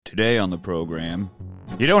Today on the program,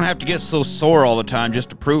 you don't have to get so sore all the time just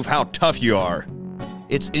to prove how tough you are.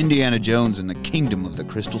 It's Indiana Jones and the Kingdom of the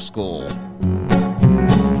Crystal Skull.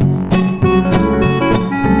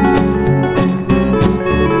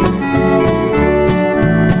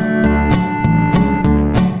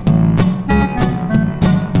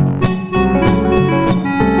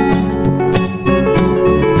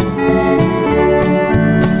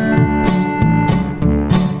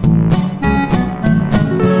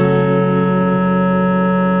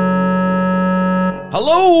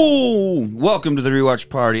 Hello! Welcome to the Rewatch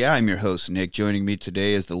Party. I'm your host, Nick. Joining me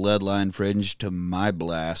today is the lead line fringe to my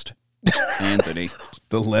blast, Anthony.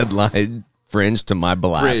 The lead line fringe to my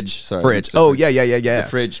blast. Fridge, sorry. Fridge. Oh, yeah. The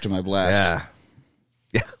fridge to my blast.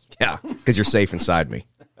 Yeah, because you're safe inside me.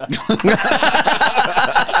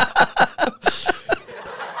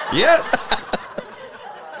 Yes!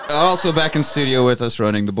 Also back in studio with us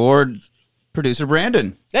running the board, producer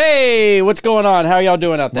Brandon. Hey, what's going on? How y'all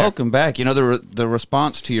doing out there? Welcome back. You know, the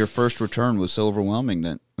response to your first return was so overwhelming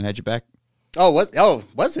that we had you back.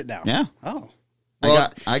 Was it now? Yeah. Oh.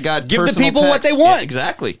 Well, I got give the personal people what texts. they want. Yeah,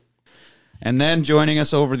 exactly. And then joining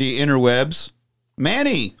us over the interwebs,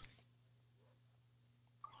 Manny.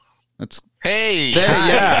 Hey, There,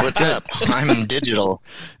 hi, yeah. what's up? I'm digital.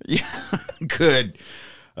 Yeah, good.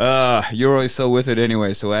 You're always so with it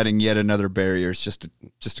anyway, so adding yet another barrier is just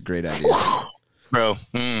a great idea. Bro,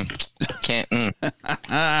 can't,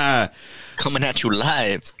 coming at you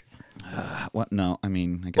live. What? No, I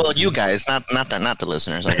mean, I guess. Well, you guys, not the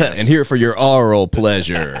listeners, I guess. And here for your oral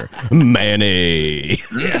pleasure, Manny.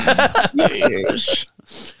 Yes.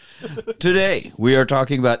 Today, we are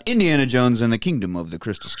talking about Indiana Jones and the Kingdom of the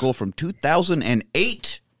Crystal Skull from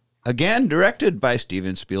 2008. Again, directed by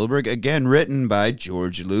Steven Spielberg. Again, written by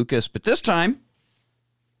George Lucas. But this time,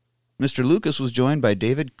 Mr. Lucas was joined by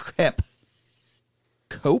David Koepp.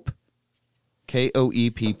 Koepp?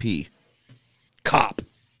 K-O-E-P-P. Cop.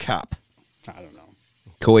 Kopp. I don't know.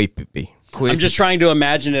 Koepp. I'm just trying to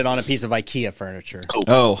imagine it on a piece of IKEA furniture.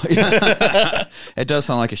 Oh. It does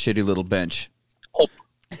sound like a shitty little bench.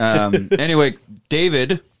 Anyway,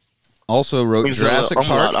 David also wrote Jurassic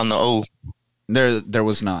Park. On the O. There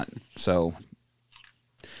was not. So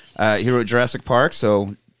he wrote Jurassic Park,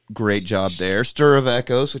 so great job there. Stir of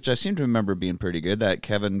Echoes, which I seem to remember being pretty good, that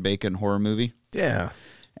Kevin Bacon horror movie. Yeah.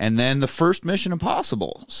 And then the first Mission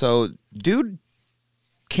Impossible. So dude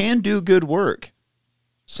can do good work.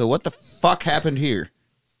 So what the fuck happened here?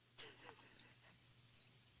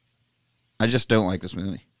 I just don't like this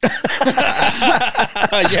movie.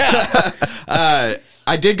 Yeah.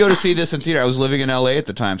 I did go to see this in theater. I was living in L.A. at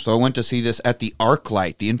the time, so I went to see this at the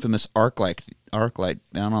ArcLight, the infamous ArcLight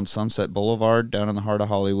down on Sunset Boulevard, down in the heart of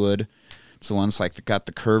Hollywood. It's the ones like that got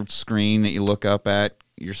the curved screen that you look up at.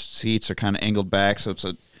 Your seats are kind of angled back, so it's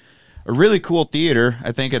a really cool theater.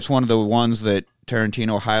 I think it's one of the ones that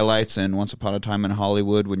Tarantino highlights in Once Upon a Time in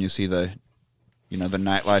Hollywood when you see the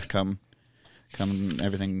nightlife come, and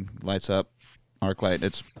everything lights up.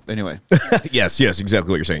 ArcLight. Anyway. Yes, exactly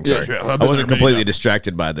what you're saying. Sorry. Yeah, I wasn't completely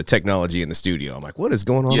distracted by the technology in the studio. I'm like, what is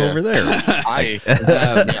going on over there? I'm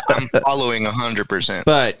following 100%.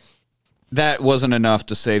 But that wasn't enough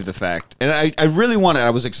to save the fact. And I really I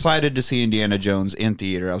was excited to see Indiana Jones in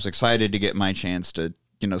theater. I was excited to get my chance to,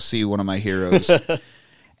 see one of my heroes.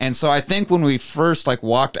 And so I think when we first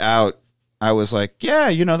walked out, I was like, yeah,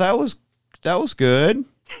 that was good.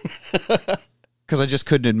 Because I just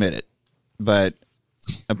couldn't admit it. But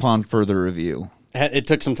upon further review, It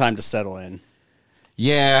took some time to settle in.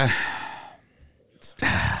 yeah,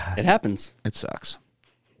 It happens. it sucks.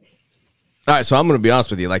 All right, so I'm going to be honest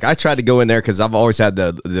with you. I tried to go in there because I've always had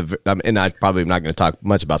and I probably am not going to talk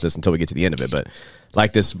much about this until we get to the end of it, but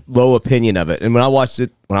this low opinion of it. And when I went to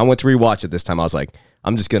rewatch it this time, I was like,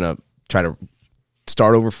 I'm just going to try to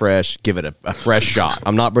start over fresh, give it a fresh shot.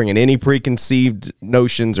 I'm not bringing any preconceived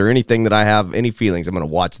notions or anything that I have, any feelings. I'm going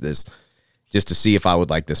to watch this just to see if I would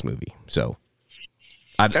like this movie. So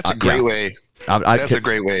That's a great way. That's a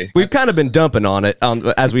great way. We've kind of been dumping on it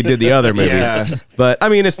as we did the other movies. Yeah. But, I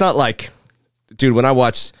mean, it's not like, dude, when I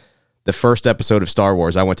watched the first episode of Star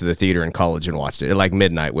Wars, I went to the theater in college and watched it at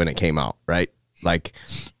midnight when it came out, right?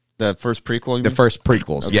 The first prequel? You The mean? first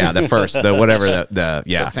prequels. Okay. Yeah, the first, the whatever, the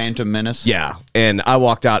The Phantom Menace? Yeah. And I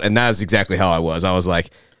walked out, and that is exactly how I was. I was like,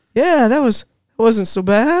 yeah, that wasn't so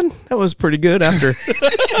bad. That was pretty good after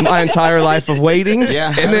my entire life of waiting. Yeah.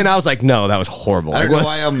 And then I was like, no, that was horrible. I don't know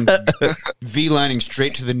why I'm V-lining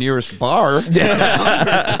straight to the nearest bar.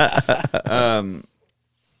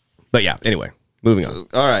 But yeah, anyway, moving on.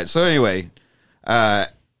 All right. So anyway,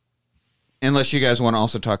 unless you guys want to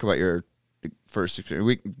also talk about your first.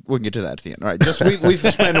 We can get to that at the end. All right, just we've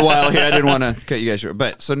spent a while here. I didn't want to cut you guys short,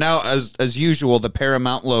 but so now, as usual, the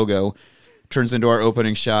Paramount logo turns into our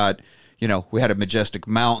opening shot. You know, we had a majestic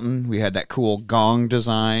mountain. We had that cool gong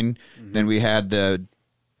design. Mm-hmm. Then we had the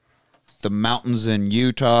mountains in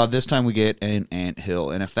Utah. This time we get an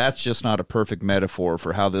anthill, and if that's just not a perfect metaphor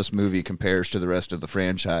for how this movie compares to the rest of the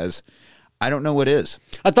franchise, I don't know what is.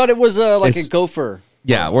 I thought it was like a gopher.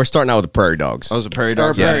 Yeah, we're starting out with the prairie dogs. Oh, it was a prairie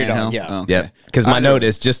dog? Prairie dog, yeah. Oh, okay. Yeah, because my note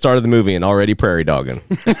is just started the movie and already prairie dogging.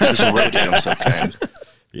 There's a rodent of some kind.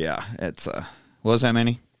 Yeah, it's what was that,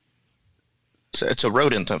 Manny? It's a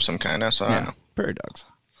rodent of some kind. That's all I know. Prairie dogs,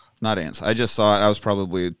 not ants. I just saw it. I was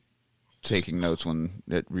probably taking notes when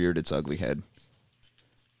it reared its ugly head.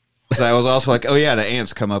 So I was also like, oh yeah, the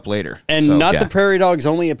ants come up later. And not the prairie dog's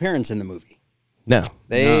only appearance in the movie. No.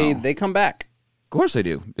 They come back. Of course they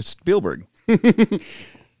do. It's Spielberg.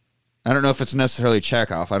 I don't know if it's necessarily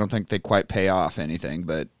Chekhov. I don't think they quite pay off anything,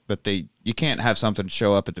 but you can't have something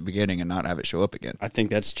show up at the beginning and not have it show up again. I think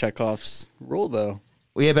that's Chekhov's rule, though.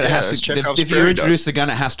 Well, yeah, but it has to. If you introduce the gun,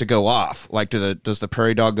 it has to go off. Like, does the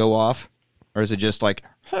prairie dog go off, or is it just like,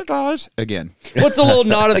 hey guys, again? What's a little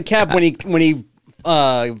nod of the cap when he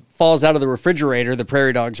falls out of the refrigerator? The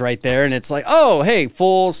prairie dog's right there, and it's like, oh, hey,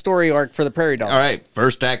 full story arc for the prairie dog. All right,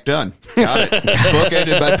 first act done. Got it.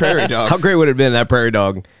 Bookended by prairie dogs. How great would it have been that prairie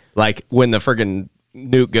dog? Like when the friggin'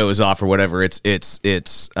 nuke goes off or whatever, it's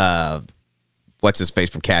what's his face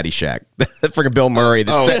from Caddyshack? Freaking Bill Murray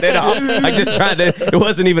that's setting it off. Like just trying to. It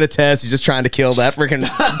wasn't even a test. He's just trying to kill that freaking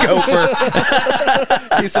gopher.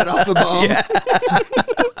 He set off the bomb. Yeah.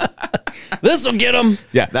 This will get him.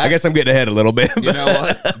 Yeah, I guess I'm getting ahead a little bit. You know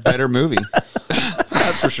what? Better movie.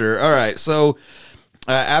 That's for sure. All right, so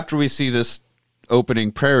after we see this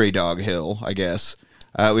opening Prairie Dog Hill, I guess,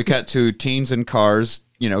 we cut to teens in cars,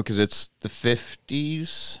 you know, because it's the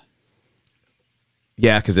 50s.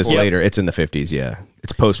 Yeah, because it's later. It's in the 50s, yeah.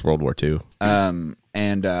 It's post-World War II.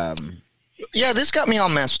 Yeah, this got me all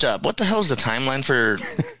messed up. What the hell is the timeline for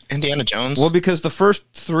Indiana Jones? Well, because the first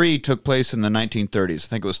three took place in the 1930s. I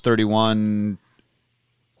think it was 31,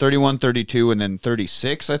 32, and then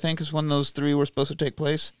 36, I think, is when those three were supposed to take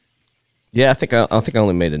place. Yeah, I think I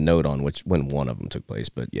only made a note on when one of them took place,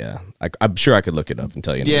 but yeah, I'm sure I could look it up and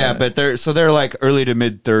tell you. Yeah, but they're like early to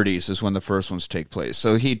mid 30s is when the first ones take place.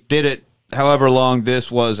 So he did it. However long this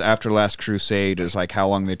was after Last Crusade is like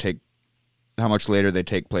how much later they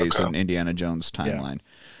take place in Indiana Jones timeline.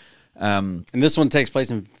 Yeah. And this one takes place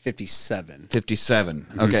in 57. 57.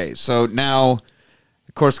 Mm-hmm. Okay, so now,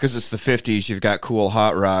 of course, because it's the 50s, you've got cool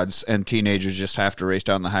hot rods, and teenagers just have to race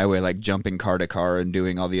down the highway like jumping car to car and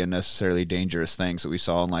doing all the unnecessarily dangerous things that we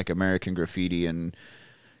saw in like American Graffiti and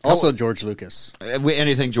also George Lucas.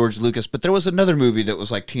 Anything George Lucas. But there was another movie that was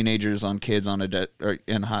like teenagers on kids on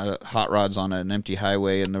in hot rods on an empty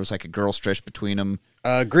highway, and there was like a girl stretched between them.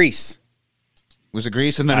 Grease. Was it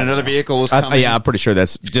Grease? And then another vehicle was coming? Yeah, I'm pretty sure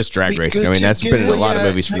that's just drag racing. I mean, that's been in a lot of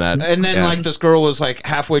movies from that. And then like this girl was like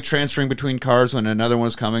halfway transferring between cars when another one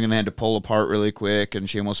was coming, and they had to pull apart really quick, and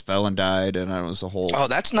she almost fell and died, and it was a whole... Oh,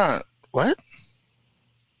 that's not... What?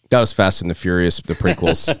 That was Fast and the Furious, the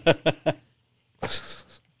prequels.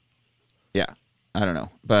 Yeah, I don't know,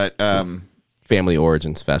 but Family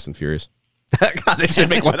Origins, Fast and Furious. God, they should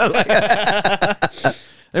make one of that.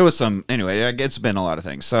 There was some anyway. It's been a lot of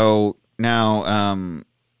things. So now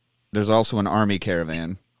there's also an army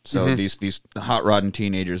caravan. So these hot rodding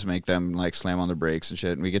teenagers make them like slam on their brakes and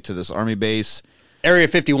shit. And we get to this army base, Area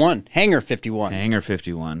 51, Hangar 51,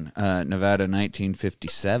 Nevada,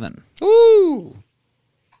 1957. Ooh.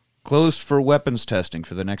 Closed for weapons testing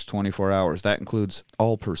for the next 24 hours. That includes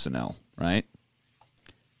all personnel, right?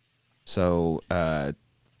 So they're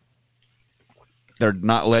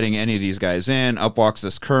not letting any of these guys in. Up walks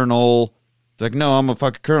this colonel. It's like, no, I'm a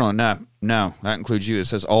fucking colonel. No, that includes you. It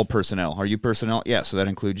says all personnel. Are you personnel? Yeah, so that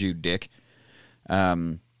includes you, dick.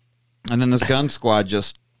 And then this gun squad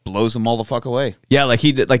just blows them all the fuck away. Yeah, like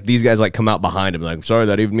he did. Like these guys like come out behind him. Like, I'm sorry,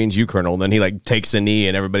 that even means you, Colonel. And then he like takes a knee,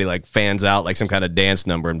 and everybody like fans out like some kind of dance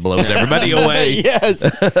number and blows everybody away. Yes.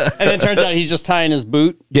 And then it turns out he's just tying his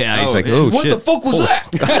boot. Yeah, he's like, oh what shit, the fuck was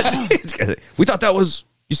that? We thought that was.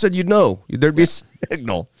 You said you'd know. There'd be a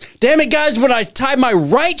signal. Damn it, guys! When I tied my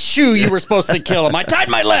right shoe, you were supposed to kill him. I tied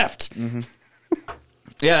my left. Mm-hmm.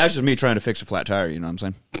 Yeah, that's just me trying to fix a flat tire. You know what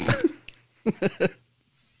I'm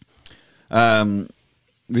saying?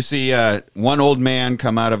 We see one old man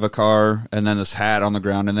come out of a car, and then this hat on the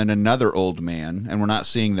ground, and then another old man, and we're not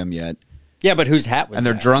seeing them yet. Yeah, but whose hat was and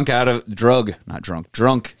they're that? drunk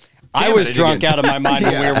I Damn was it, drunk again. out of my mind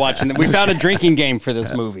when we were watching it. We found a drinking game for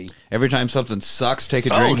this movie. Every time something sucks, take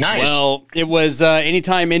a Oh, drink. nice. Well, it was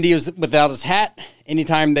anytime Indy was without his hat,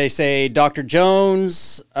 anytime they say Dr.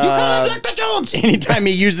 Jones, You call him Dr. Jones. anytime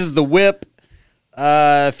he uses the whip,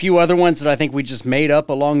 a few other ones that I think we just made up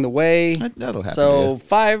along the way. That'll happen. So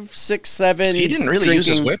 5, 6, 7. He didn't really use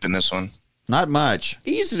his drinking. whip in this one. Not much.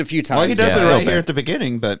 He used it a few times. Well, he does Yeah, it a right little here bit. at the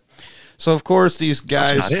beginning, but so of course these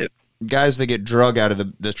That's not it. guys that get drug out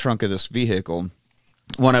of the trunk of this vehicle.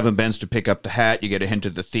 One of them bends to pick up the hat. You get a hint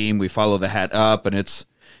of the theme. We follow the hat up, and it's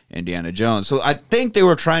Indiana Jones. So I think they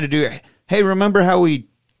were trying to do, hey, remember how we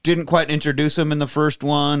didn't quite introduce him in the first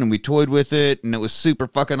one, and we toyed with it, and it was super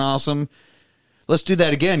fucking awesome. Let's do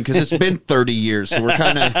that again because it's been 30 years, so we're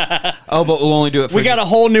kind of but we'll only do it for We got a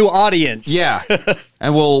whole new audience. yeah,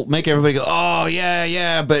 and we'll make everybody go, oh,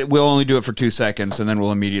 yeah, but we'll only do it for 2 seconds, and then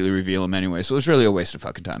we'll immediately reveal them anyway. So it's really a waste of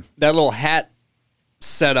fucking time. That little hat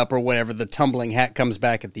setup or whatever, the tumbling hat comes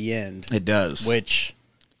back at the end, It does. which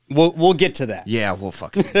we'll get to that. Yeah, we'll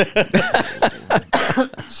fucking.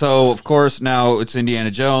 So, of course, now it's Indiana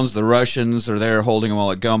Jones. The Russians are there holding him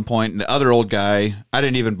all at gunpoint. And the other old guy, I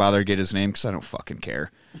didn't even bother to get his name because I don't fucking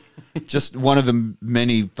care. Just one of the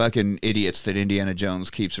many fucking idiots that Indiana Jones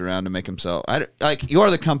keeps around to make himself. You are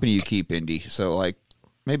the company you keep, Indy. So, like,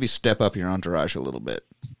 maybe step up your entourage a little bit.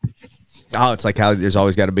 Oh, it's like how there's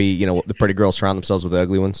always got to be, the pretty girls surround themselves with the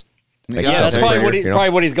ugly ones. Make Yeah, Yeah, yourself that's probably prettier, what probably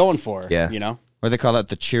what he's going for. Yeah. Or they call that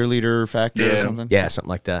the cheerleader factor or Yeah. something? Yeah, something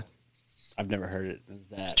like that. I've never heard it as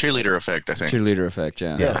that. Cheerleader effect, I think. Cheerleader effect,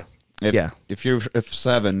 yeah. Yeah. If you're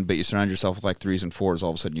 7, but you surround yourself with like 3s and 4s, all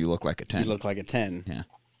of a sudden you look like a 10. You look like a 10. Yeah.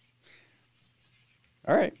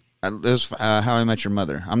 All right. It was How I Met Your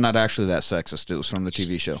Mother. I'm not actually that sexist. It was from the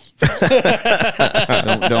TV show.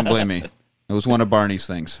 don't blame me. It was one of Barney's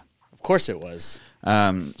things. Of course it was.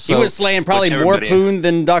 So, He was slaying probably Which more everybody- poon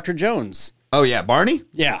than Dr. Jones. oh yeah, Barney.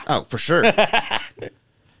 Yeah. Oh, for sure.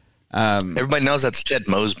 Everybody knows that's Ted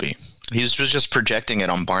Mosby. He was just projecting it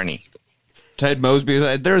on Barney. Ted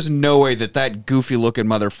Mosby. There's no way that goofy looking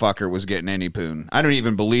motherfucker was getting any poon. I don't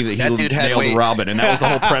even believe that That he dude had nailed way- Robin, and that was the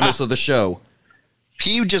whole premise of the show.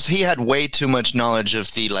 He had way too much knowledge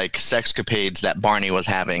of the sexcapades that Barney was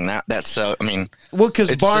having. That's so. I mean, Well, because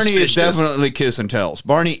it's Barney is suspicious. definitely kiss and tells.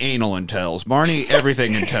 Barney anal and tells. Barney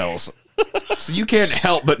everything and tells. So you can't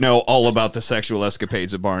help but know all about the sexual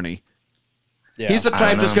escapades of Barney. Yeah. He's the I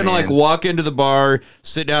type don't that's know, going to man. walk into the bar,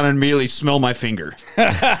 sit down, and immediately smell my finger.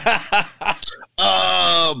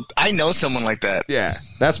 I know someone like that. Yeah,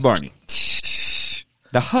 that's Barney.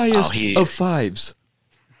 The highest he- of 5s.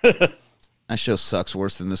 That show sucks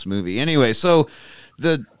worse than this movie. Anyway, so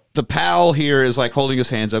the pal here is like holding his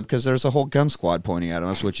hands up because there's a whole gun squad pointing at him.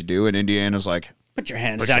 That's what you do. And Indiana's like, Put your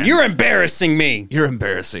hands down. You're embarrassing me. "You're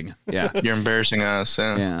embarrassing." Yeah, You're embarrassing us.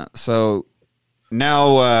 Yeah. yeah. So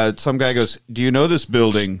now some guy goes, "Do you know this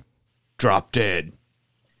building?" Drop dead.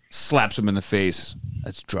 Slaps him in the face.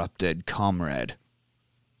 That's drop dead, comrade.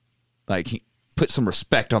 Like, he put some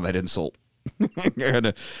respect on that insult.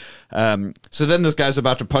 So then this guy's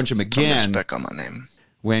about to punch him Some again respect on my name.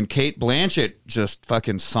 when Kate Blanchett just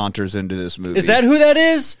fucking saunters into this movie. Is that who that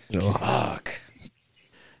is? Fuck.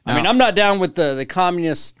 I mean, I'm not down with the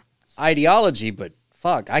communist ideology, but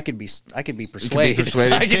fuck, I could be persuaded.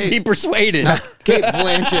 persuaded. I could be persuaded. Kate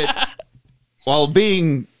Blanchett, while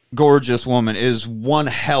being gorgeous woman, is one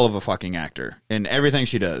hell of a fucking actor in everything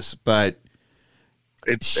she does. But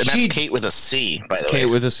And that's She- Kate with a C, by the Kate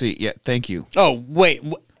way. with a C. Yeah, thank you. Oh wait,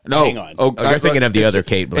 No, hang on. Oh, you're thinking of the other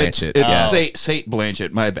Kate Blanchett. It's Sate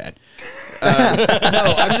Blanchett. My bad. No,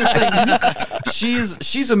 I'm just saying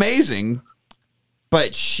she's amazing,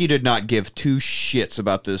 but she did not give 2 shits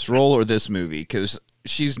about this role or this movie because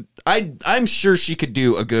I'm sure she could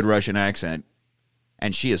do a good Russian accent,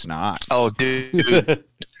 and she is not. Oh, dude.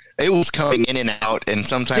 It was coming in and out, and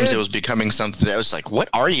sometimes it was becoming something that was like, what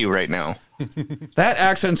are you right now? That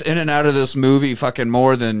accent's in and out of this movie fucking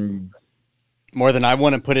more than. More than I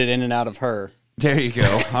want to put it in and out of her. There you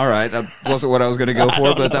go. All right, that wasn't what I was going to go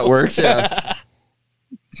for, but that works. Yeah.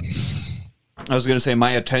 I was going to say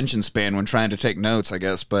my attention span when trying to take notes, I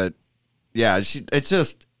guess, but yeah, it's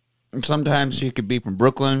just sometimes she could be from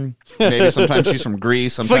Brooklyn, maybe sometimes she's from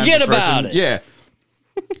Greece. Sometimes Forget it's about Russian. it. Yeah.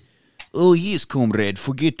 Oh yes, comrade,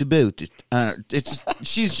 forget about it.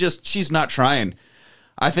 She's not trying.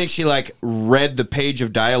 I think she read the page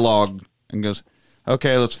of dialogue and goes,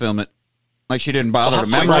 "Okay, let's film it." Like she didn't bother to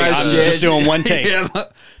memorize I'm it. just doing one take. Yeah.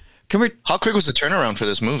 Can we? How quick was the turnaround for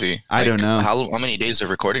this movie? I don't know. How many days of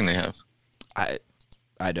recording they have?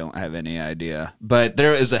 I don't have any idea, but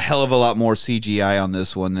there is a hell of a lot more CGI on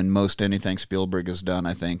this one than most anything Spielberg has done,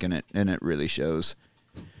 I think, and it really shows.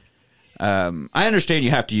 I understand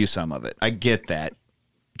you have to use some of it. I get that.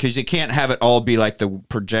 Because you can't have it all be like the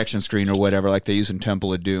projection screen or whatever, like they use in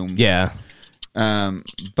Temple of Doom. Yeah.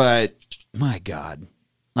 But, my God.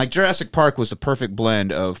 Like, Jurassic Park was the perfect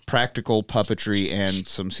blend of practical puppetry and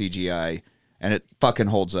some CGI, and it fucking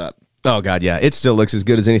holds up. Oh, God, yeah. It still looks as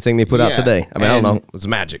good as anything they put out Yeah, today. I mean, I and- don't know. It's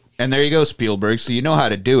magic. And there you go, Spielberg. So you know how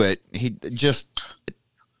to do it.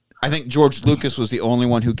 I think George Lucas was the only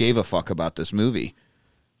one who gave a fuck about this movie.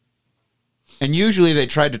 And usually they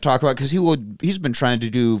tried to talk about, because he's been trying to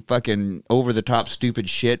do fucking over-the-top stupid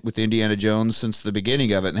shit with Indiana Jones since the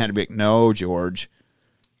beginning of it, and had to be like, no, George.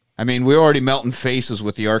 I mean, we're already melting faces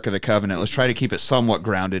with the Ark of the Covenant. Let's try to keep it somewhat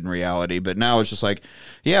grounded in reality. But now it's just like,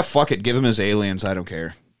 yeah, fuck it. Give him his aliens. I don't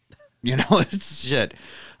care. You know, it's shit.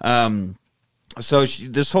 So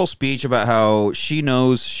this whole speech about how she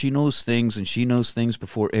knows things, and she knows things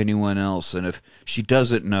before anyone else. And if she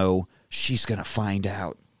doesn't know, she's going to find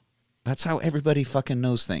out. That's how everybody fucking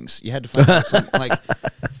knows things. You had to find out something. Like,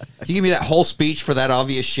 you give me that whole speech for that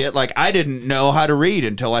obvious shit. Like, I didn't know how to read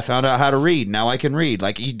until I found out how to read. Now I can read.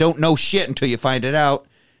 Like, you don't know shit until you find it out.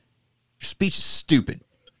 Your speech is stupid.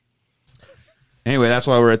 Anyway, that's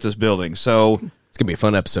why we're at this building. So It's going to be a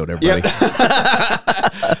fun episode, everybody.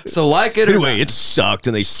 so like it or Anyway, not, it sucked,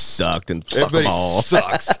 and they sucked, and fuck everybody them all.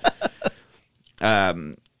 sucks.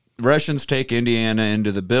 Russians take Indiana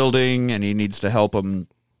into the building, and he needs to help them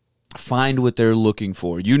find what they're looking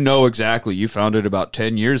for. You know exactly. You found it about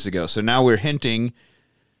 10 years ago. So now we're hinting,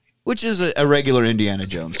 which is a regular Indiana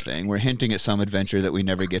Jones thing. We're hinting at some adventure that we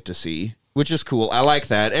never get to see, which is cool. I like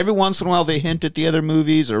that. Every once in a while they hint at the other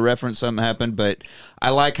movies or reference something happened, but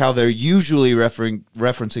I like how they're usually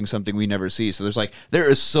referencing something we never see. So there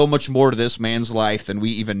is so much more to this man's life than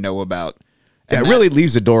we even know about. Yeah, And it really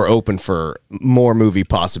leaves the door open for more movie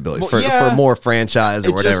possibilities, Well, yeah. for more franchise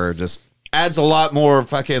or It whatever. Just adds a lot more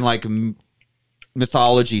fucking like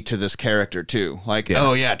mythology to this character too. Like, Yeah.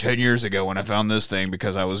 oh yeah, 10 years ago when I found this thing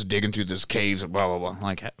because I was digging through this caves and blah blah blah. I'm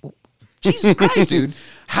like, Jesus Christ, dude,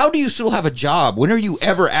 how do you still have a job? When are you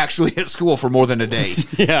ever actually at school for more than a day?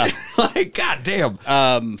 Yeah. Like,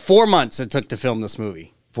 goddamn. 4 months it took to film this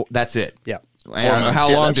movie. That's it. Yeah. And how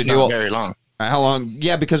Yeah, long that's did not you? very long. How long?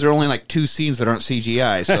 Yeah, because there are only like 2 scenes that aren't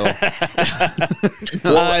CGI. So It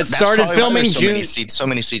That's started probably why filming there's June. so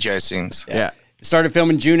many CGI scenes. yeah. Started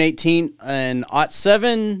filming June 18 and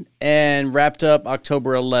 07 and wrapped up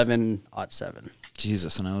October 11 07.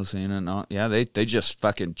 Jesus, and I was seeing it. Yeah, they just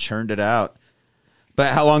fucking churned it out. But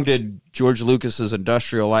how long did George Lucas's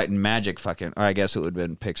Industrial Light and Magic fucking? I guess it would have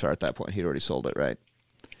been Pixar at that point. He'd already sold it, right?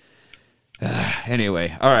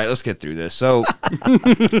 Anyway, all right, let's get through this. So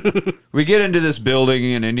we get into this building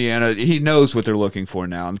in Indiana. He knows what they're looking for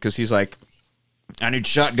now because he's like, I need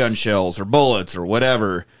shotgun shells or bullets or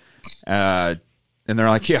whatever. And they're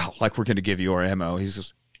like, yeah, like we're going to give you our ammo. He's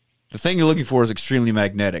just, the thing you're looking for is extremely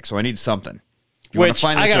magnetic, so I need something. You wanna Which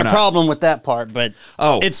find I this or got a not? problem with that part, but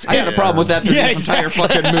Oh, I got a problem with that through Yeah, this entire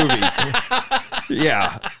fucking movie.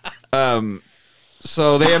 Yeah.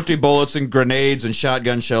 So they empty bullets and grenades and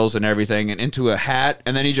shotgun shells and everything and into a hat,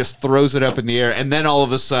 and then he just throws it up in the air, and then all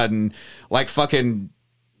of a sudden, like fucking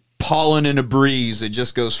pollen in a breeze, it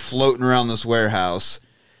just goes floating around this warehouse.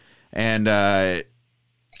 And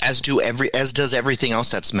As does everything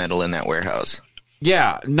else that's metal in that warehouse.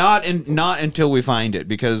 yeah, not until we find it,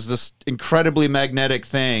 because this incredibly magnetic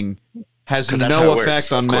thing has 'Cause that's how no it effect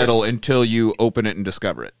works, on of course. metal until you open it and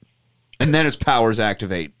discover it. And then its powers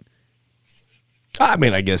activate. I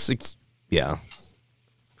mean, I guess it's yeah.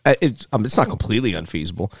 It's not completely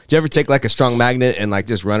unfeasible. Do you ever take like a strong magnet and like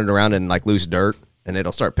just run it around in like loose dirt, and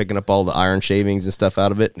it'll start picking up all the iron shavings and stuff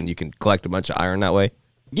out of it, and you can collect a bunch of iron that way?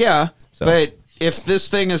 Yeah, So- but if this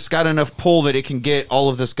thing has got enough pull that it can get all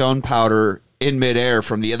of this gunpowder in midair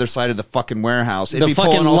from the other side of the fucking warehouse, it'd the be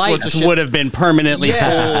pulling fucking all sorts of lights shit. would have been permanently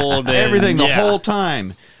Yeah, pulled. and- everything the yeah. whole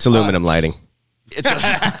time. It's aluminum lighting. It's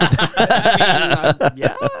Yeah, I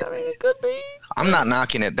mean, it could be. I'm not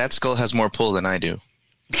knocking it. That skull has more pull than I do.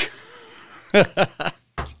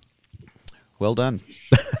 well done,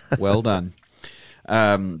 well done.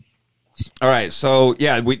 All right, so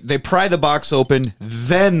yeah, they pry the box open,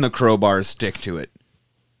 then the crowbars stick to it.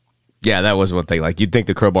 Yeah, that was one thing. Like you'd think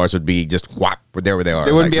the crowbars would be just whack there where they are.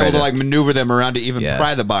 They wouldn't be able ready to like maneuver them around to even Yeah.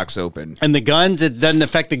 pry the box open. And the guns, it doesn't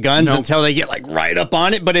affect the guns Nope. until they get like right up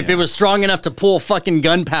on it. But if it was strong enough to pull fucking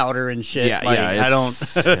gunpowder and shit, Yeah, like, yeah, I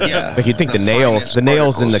don't. Yeah. Like you'd think the finest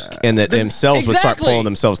nails particles. in the themselves would start Exactly. pulling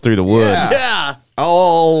themselves through the wood. Yeah. Yeah. A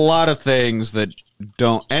lot of things that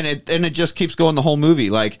don't, and it just keeps going the whole movie.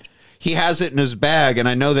 Like he has it in his bag, and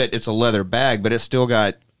I know that it's a leather bag, but it's still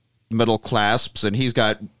got metal clasps, and he's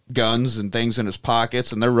got guns and things in his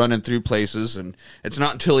pockets, and they're running through places, and it's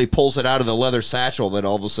not until he pulls it out of the leather satchel that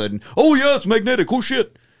all of a sudden, oh yeah, it's magnetic, oh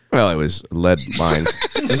shit. Well, it was lead-lined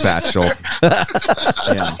satchel.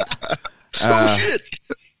 Yeah. Oh shit!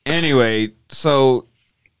 Anyway, so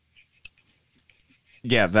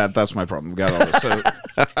yeah, that's my problem. Got all this. So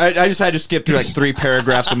I just had to skip through like 3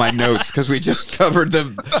 paragraphs of my notes because we just covered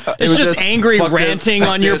them. It's just angry fuck ranting this,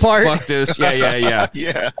 on fuck your this, part. Fuck this. Yeah.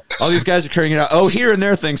 Yeah. All these guys are carrying it out. Oh, here and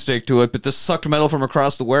there things stick to it, but this sucked metal from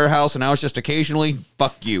across the warehouse, and now it's just occasionally.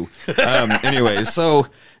 Fuck you. Anyway, so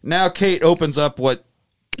now Kate opens up what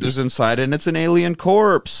is inside, and it's an alien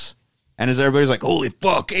corpse. And as everybody's like, holy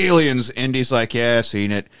fuck, aliens, Indy's like, yeah, I've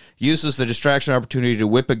seen it. Uses the distraction opportunity to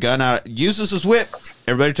whip a gun out. Uses his whip.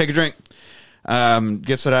 Everybody take a drink.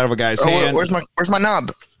 Gets it out of a guy's hand. Where's my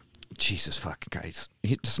knob? Jesus fucking guys.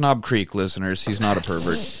 Snob Creek listeners, he's not a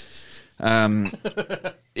pervert.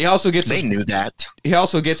 He also gets They knew that. He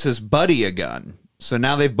also gets his buddy a gun. So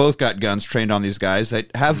now they've both got guns trained on these guys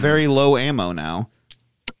that have very low ammo now.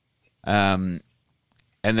 And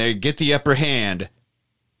they get the upper hand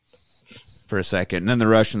for a second, and then the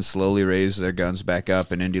Russians slowly raise their guns back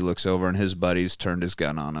up, and Indy looks over, and his buddies turned his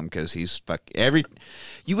gun on him because he's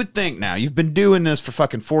you would think now, you've been doing this for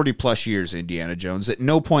fucking 40 plus years, Indiana Jones. At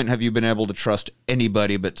no point have you been able to trust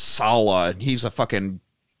anybody but Salwa. He's a fucking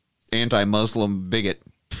anti-Muslim bigot.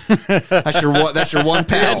 That's your one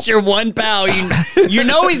pal. That's your one pal. You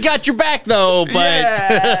know he's got your back though, but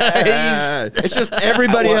it's just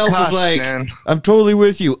everybody else is like, man. I'm totally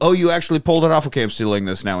with you. Oh, you actually pulled it off. Okay, I'm stealing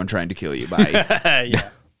this now and trying to kill you. Bye. Yeah.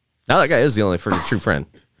 Now that guy is the only true friend.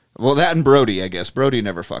 Well, that and Brody, I guess. Brody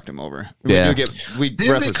never fucked him over. Yeah. Didn't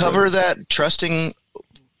they cover that trusting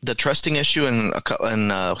issue in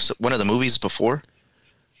one of the movies before?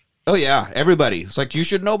 Oh, yeah. Everybody. It's like, you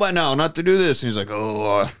should know by now not to do this. And he's like,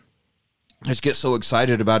 I just get so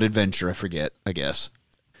excited about adventure. I forget, I guess.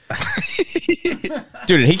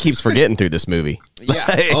 Dude, and he keeps forgetting through this movie. Yeah,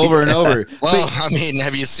 over and over. Well, I mean,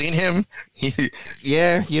 have you seen him?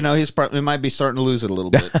 Yeah, he might be starting to lose it a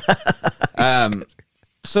little bit.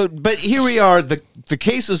 But here we are. The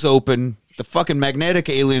case is open. The fucking magnetic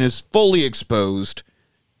alien is fully exposed,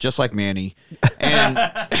 just like Manny. And...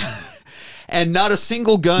 And not a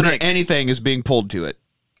single gun or anything is being pulled to it.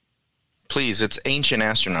 Please, it's ancient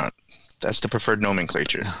astronaut. That's the preferred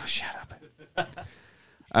nomenclature. Oh, shut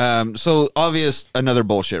up. So obvious, another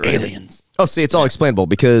bullshit, right? Aliens. Oh, see, it's all explainable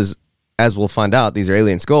because, as we'll find out, these are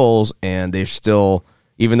alien skulls, and they're still,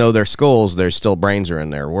 even though they're skulls, there's still brains are in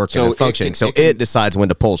there working and functioning. So it decides when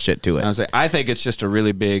to pull shit to it. I think it's just a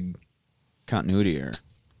really big continuity error.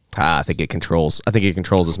 I think it controls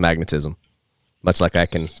its magnetism, much like I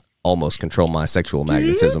can almost control my sexual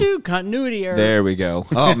magnetism. Continuity error. There we go.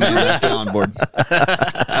 Oh man, that's on board.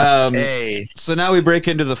 Hey. So now we break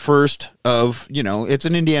into the first of, it's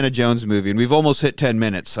an Indiana Jones movie, and we've almost hit 10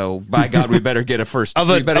 minutes. So by God, we better get a first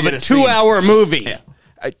of a 2-hour movie. Yeah.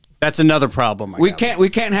 That's another problem. We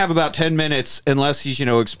can't have about 10 minutes unless he's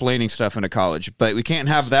explaining stuff in a college, but we can't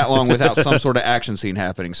have that long without some sort of action scene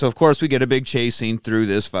happening. So of course we get a big chase scene through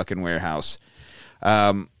this fucking warehouse.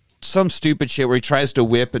 Some stupid shit where he tries to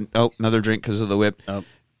whip and another drink because of the whip. Oh.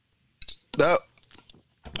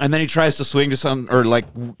 And then he tries to swing to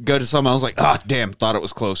go to someone. I was like, damn, thought it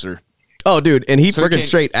was closer. Oh, dude, and he friggin'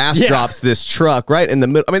 straight ass drops this truck right in the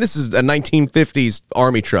middle. I mean, this is a 1950s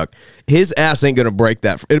army truck. His ass ain't gonna break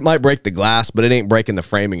that. It might break the glass, but it ain't breaking the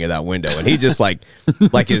framing of that window. And he just like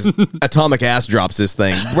his atomic ass drops this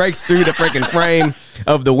thing, breaks through the freaking frame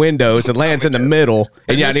of the windows and lands in the middle.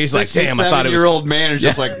 And and he's like, damn, I thought it was. 67-year-old man is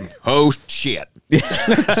just like, oh shit.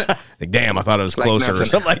 Like, damn, I thought it was closer or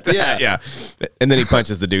something like that. Yeah. And then he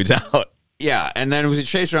punches the dudes out. Yeah, and then we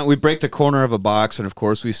chase around. We break the corner of a box, and of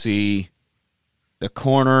course we see the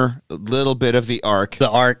corner, a little bit of the Ark. The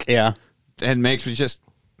Ark, yeah. And makes me just,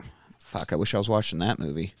 fuck, I wish I was watching that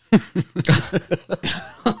movie.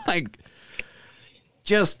 Like,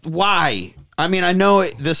 just why? I mean, I know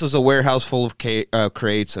this is a warehouse full of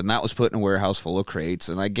crates, and that was put in a warehouse full of crates,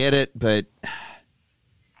 and I get it, but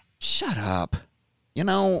shut up.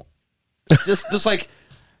 Just like,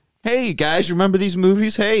 hey, guys, remember these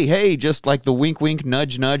movies? Hey, just like the wink, wink,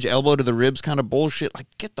 nudge, nudge, elbow to the ribs kind of bullshit. Like,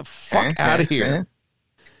 get the fuck out of here.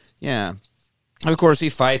 Yeah. Of course, he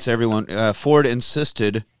fights everyone. Ford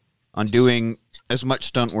insisted on doing as much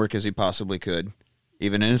stunt work as he possibly could,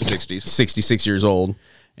 even in his 60s. 66 years old.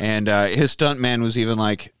 And his stunt man was even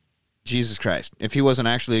like, Jesus Christ, if he wasn't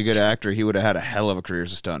actually a good actor, he would have had a hell of a career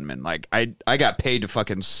as a stuntman. Like, I got paid to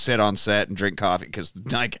fucking sit on set and drink coffee because,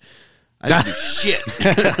 like, I didn't do shit.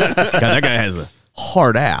 God, that guy has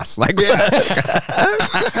hard ass. Like,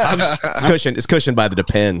 it's cushioned by the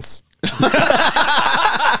Depends.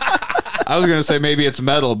 I was gonna say maybe it's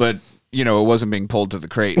metal, but it wasn't being pulled to the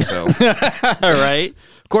crate. So, All right.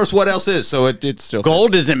 of course, what else is? So it's still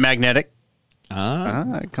Gold isn't magnetic.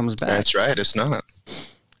 fits. It comes back. That's right. It's not.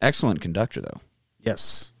 Excellent conductor, though.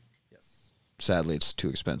 Yes. Sadly, it's too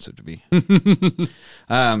expensive to be.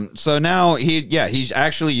 So now he's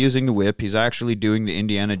actually using the whip. He's actually doing the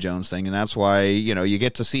Indiana Jones thing, and that's why you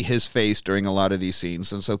get to see his face during a lot of these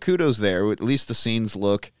scenes. And so kudos there. At least the scenes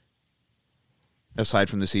look, aside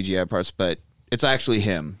from the CGI parts, but it's actually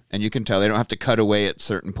him, and you can tell they don't have to cut away at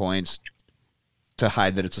certain points to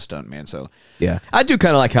hide that it's a stuntman. So yeah, I do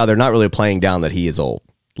kind of like how they're not really playing down that he is old.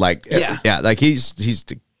 Like like he's.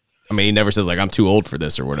 I mean, he never says like I'm too old for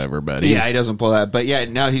this or whatever, but he doesn't pull that. But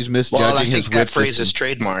now he's misjudging Well, I his think whip that phrase system.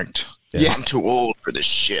 is trademarked. Yeah. I'm too old for this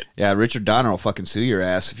shit. Yeah, Richard Donner will fucking sue your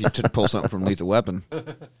ass if you pull something from Lethal Weapon.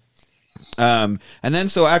 And then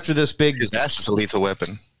so after this big, His ass is a lethal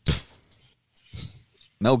weapon.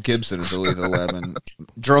 Mel Gibson is a lethal weapon.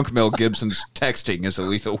 Drunk Mel Gibson's texting is a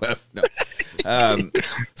lethal weapon. No.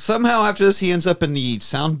 Somehow after this, he ends up in the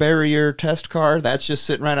sound barrier test car. That's just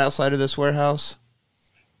sitting right outside of this warehouse.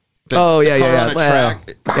 The car on a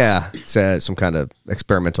track. Yeah, it's some kind of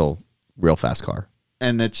experimental real fast car.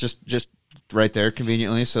 And it's just right there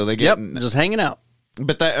conveniently. So they get just hanging out.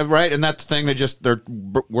 But that right, and that's the thing. They're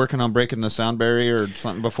working on breaking the sound barrier or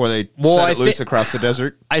something before they set it loose across the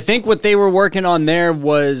desert. I think what they were working on there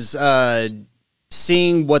was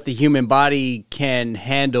seeing what the human body can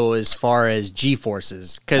handle as far as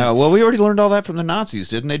G-forces. Well, we already learned all that from the Nazis,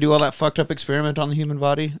 didn't they? Do all that fucked up experiment on the human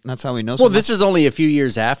body, and that's how we know. Well, this is only a few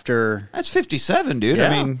years after. That's 1957, dude. Yeah.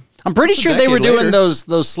 I mean, I'm pretty sure they were decade doing later.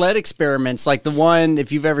 those sled experiments, like the one,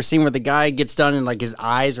 if you've ever seen where the guy gets done and like his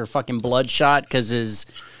eyes are fucking bloodshot because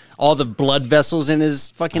all the blood vessels in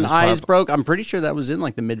his fucking eyes broke. I'm pretty sure that was in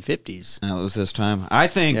like the mid 50s. That was this time. I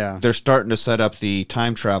think they're starting to set up the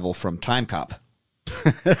time travel from Time Cop.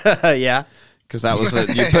 Yeah. Because that was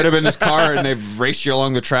you put him in this car and they've raced you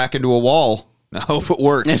along the track into a wall. I hope it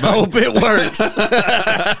works. I hope it works.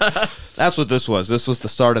 That's what this was. This was the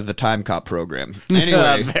start of the Time Cop program.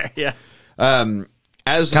 Anyway, Yeah.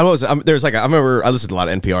 as I remember I listened to a lot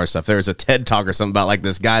of NPR stuff. There was a TED talk or something about like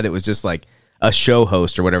this guy that was just like a show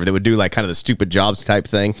host or whatever that would do like kind of the stupid jobs type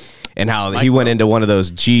thing, and how he went into one of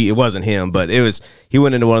those it wasn't him, but he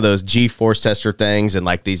went into one of those G-force tester things, and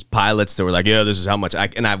like these pilots that were like, yeah, this is how much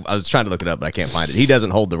I was trying to look it up, but I can't find it. He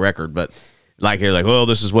doesn't hold the record, but like they're like, well,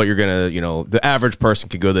 this is what you're gonna, the average person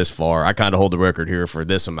could go this far. I kind of hold the record here for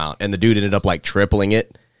this amount, and the dude ended up like tripling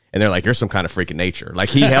it. And they're like, you're some kind of freak of nature. Like,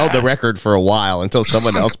 he held the record for a while until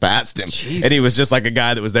someone else passed him. Jesus. And he was just like a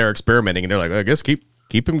guy that was there experimenting. And they're like, I guess keep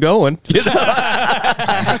him going.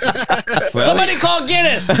 Somebody call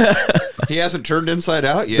Guinness. he hasn't turned inside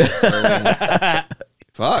out yet. So,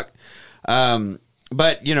 fuck.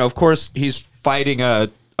 But, of course, he's fighting a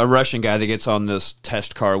Russian guy that gets on this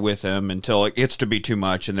test car with him until it gets to be too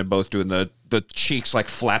much. And they're both doing the cheeks like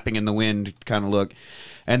flapping in the wind kind of look.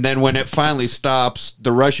 And then when it finally stops,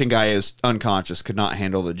 the Russian guy is unconscious, could not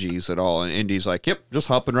handle the G's at all. And Indy's like, yep, just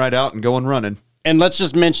hopping right out and going running. And let's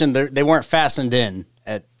just mention they weren't fastened in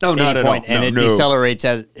at not any at point, all. and it decelerates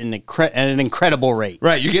at an incredible rate.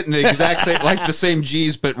 Right, you're getting the exact same, like the same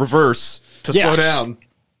G's, but reverse to slow down.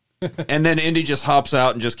 And then Indy just hops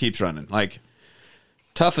out and just keeps running. Like,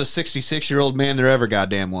 toughest 66-year-old man there ever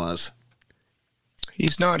goddamn was.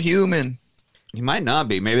 He's not human. He might not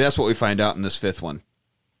be. Maybe that's what we find out in this fifth one.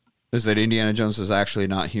 Is that Indiana Jones is actually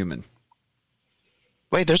not human.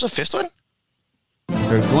 Wait, there's a fifth one?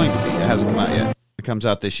 There's going to be. It hasn't come out yet. It comes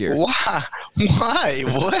out this year. Why?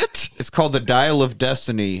 What? It's called The Dial of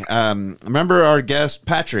Destiny. Remember our guest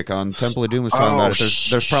Patrick on Temple of Doom was talking about it.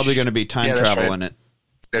 There's probably going to be time travel in it.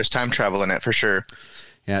 There's time travel in it for sure.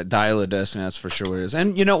 Yeah, Dial of Destiny, that's for sure what it is.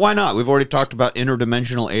 And, why not? We've already talked about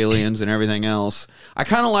interdimensional aliens and everything else. I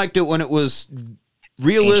kind of liked it when it was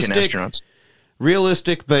Ancient astronauts.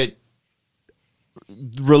 realistic, but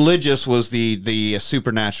religious was the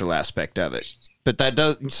supernatural aspect of it. But that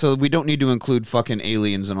does, so we don't need to include fucking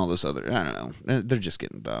aliens and all this other, I don't know. They're just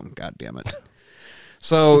getting dumb. God damn it.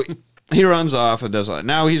 So he runs off and does all that.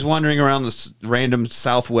 Now he's wandering around this random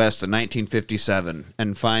Southwest in 1957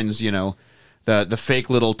 and finds, the fake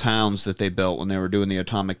little towns that they built when they were doing the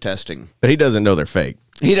atomic testing. But he doesn't know they're fake.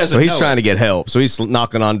 He doesn't So he's know trying it. to get help. So he's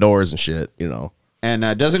knocking on doors and shit,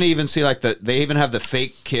 And doesn't he even see like they even have the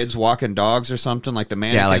fake kids walking dogs or something, like the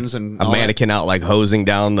Yeah, like mannequins and a all that? mannequin out like hosing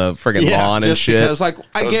down the friggin' lawn and Just shit. because, like,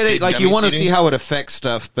 I Those get it, big like you dummy want to see CDs? how it affects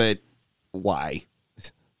stuff, but why?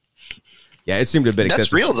 Yeah, it seemed a bit That's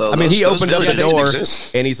excessive. real, though. I mean, he Those opened up the villages door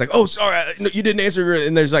exist. and he's like, "Oh, sorry, no, you didn't answer."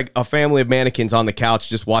 And there's like a family of mannequins on the couch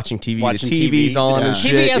just watching TV. Watching the TV's TV. on Yeah. and TV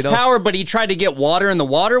shit. has you know? power, but he tried to get water, and the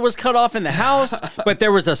water was cut off in the house. But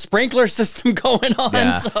there was a sprinkler system going on.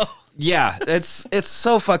 Yeah. So Yeah, it's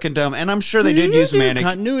so fucking dumb. And I'm sure they did use mannequins.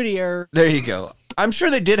 continuity error. There you go. I'm sure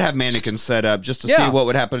they did have mannequins set up just to see Yeah. what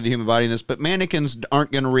would happen to the human body in this, but mannequins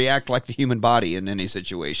aren't going to react like the human body in any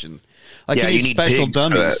situation. Like Yeah, you you need need special pigs for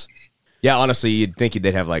dummies. that. Yeah, honestly, you'd think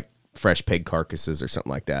they'd have like fresh pig carcasses or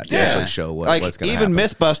something like that to actually show what's going to even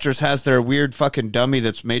happen. MythBusters has their weird fucking dummy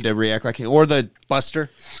that's made to react like, or the Buster.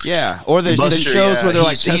 or the Buster, shows yeah, where they're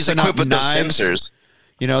like he's testing out equipped with those knives. sensors.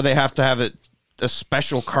 You know, they have to have a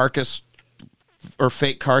special carcass or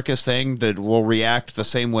fake carcass thing that will react the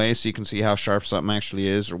same way, so you can see how sharp something actually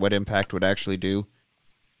is or what impact would actually do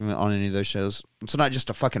on any of those shows. It's not just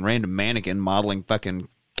a fucking random mannequin modeling fucking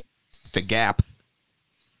the Gap,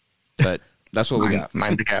 but that's what we got.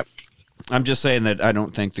 Mind the gap. I'm just saying that I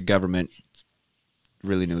don't think the government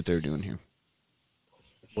really knew what they were doing here.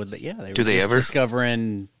 Well, yeah, they were Do they just ever?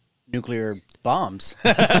 discovering nuclear bombs.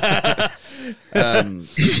 But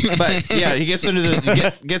yeah, he gets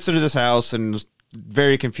into gets into this house and is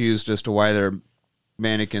very confused as to why they're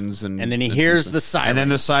mannequins, and And then he hears the and then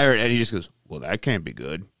the sirens. siren, and he just goes, "Well, that can't be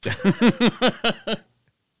good."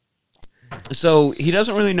 So he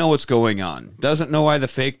doesn't really know what's going on. Doesn't know why the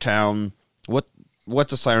fake town, what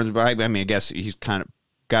the sirens are. I mean, I guess he's kind of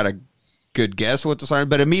got a good guess what the siren,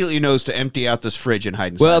 but immediately knows to empty out this fridge and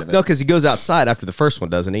hide inside Well, of it. no, because he goes outside after the first one,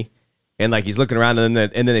 doesn't he? And like he's looking around, and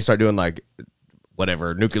then they start doing like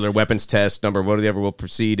whatever nuclear weapons test number whatever will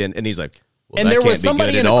proceed, and he's like, well, And that there can't was be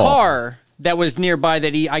somebody good in at a all. car that was nearby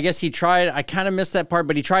that he tried. I kind of missed that part,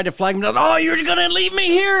 but he tried to flag him down. Oh, you're going to leave me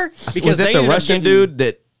here? Because Was it they the ended up Russian getting- dude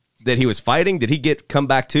that he was fighting? Did he come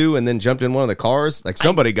back to and then jumped in one of the cars? Like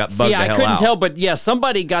somebody got bugged See, the I hell couldn't out. tell, but yeah,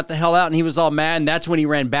 somebody got the hell out, and he was all mad. And that's when he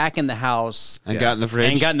ran back in the house and got in the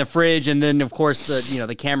fridge. and got in the fridge. And then, of course,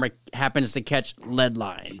 the camera happens to catch lead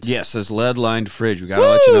lined. Yes, this lead-lined fridge. We got to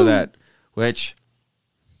let you know that. Which,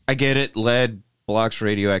 I get it, lead blocks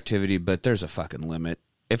radioactivity, but there's a fucking limit.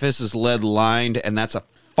 If this is lead-lined and that's a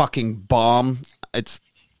fucking bomb, it's...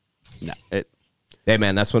 No, Hey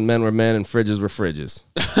man, that's when men were men and fridges were fridges.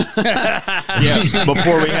 yeah,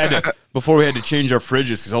 before we had to change our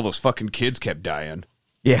fridges because all those fucking kids kept dying.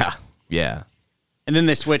 Yeah, yeah. And then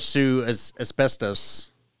they switched to asbestos.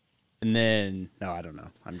 And then, no, I don't know.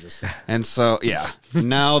 I'm just... And so, yeah,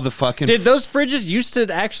 now the fucking... Did those fridges used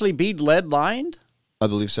to actually be lead lined? I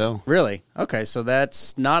believe so. Really? Okay, so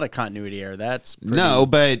that's not a continuity error. That's pretty, No,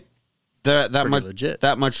 but that much legit.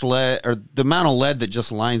 that much lead, or the amount of lead that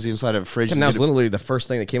just lines the inside of a fridge. And that was literally the first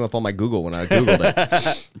thing that came up on my Google when I Googled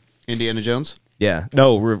it. Indiana Jones. Yeah.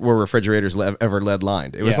 No, were refrigerators ever lead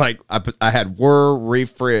lined? It was Yeah. like I had were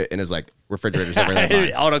refri and it's like refrigerators ever lead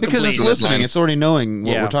lined. Because it's Autocomplete. listening, line. it's already knowing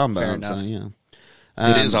what Yeah, we're talking fair about. So, enough. yeah.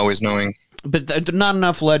 It is always knowing. But not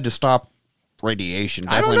enough lead to stop radiation.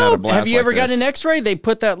 I Definitely don't not a know. blast Have you like ever gotten this. an X-ray? They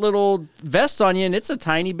put that little vest on you, and it's a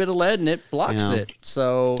tiny bit of lead, and it blocks Yeah. it.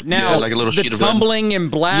 So now, Yeah, like a little the sheet of lead. tumbling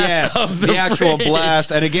and blast Yes, of the actual fridge.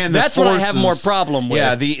 blast, and again, the That's what I have forces- more problem with.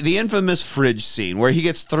 Yeah, the infamous fridge scene where he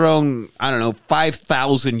gets thrown, I don't know,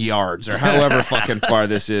 5,000 yards or however fucking far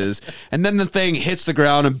this is, and then the thing hits the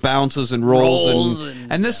ground and bounces and rolls,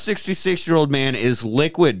 and this 66-year-old man is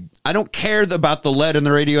liquid. I don't care about the lead and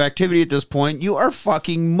the radioactivity at this point. You are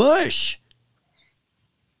fucking mush.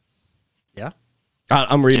 Yeah.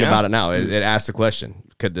 I'm reading Yeah. about it now. It asks the question: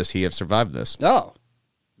 could he have survived this? Oh,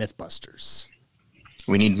 MythBusters.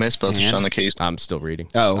 We need Mythbusters Yeah. on the case. I'm still reading.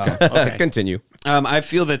 Oh, okay. Okay. Continue. I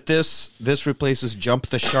feel that this replaces jump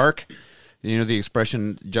the shark. You know the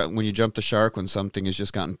expression when you jump the shark when something has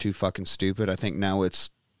just gotten too fucking stupid. I think now it's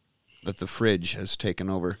that the fridge has taken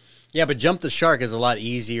over. Yeah, but jump the shark is a lot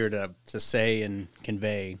easier to say and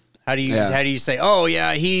convey. How do you Yeah. say? Oh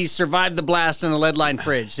yeah, he survived the blast in a lead line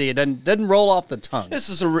fridge. See, it doesn't roll off the tongue. This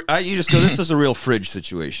is you just go. This is a real fridge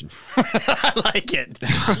situation. I like it.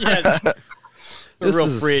 Yes. The This real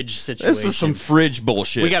is- fridge situation. This is some fridge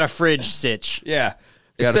bullshit. We got a fridge sitch. yeah.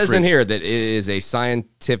 It Got a says in fridge. here that it is a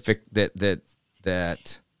scientific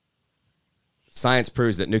that science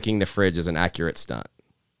proves that nuking the fridge is an accurate stunt.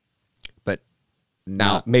 but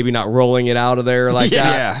Now, not maybe not rolling it out of there like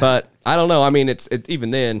Yeah. that, but I don't know. I mean, it's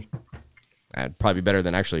even then, it'd probably be better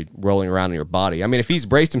than actually rolling around in your body. I mean, if he's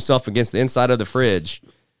braced himself against the inside of the fridge,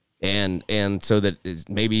 and so that is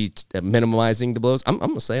maybe minimizing the blows. I'm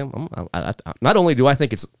gonna say, not only do I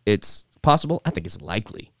think it's possible, I think it's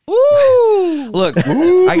likely. Look,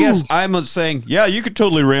 I guess I'm saying, yeah, you could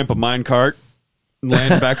totally ramp a minecart.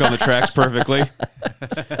 landed back on the tracks perfectly.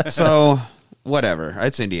 So, whatever.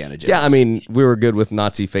 It's Indiana Jones. Yeah, I mean, we were good with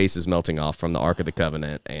Nazi faces melting off from the Ark of the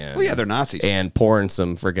Covenant, and well, yeah, they're Nazis. and pouring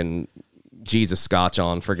some friggin' Jesus Scotch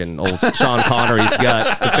on friggin' old Sean Connery's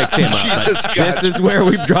guts to fix him up. Jesus But Scotch. this is where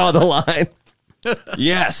we draw the line.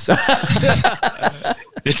 Yes.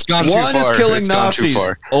 It's gone too One far. is killing It's gone too Nazis.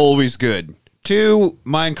 far. Always good. 2,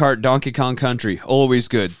 Minecart Donkey Kong Country. Always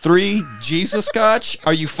good. 3, Jesus Scotch.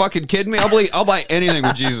 Are you fucking kidding me? I'll buy anything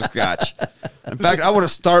with Jesus Scotch. In fact, I want to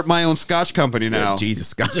start my own Scotch company now. Jesus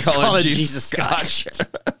Scotch. Just call it Jesus Scotch.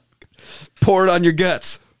 Pour it on your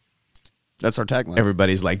guts. That's our tagline.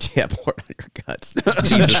 Everybody's like, yeah, pour it on your guts.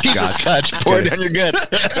 Jesus Scotch. Pour it down your guts.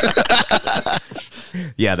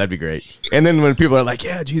 Yeah, that'd be great. And then when people are like,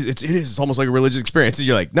 yeah, Jesus, it is. It's almost like a religious experience. And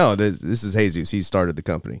you're like, no, this is Jesus. He started the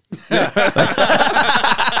company.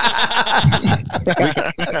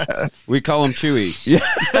 We call him Chewy.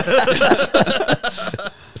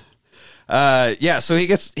 Yeah. So he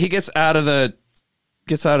gets out of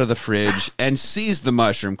the fridge and sees the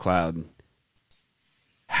mushroom cloud.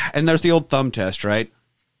 And there's the old thumb test, right?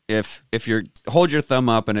 If you hold your thumb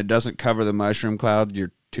up and it doesn't cover the mushroom cloud,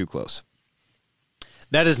 you're too close.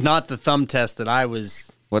 That is not the thumb test that I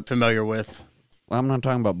was familiar with. Well, I'm not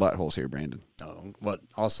talking about buttholes here, Brandon. Oh, what?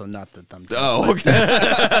 Also not the thumb test. Oh, okay.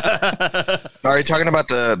 Are you talking about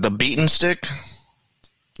the beaten stick?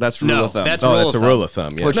 That's rule No, of thumb. that's Oh, rule that's a of rule of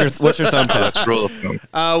thumb. Yeah. What's your thumb Oh, test? that's rule of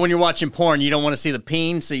thumb. When you're watching porn, you don't want to see the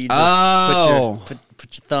peen, so you just Oh. put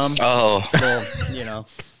your thumb. Oh, Well, you know,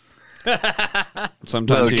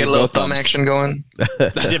 Sometimes you get use a little both thumb thumbs. action going.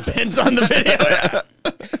 it depends on the video.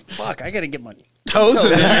 Fuck, I gotta get my Toes in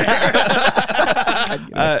there.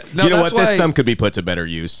 No, You know that's what? This why- thumb could be put to better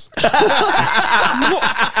use.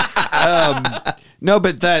 No,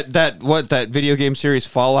 but that video game series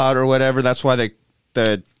Fallout or whatever. That's why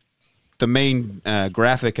the main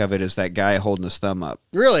graphic of it is that guy holding his thumb up.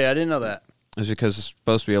 Really, I didn't know that. Is because it's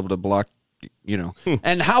supposed to be able to block,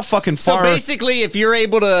 And how fucking So far? basically, if you're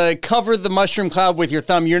able to cover the mushroom cloud with your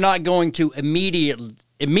thumb, you're not going to immediately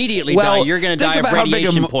die. You're going to think die of about how big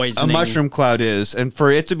radiation a poisoning. mushroom cloud is, and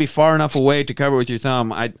for it to be far enough away to cover with your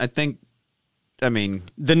thumb, I think. I mean,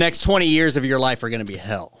 The next 20 years of your life are going to be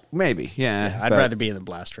hell. maybe, yeah. I'd but- rather be in the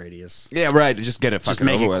blast radius. Yeah, right. Just get it fucking Just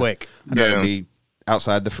make over it with. quick. I'd rather Yeah. be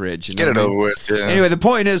outside the fridge. You know Get it what I mean? over with. Yeah. Anyway, the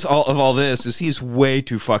point is, all this is he's way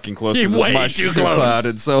too fucking close to He's this way mushroom too close. cloud,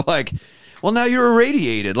 and so like, well, now you're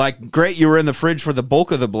irradiated. Like, great, you were in the fridge for the bulk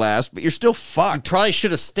of the blast, but you're still fucked. Probably should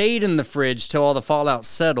have stayed in the fridge till all the fallout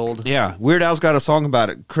settled. Yeah, Weird Al's got a song about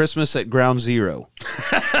it. Christmas at Ground Zero.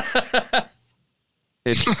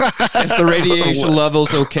 If the radiation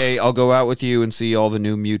level's okay, I'll go out with you and see all the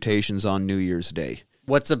new mutations on New Year's Day.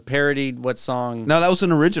 What's a parody? What song? No, that was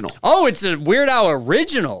an original. Oh, it's a Weird Al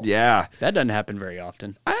original. Yeah, That doesn't happen very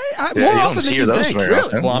often. I Yeah, more you often don't than hear you those think, very really.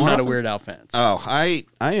 often. Well, I'm More not a often- Weird Al fan. Oh, I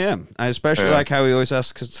am. I especially Yeah. like how he always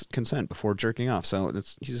asks consent before jerking off. So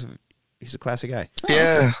he's a classy guy.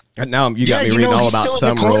 Yeah. Now you got me you reading know, all he's about still in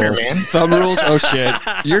thumb the corner, rules. man. Thumb rules? Oh shit!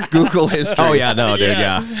 Your Google history. Oh yeah, no, dude,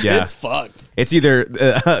 yeah. It's fucked. It's either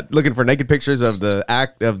looking for naked pictures of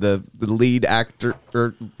the lead actor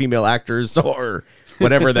or female actors or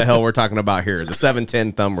whatever the hell we're talking about here. The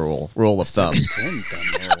 7-10 thumb rule of thumb.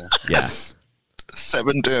 Yeah,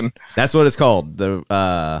 7-10. that's what it's called.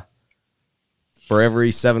 The for every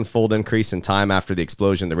 7-fold increase in time after the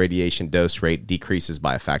explosion, the radiation dose rate decreases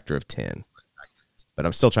by a factor of 10. But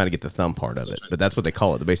I'm still trying to get the thumb part of it. But that's what they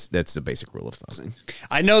call it. That's the basic rule of thumb.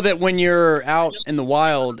 I know that when you're out in the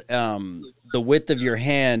wild, the width of your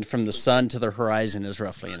hand from the sun to the horizon is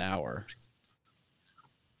roughly an hour.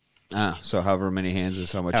 So however many hands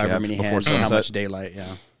is how much you However have many before hands, sunset. how much daylight,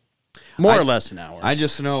 yeah. More or less an hour. I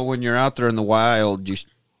just know when you're out there in the wild, you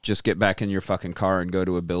just get back in your fucking car and go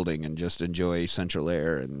to a building and just enjoy central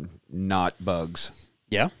air and not bugs.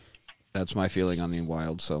 yeah. That's my feeling on the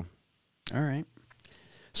wild. So All right.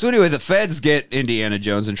 anyway, the feds get Indiana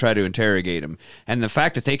Jones and try to interrogate him. And the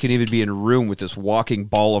fact that they can even be in a room with this walking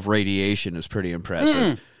ball of radiation is pretty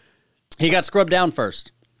impressive. He got scrubbed down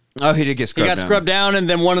first. Oh, he did get He scrubbed got down. scrubbed down, and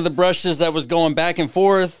then one of the brushes that was going back and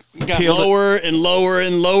forth got Peeled it. lower and lower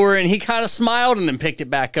and lower, and he kind of smiled and then picked it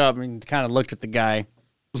back up and kind of looked at the guy. It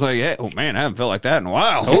was like, hey, oh man, I haven't felt like that in a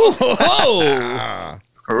while. Oh!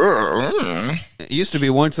 It used to be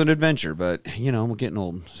once an adventure, but we're getting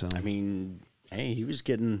old. So I mean, hey, he was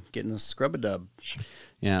getting a scrub-a-dub.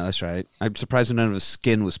 yeah, that's right. I'm surprised none of his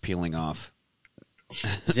skin was peeling off.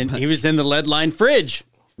 He was in the lead-lined fridge.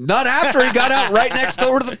 Not after he got out right next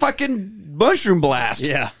door to the fucking mushroom blast.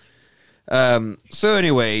 Yeah. So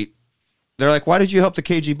anyway, they're like, why did you help the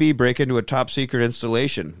KGB break into a top secret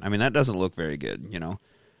installation? I mean, that doesn't look very good, you know.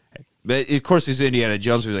 But of course, these Indiana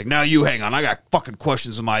Jones will be like, now you hang on, I got fucking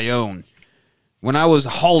questions of my own. When I was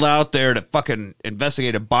hauled out there to fucking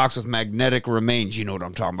investigate a box with magnetic remains, you know what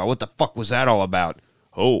I'm talking about. What the fuck was that all about?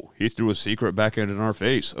 Oh, he threw a secret back in our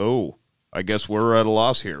face. Oh, I guess we're at a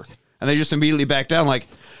loss here. And they just immediately back down like,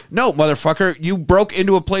 no, motherfucker, you broke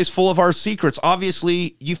into a place full of our secrets.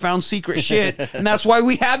 Obviously, you found secret shit, and that's why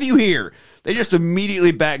we have you here. They just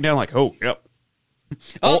immediately back down like, oh, yep.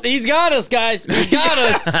 Oh, he's got us, guys. He's got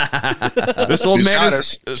us. This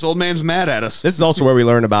old man's mad at us. This is also where we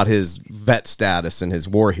learn about his vet status and his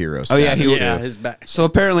war hero status. Oh, yeah, his back. So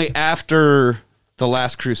apparently after the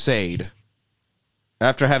Last Crusade,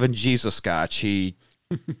 after having Jesus Scotch, he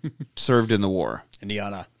served in the war.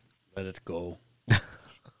 Indiana, let it go.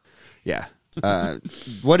 Yeah.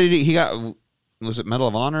 What did he got? Was it Medal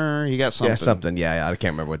of Honor? He got something. Yeah, something. Yeah, I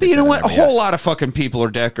can't remember what But they you know said what? A there, but whole lot of fucking people are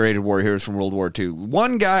decorated war heroes from World War II.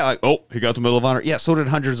 One guy, like, oh, he got the Medal of Honor. Yeah, so did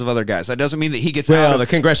hundreds of other guys. That doesn't mean that he gets out Well, of the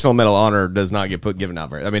Congressional Medal of Honor does not get given out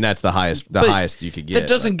very. I mean, that's the highest you could get. That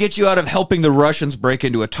doesn't get you out of helping the Russians break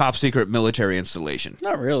into a top secret military installation.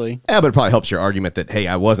 Not really. Yeah, but it probably helps your argument that, hey,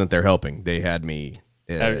 I wasn't there helping. They had me.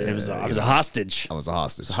 I was a hostage. I was a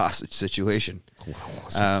hostage. It's a hostage situation.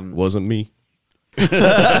 Wasn't me.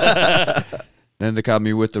 Then they caught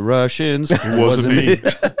me with the Russians. It wasn't me.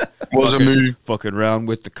 Wasn't me. Fucking around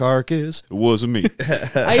with the carcass. It wasn't me.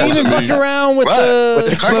 I even fucked around with the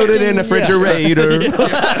Exploded in a refrigerator.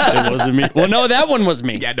 It wasn't me. Well, no, that one was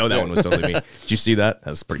me. Yeah, no, that one was totally me. Did you see that?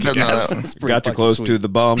 That's pretty good. No, guys. no. That's pretty Got too fucking close sweet. to the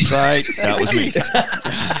bomb site. That was me.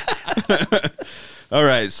 All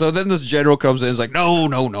right. So then this general comes in and is like,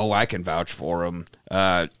 no, I can vouch for him.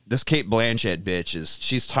 This Kate Blanchett bitch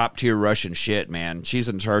she's top tier Russian shit, man. She's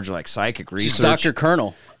in charge of like psychic research. Dr.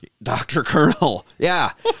 Colonel. Dr. Colonel.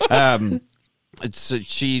 Yeah.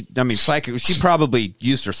 Psychic. She probably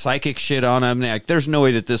used her psychic shit on him. Like, there's no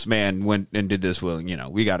way that this man went and did this. Well, you know,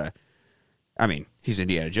 we gotta. I mean, he's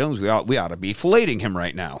Indiana Jones. We ought to be filleting him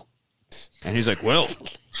right now. And he's like, well,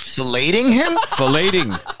 Filleting him? filleting,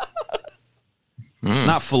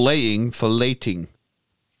 not filleting, filleting.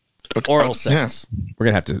 Oral sex. We're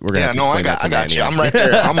gonna have to. Yeah, no, I got you. I'm right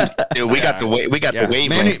there. Dude, we got the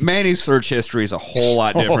wavelength. Manny's search history is a whole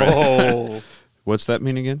lot different. Oh. What's that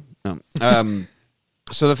mean again?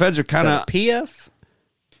 So the feds are kind of PF?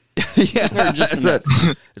 yeah. Or just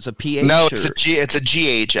It's a PH. No, it's a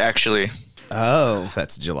GH actually. Oh,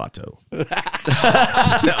 That's gelato.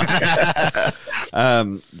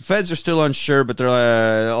 feds are still unsure, but they're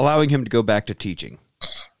allowing him to go back to teaching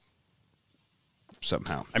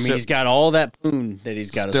somehow. I mean, he's got all that poon that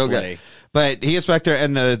he's got to Still slay. but he gets back there,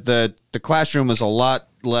 and the classroom is a lot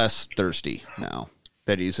less thirsty now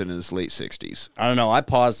that he's in his late 60s. I don't know. I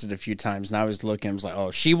paused it a few times, and I was looking. I was like,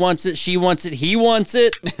 "Oh, she wants it. She wants it. He wants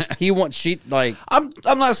it. He wants." She like. I'm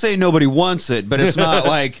not saying nobody wants it, but it's not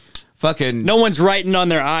like fucking. No one's writing on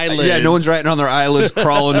their eyelids. Yeah, no one's writing on their eyelids,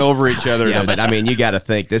 crawling over each other. Yeah, but I mean, you got to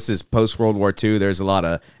think this is post World War II. There's a lot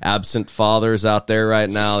of absent fathers out there right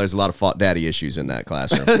now. There's a lot of daddy issues in that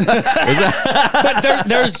classroom. But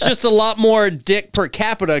there's just a lot more dick per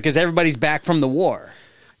capita because everybody's back from the war.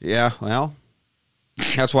 Yeah, well,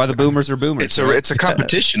 that's why the boomers are boomers. It's a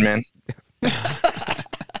competition, man.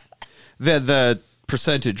 The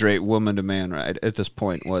percentage rate woman to man right at this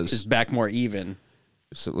point It's was back more even.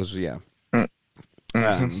 so it was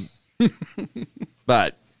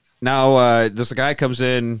but now this guy comes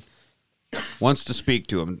in, wants to speak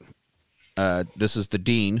to him. This is the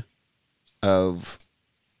dean of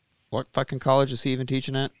what fucking college is he even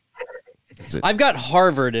teaching at? I've got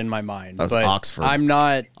Harvard in my mind, That was but Oxford. I'm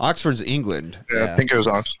not. Oxford's England. Yeah, I think it was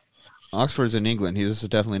Ox. Oxford's in England. This is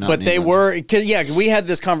definitely not. But in they England. were, cause, yeah. We had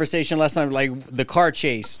this conversation last time, like the car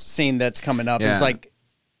chase scene that's coming up. Yeah. It's like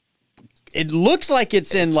it looks like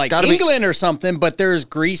it's in like gotta be- England or something, but there's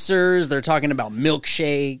greasers. They're talking about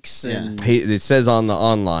milkshakes and It says on the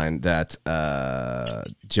online that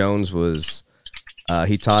Jones was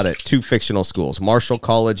he taught at two fictional schools: Marshall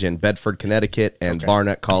College in Bedford, Connecticut, and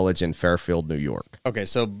Barnett College in Fairfield, New York. okay,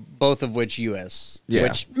 so both of which U.S. Yeah.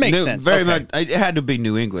 which makes New- sense. Very Okay. much. It had to be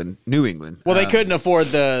New England. New England. Well, they couldn't afford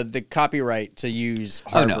the copyright to use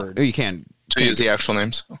Oh Harvard. no, you can. To use the actual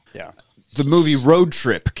names. Yeah. The movie Road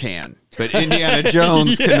Trip can, but Indiana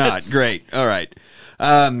Jones cannot. Great. All right.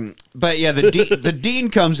 But yeah, the dean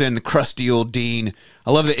comes in, the crusty old dean. I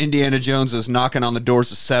love that Indiana Jones is knocking on the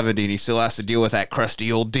doors of 70 and he still has to deal with that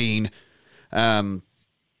crusty old dean.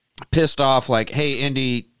 Pissed off, like, hey,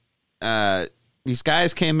 Indy, these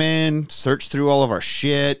guys came in, searched through all of our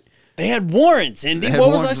shit. They had warrants, Indy. They had What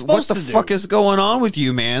was I warrants. supposed to do? What the fuck is going on with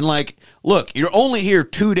you, man? Like, look, you're only here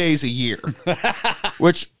 2 days a year,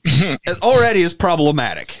 which already is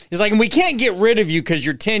problematic. He's like, we can't get rid of you because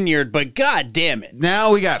you're tenured, but god damn it.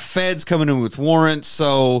 Now we got feds coming in with warrants,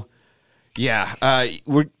 so yeah,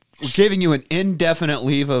 we're giving you an indefinite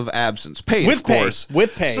leave of absence, paid, With of pay. course.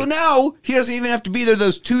 With pay. So now he doesn't even have to be there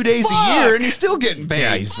those 2 days a year, and he's still getting paid.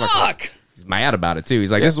 Yeah, he's Fuck. He's mad about it too.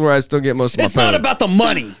 He's like, this is where I still get most of my It's not pay. about the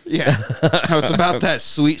money. Yeah. No, it's about that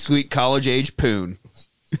sweet, sweet college age poon.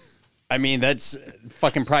 I mean, that's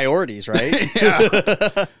fucking priorities, right?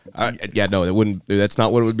 Yeah, no, it wouldn't. That's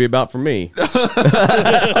not what it would be about for me.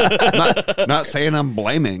 Not saying I'm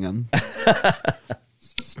blaming him.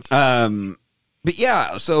 But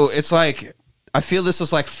yeah, so it's like, I feel this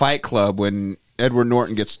is like Fight Club when Edward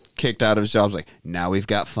Norton gets kicked out of his job. It's like, now we've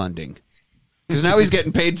got funding. Because now he's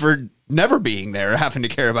getting paid for never being there or having to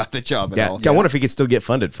care about the job at all. I wonder if he could still get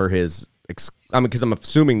funded for his. Because I'm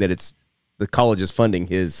assuming that it's the college is funding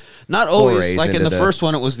his. Not always. forays Like in into the first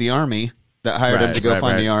one, it was the Army that hired him Right, to go right,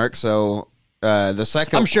 find right. the Ark. So the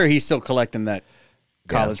second... I'm sure he's still collecting that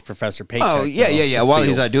college professor paycheck. Oh, yeah, though. yeah, yeah. While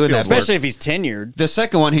he's doing that. Especially if he's tenured. The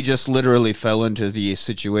second one, he just literally fell into the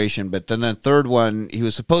situation. But then the third one, he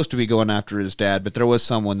was supposed to be going after his dad, but there was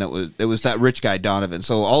someone it was that rich guy, Donovan.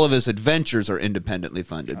 So all of his adventures are independently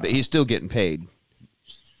funded, but he's still getting paid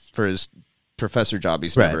for his professor job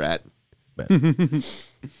he's never at.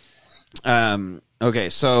 Okay,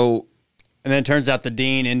 so... And then it turns out the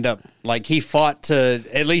dean ended up, like, he fought to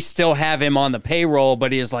at least still have him on the payroll,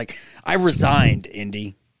 but he is like, I resigned,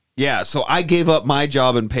 Indy. Yeah, so I gave up my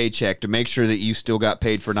job and paycheck to make sure that you still got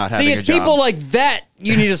paid for not having See, a it's job. people like that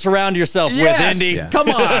you need to surround yourself Yes! with, Indy. Yeah. Come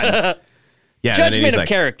on! Yeah, and then Judgment he's of like,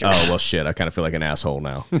 character. Oh well, shit. I kind of feel like an asshole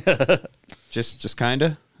now. Just kind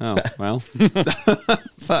of? Oh, well.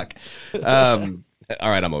 Fuck. All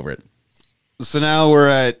right, I'm over it. So now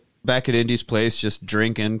we're back at Indy's place, just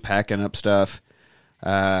drinking, packing up stuff,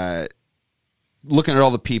 looking at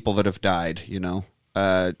all the people that have died, you know.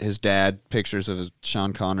 His dad, pictures of his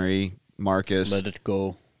Sean Connery, Marcus. Let it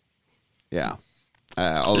go. Yeah.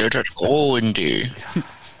 Let it go, Indy.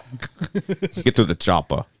 Get to the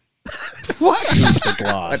chopper. What? The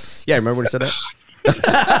gloss. Yeah, remember when he said that?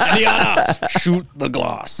 Indiana, shoot the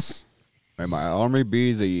gloss. May my army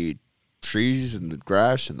be the trees and the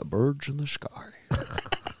grass and the birds in the sky.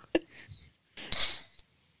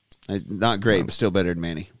 Not great, but still better than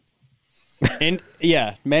Manny. And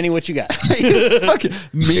yeah, Manny, what you got? Fucking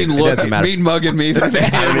mean doesn't matter. mean mugging me. I don't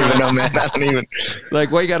even know, man. I don't even.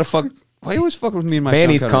 Like, why you gotta fuck? Why you always fuck with me and my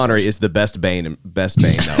Manny's Sean Connery is the best Bane. Best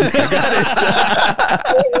Bane, though.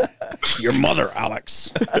 Your mother, Alex.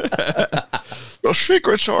 The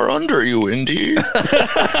secrets are under you, Indy.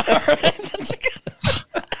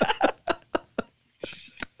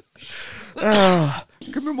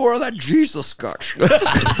 Give me more of that Jesus scotch.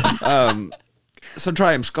 So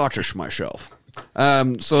try I'm Scottish myself.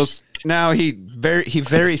 Now he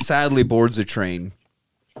very sadly boards a train.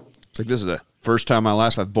 It's like, this is the first time in my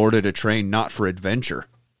life I've boarded a train not for adventure.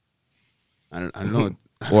 I don't know.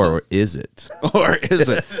 Or is it? Or is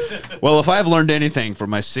it? Well, if I've learned anything from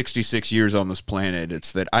my 66 years on this planet,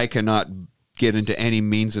 it's that I cannot get into any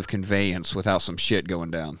means of conveyance without some shit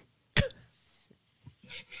going down.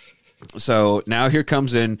 So now here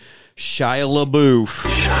comes in Shia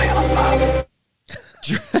LaBeouf.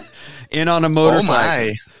 In on a motorcycle. Oh,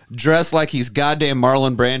 my. Dressed like he's goddamn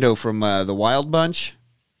Marlon Brando from The Wild Bunch.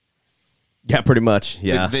 Yeah, pretty much.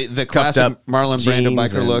 Yeah, The Cuffed classic up Marlon Brando jeans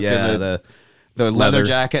biker and, look. Yeah, and the leather leather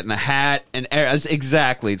jacket and the hat. And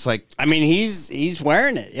exactly. It's like, I mean, he's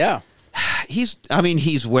wearing it. Yeah. he's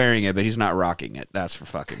wearing it, but he's not rocking it. That's for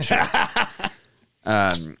fucking sure. Shia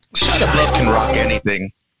LaBeouf can rock anything.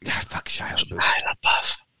 Yeah, fuck Shia LaBeouf. Shia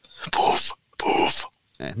LaBeouf. Poof, poof.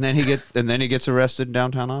 And then he gets arrested in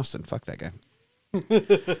downtown Austin. Fuck that guy.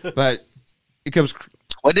 But it comes.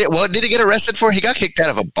 What did he get arrested for? He got kicked out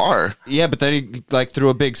of a bar. Yeah, but then he threw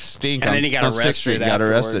a big stink. And then he got on 6th arrested. Street. Got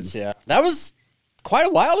afterwards, arrested. Yeah. That was quite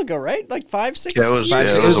a while ago, right? Like 5, 6 Yeah, it was- years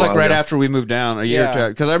yeah, It was a like while right ago. after we moved down, a year or Yeah. two.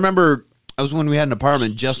 Because I remember I was when we had an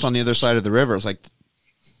apartment just on the other side of the river. It was like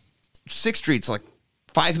 6th Street's like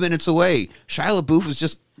 5 minutes away. Shia LaBeouf was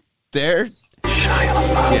just there. Shia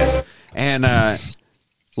LaBeouf. Yes. And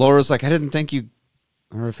Laura's like, I didn't think you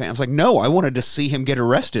were a fan. I was like, no, I wanted to see him get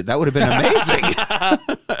arrested. That would have been amazing.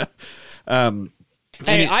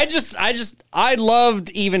 Hey, I loved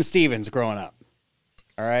Even Stevens growing up.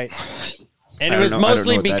 All right. And I it don't was know- I don't know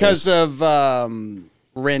mostly what that because is. of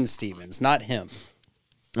Ren Stevens, not him.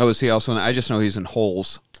 Oh, is he also in I just know he's in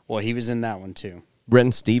Holes. Well, he was in that one too.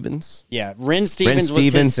 Ren Stevens. Yeah, Ren Stevens was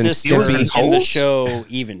Stevens his and sister Stimpy. in the show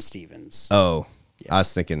Even Stevens. Oh, I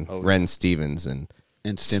was thinking Ren Stevens and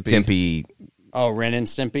Stimpy Oh, Ren and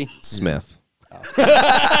Stimpy? Smith.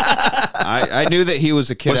 I knew that he was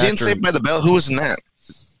a kid Was he in actor. Saved by the Bell? Who was in that?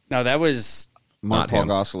 No, that was, Mark Not Paul him.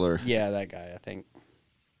 Gosselaar. yeah, that guy, I think.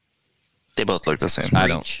 They both look the same. I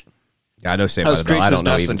don't. Screech. I know Saved Oh, by the Bell. Screech I was don't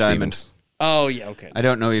know Dustin even Diamond. Stevens. Oh, yeah, okay. I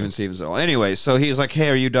don't know even Stevens at all. Anyway, so he's like, hey,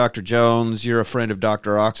 are you Dr. Jones? You're a friend of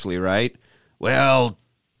Dr. Oxley, right? Well,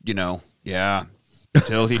 yeah,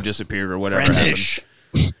 until he disappeared or whatever Friendish.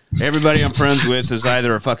 happened. Everybody I'm friends with is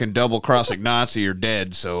either a fucking double-crossing Nazi or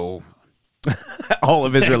dead, so... All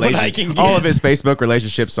of his what I can relations, get. all of his Facebook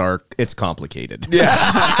relationships it's complicated. Yeah.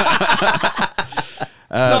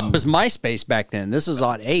 No, it was MySpace back then. This is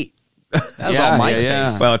on 8. That was Yeah, all yeah, MySpace.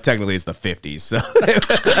 yeah. Well, technically it's the 50s, so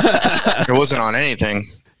It wasn't on anything.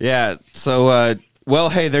 Yeah, so, well,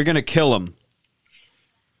 hey, they're going to kill him.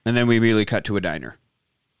 And then we immediately cut to a diner.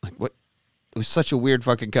 Like, what? It was such a weird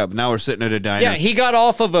fucking cut. But now we're sitting at a diner. Yeah, he got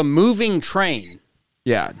off of a moving train.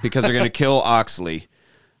 Yeah, because they're going to kill Oxley.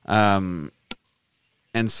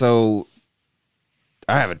 And so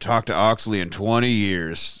I haven't talked to Oxley in 20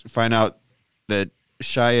 years. Find out that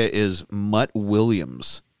Shia is Mutt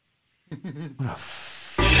Williams. What a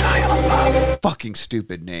fucking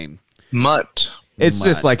stupid name. Mutt. it's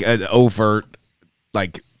just like an overt,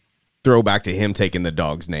 like throwback to him taking the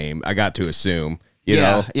dog's name. I got to assume, you Yeah,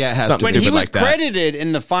 know, yeah, it has something to. But he stupid was like that. credited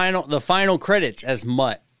in the final credits as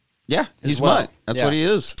Mutt. Yeah, he's well. Mutt. That's Yeah. what he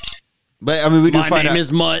is. But, I mean, we do My find name out.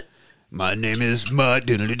 is Mutt. My name is Mutt.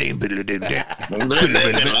 That's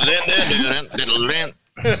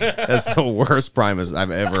the worst Primus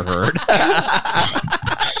I've ever heard.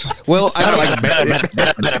 Well, I don't like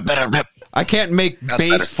Better. I can't make That's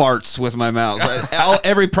bass better. farts with my mouth.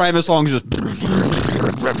 Every Primus song is just.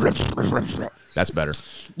 That's better.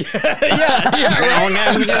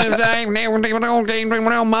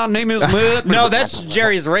 My name is Mutt. No, that's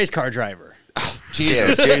Jerry's the race car driver.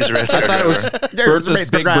 Jesus. Yeah, Jerry's the rest I thought it was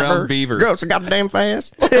Bertha's Big Brown Beaver. Girls so goddamn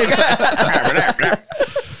fast.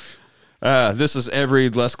 This is every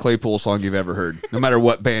Les Claypool song you've ever heard, no matter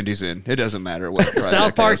what band he's in. It doesn't matter what project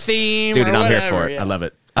South Park it is. theme. Dude, or and I'm here whatever, for it. yeah. I love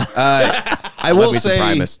it. I will Love me some say,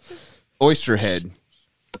 Primus. Oysterhead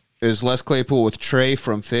is Les Claypool with Trey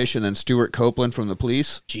from Fish and then Stuart Copeland from The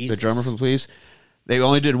Police, Jesus. the drummer from The Police. They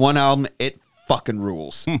only did one album. It fucking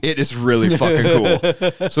rules. It is really fucking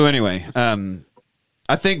cool. So anyway,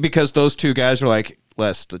 I think because those two guys are like,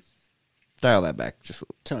 Les, dial that back. Just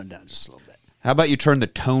Tone it down just a little bit. how about you turn the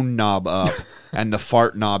tone knob up and the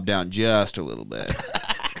fart knob down just a little bit?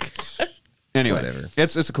 Anyway, Whatever.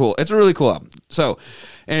 it's a really cool album. So,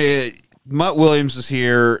 Mutt Williams is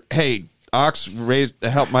here. Hey, Ox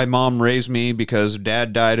helped my mom raise me because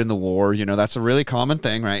Dad died in the war. You know, that's a really common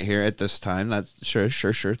thing right here at this time. That's sure.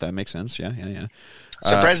 That makes sense. Yeah.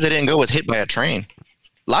 Surprised they didn't go with hit by a train.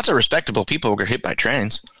 Lots of respectable people were hit by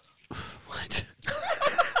trains. What?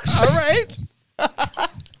 All right.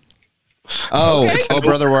 Oh,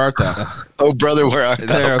 brother, where art thou? Oh, brother, where are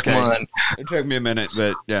There, okay. Come on. It took me a minute,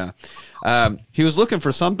 but yeah. He was looking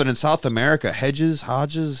for something in South America. Hodges,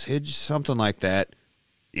 something like that.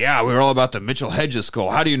 Yeah, we were all about the Mitchell Hedges skull.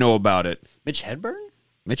 How do you know about it? Mitch Hedberg?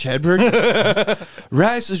 Mitch Hedberg?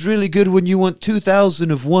 Rice is really good when you want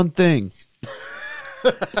 2,000 of one thing.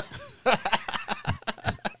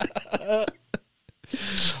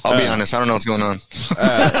 I'll be honest. I don't know what's going on.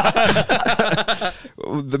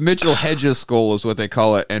 The Mitchell Hedges skull is what they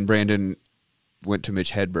call it, and Brandon went to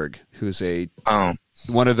Mitch Hedberg, who's Oh,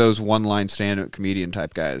 one of those one-line stand-up comedian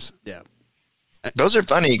type guys. Yeah. those are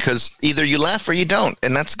funny because either you laugh or you don't,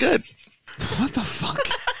 and that's good. What the fuck?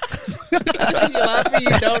 You laugh and you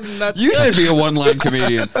don't, and that's You should be a one-line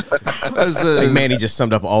comedian. Like Manny just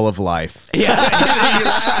summed up all of life. Yeah. Either you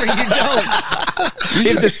laugh or you don't.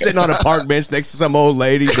 He's just sitting on a park bench next to some old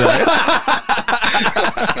lady. Like,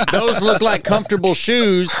 Those look like comfortable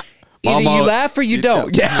shoes. Either Mama, you laugh or you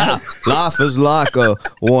don't. yeah, life is like a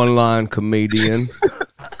one-line comedian.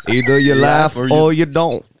 Either you laugh or you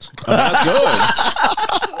don't. That's good.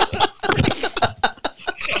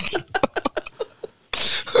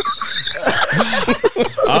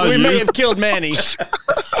 We may have killed Manny.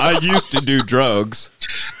 I used to do drugs.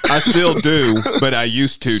 I still do, but I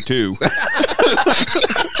used to too.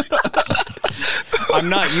 I'm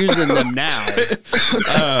not using them now.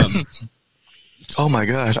 Oh my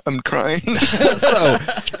god, I'm crying. So,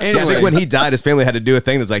 I anyway, think when he died, his family had to do a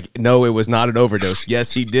thing that's like, no, it was not an overdose.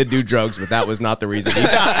 Yes, he did do drugs, but that was not the reason he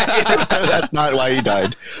died. That's not why he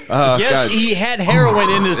died. Yes, he had heroin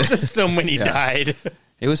in his system when he died.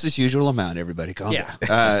 It was his usual amount, everybody. Calm Yeah.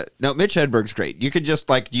 down. No, Mitch Hedberg's great. You could just,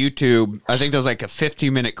 like, YouTube, I think there's like a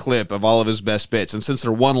 15-minute clip of all of his best bits. And since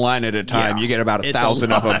they're one line at a time, Yeah. you get about It's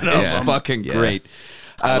 1,000 a of them. lot of It's them. fucking Yeah. great.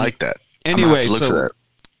 I like that. I'm gonna Anyway, have to look for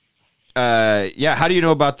that. yeah, how do you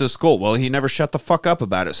know about this skull? Well, he never shut the fuck up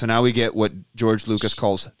about it. So now we get what George Lucas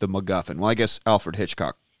calls the MacGuffin. Well, I guess Alfred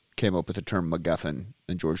Hitchcock came up with the term MacGuffin,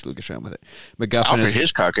 and George Lucas ran with it. MacGuffin Alfred is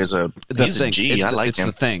Hitchcock is a the he's thing. a G. It's I the, like it's him.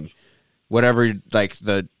 the thing. Whatever, like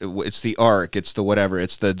it's the arc, it's the whatever,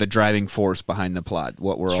 it's the driving force behind the plot.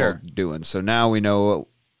 What we're all Sure. doing. So now we know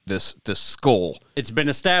this skull. It's been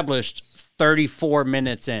established 34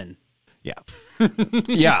 minutes in. Yeah,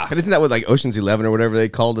 yeah, But isn't that what like Ocean's 11 or whatever they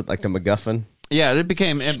called it, like the MacGuffin? yeah.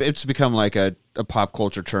 It's become like a pop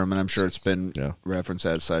culture term, and I'm sure it's been referenced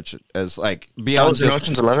as such as like That beyond was in just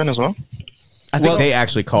Ocean's 11 as well. I think Well, they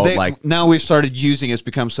actually called like now we've started using it's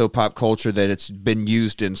become so pop culture that it's been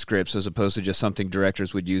used in scripts as opposed to just something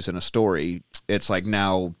directors would use in a story. It's like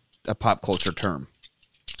now a pop culture term,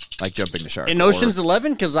 like jumping the shark. In or- Ocean's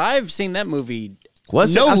 11? Because I've seen that movie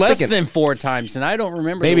Was it? no I was less thinking- than 4 times, and I don't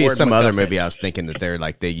remember maybe the it's word some other MacGuffin. movie I was thinking that they're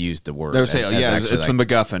like they used the word. They're as saying, actually, it's the like,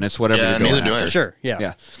 MacGuffin. It's whatever Yeah, you're going neither do I. after. Sure,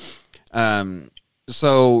 yeah. Yeah.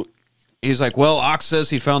 So he's like, well, Ox says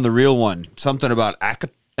he found the real one. Something about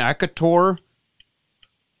Akator.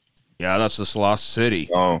 Yeah, that's this lost city.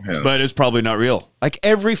 Oh, yeah. But it's probably not real. Like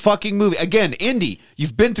every fucking movie. Again, Indy,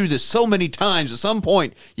 you've been through this so many times. At some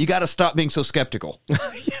point, you got to stop being so skeptical.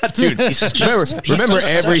 dude. Remember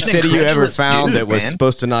every such an city you ever incredulous found dude, that was man.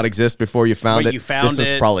 supposed to not exist before you found But it? you found this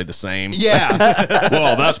is it. probably the same. Yeah.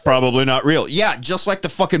 Well, that's probably not real. Yeah, just like the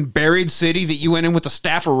fucking buried city that you went in with the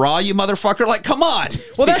staff of Ra, you motherfucker. Like, come on.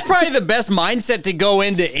 Well, that's probably the best mindset to go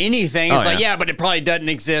into anything. It's Oh, like, yeah. yeah, but it probably doesn't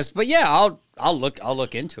exist. But yeah, I'll look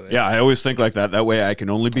into it. Yeah, I always think like that. That way I can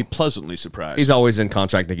only be pleasantly surprised. He's always in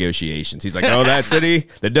contract negotiations. He's like, oh, that city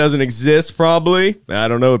that doesn't exist, probably. I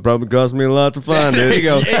don't know. It probably cost me a lot to find it. There you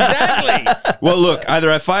go. Exactly. Well, look,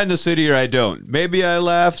 either I find the city or I don't. Maybe I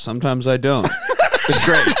laugh. Sometimes I don't. It's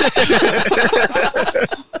great.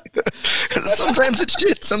 Sometimes it's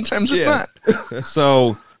shit. Sometimes it's Yeah. not.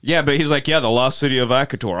 So, yeah, but he's like, yeah, the lost city of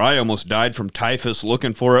Akator. I almost died from typhus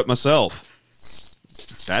looking for it myself.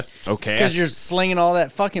 That's okay. Because you're slinging all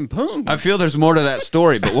that fucking poon. I feel there's more to that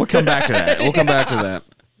story, but we'll come back to that. We'll come back to that.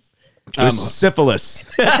 There's syphilis.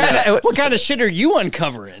 What kind of shit are you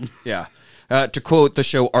uncovering? Yeah. To quote the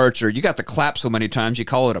show Archer, you got the clap so many times you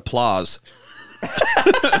call it applause.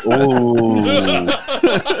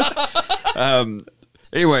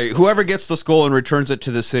 Anyway, whoever gets the skull and returns it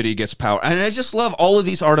to the city gets power. And I just love all of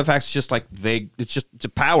these artifacts just like vague. It's a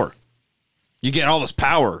power. You get all this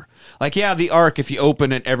power. Like, yeah, the Ark, if you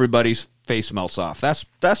open it, everybody's face melts off.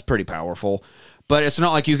 That's pretty powerful. But it's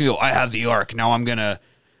not like you can go, I have the Ark, now I'm going to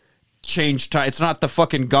change time. It's not the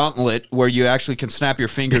fucking gauntlet where you actually can snap your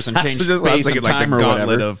fingers and change That's just what I was space and thinking, like time the or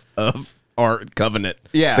gauntlet whatever. of our covenant.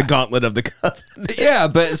 Yeah. The gauntlet of the covenant. Yeah,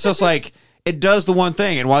 but it's just like it does the one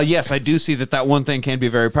thing. And while yes, I do see that one thing can be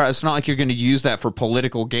very powerful, it's not like you're going to use that for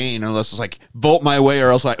political gain unless it's like vote my way or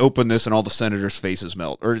else I open this and all the senators' faces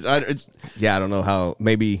melt. Or it's, Yeah, I don't know how.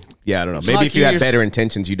 Maybe. Yeah, I don't know. Maybe like if you have you're- better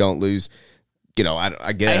intentions, you don't lose. You know,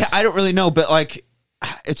 I guess. I don't really know, but like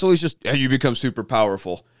it's always just you become super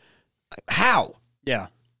powerful. How? Yeah.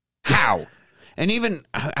 How? And even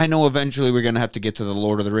I know eventually we're going to have to get to the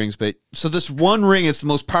Lord of the Rings, but so this one ring is the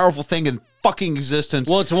most powerful thing in fucking existence.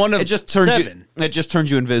 Well, it's one of it just turns 7. You, it just turns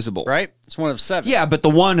you invisible. Right? It's one of 7. Yeah, but the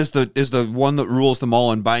one is the one that rules them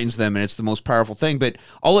all and binds them, and it's the most powerful thing. But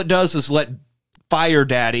all it does is let Fire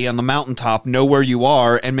Daddy on the mountaintop know where you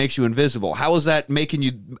are and makes you invisible. How is that making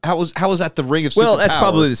you? How is that the ring of? Well, that's superpower?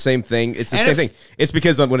 probably the same thing. It's the And same if- thing. It's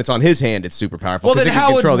because when it's on his hand, it's super powerful. Well, Because then he can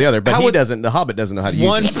how control would- the other, but how he would- doesn't. The Hobbit doesn't know how to use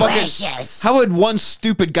One it. fucking. How would one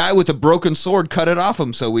stupid guy with a broken sword cut it off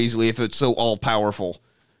him so easily if it's so all powerful?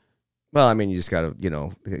 Well, I mean, you just got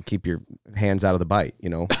to, keep your hands out of the bite.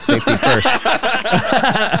 Safety first.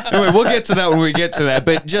 Anyway, we'll get to that when we get to that.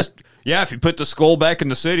 But just if you put the skull back in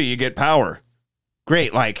the city, you get power.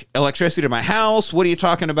 Great, like electricity to my house. What are you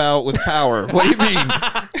talking about with power? What do you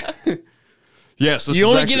mean? Yes, this You is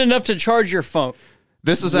only actually, get enough to charge your phone.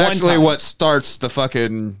 This is one actually time. what starts the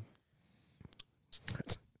fucking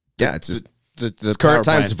Yeah, it's just the current power times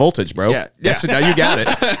plant. voltage, bro. Yeah. That's now you got it.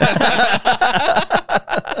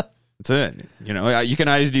 That's it. You can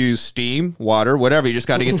either use steam, water, whatever. You just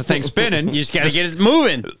got to get the thing spinning. You just got to get it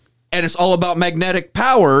moving. And it's all about magnetic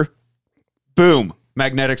power. Boom,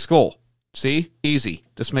 magnetic skull. See, easy.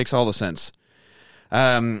 This makes all the sense.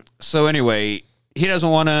 So anyway, he doesn't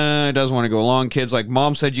want to go along. Kid's like,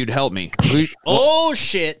 Mom said you'd help me. Oh,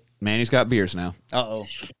 shit. Man, he's got beers now. Uh-oh.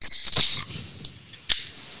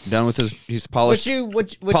 Done with his. He's polished.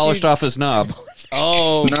 What polished off his knob.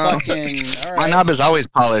 Oh, No. fucking! All My right. knob is always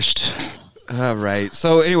polished. All right.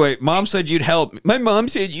 So anyway, mom said you'd help. My mom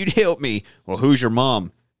said you'd help me. Well, who's your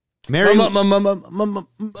mom? Mary. Mama said. Mama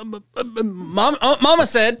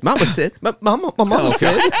said. Mama said. Well,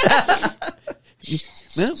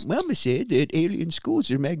 Mama said that alien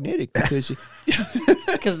schools are magnetic because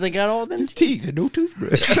Because they got all them. teeth and no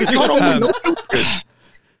toothbrush.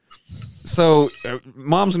 So,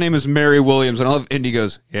 mom's name is Mary Williams, and I love Indy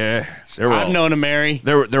goes, yeah, I've known a Mary.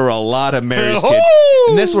 there were a lot of Marys, kid.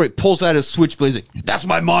 And this is where he pulls out his switchblade. He's like, that's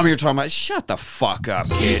my mom you're talking about. Shut the fuck up,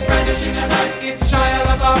 kid. It's Shia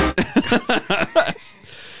LaBeouf.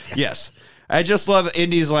 Yes. I just love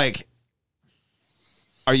Indy's like,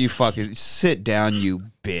 are you fucking sit down, you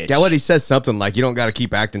bitch? Yeah, what he says something like, you don't got to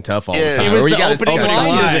keep acting tough all Yeah. the time. It was Or you the gotta opening discuss line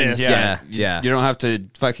the of line. this. Yeah, yeah. You don't have to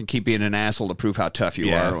fucking keep being an asshole to prove how tough you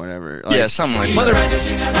Yeah. are or whatever. Like, Yeah, something like Mother- that.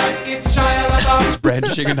 Brandishing a knife, it's Shia LaBeouf.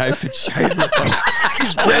 brandishing a knife at Shia LaBeouf.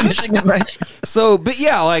 He's brandishing a knife. So, but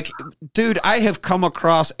yeah, like, dude, I have come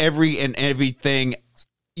across everything.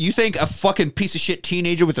 You think a fucking piece of shit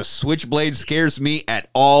teenager with a switchblade scares me at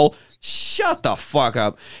all? Shut the fuck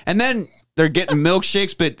up. And then they're getting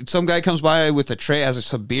milkshakes, but some guy comes by with a tray, has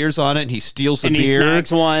some beers on it, and he steals the And he beer.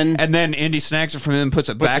 snacks one. And then Indy snacks it from him, puts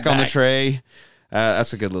it back on the tray.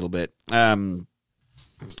 That's a good little bit.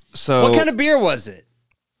 So What kind of beer was it?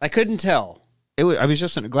 I couldn't tell. I was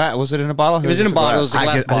just in a glass. Was it in a bottle? It was in a bottle. It was a I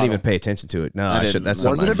glass didn't bottle. even pay attention to it. No, I I didn't. should. That's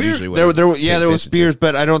Was something it a I beer? usually There wouldn't was pay beers, attention to.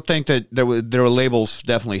 but I don't think that there were labels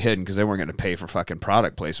definitely hidden because they weren't going to pay for fucking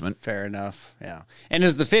product placement. Fair enough. Yeah. And it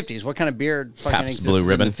was the 50s. What kind of beer fucking Pabst existed Blue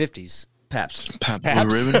Ribbon. in the 50s? Pabst. Pabst Pabst.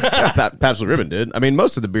 Blue Ribbon. Pabst Blue Ribbon did. I mean,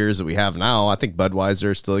 most of the beers that we have now, I think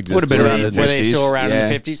Budweiser still exists. Would have been around Were the they 50s. still around Yeah.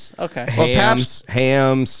 in the 50s? Okay. Well,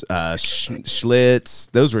 Hams, Schlitz.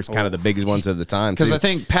 Those were kind of the biggest ones of the time. Because too. I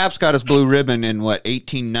think Pabst got his blue ribbon in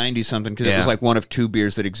 1890 something because it Yeah. was like one of two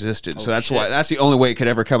beers that existed. So that's shit. why that's the only way it could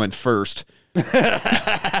ever come in first.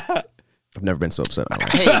 I've never been so upset. in my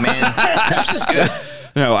life. Hey, man. Pabst is good.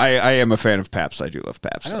 No, I am a fan of Pabst. I do love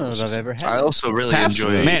Pabst. I don't know if I've ever had I it. also really Pabst,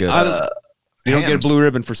 enjoy man, good. you don't get a Hams. blue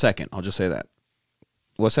ribbon for second. I'll just say that.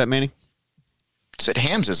 What's that, Manny? Said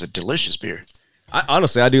Hams is a delicious beer.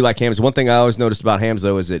 Honestly, I do like Hams. One thing I always noticed about Hams,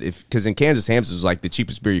 though, is that because in Kansas, Hams was like the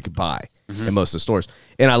cheapest beer you could buy in most of the stores.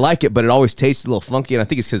 And I like it, but it always tastes a little funky. And I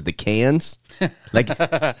think it's because the cans. Like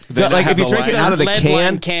if you drink it out of the Lead can.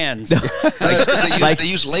 line cans. They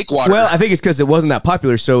use lake water. Well, I think it's because it wasn't that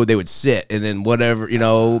popular, so they would sit and then whatever,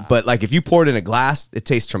 But like if you pour it in a glass, it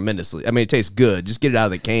tastes tremendously. I mean, it tastes good. Just get it out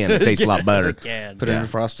of the can; it tastes a lot better. Can. Put it in a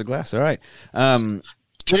frosted glass. All right.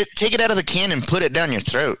 Take it out of the can and put it down your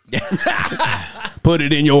throat. Put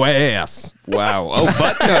it in your ass. Wow. Oh,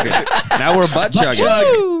 butt chugging. Now we're butt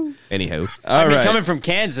chugging. Anyhow, All I mean, right. coming from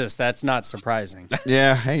Kansas, that's not surprising.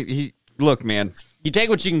 Yeah. Hey, look, man. You take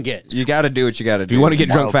what you can get. You got to do what you got to do. if you want to get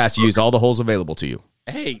drunk Wild. fast, use all the holes available to you.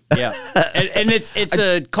 Hey, yeah, and it's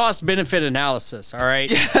a cost benefit analysis. All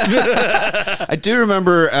right, I do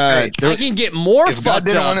remember. I can get more. If God fucked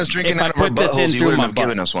didn't up want us drinking if I out of our put this in buttholes, He through wouldn't my have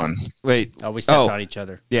given butt. us one. Wait. Oh, we stepped on each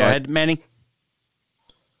other. Yeah. Go ahead, Manny.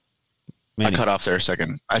 Manny. I cut off there a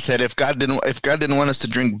second. I said if God didn't want us to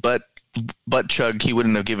drink butt chug, He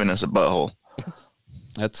wouldn't have given us a butthole.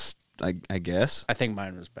 That's I guess. I think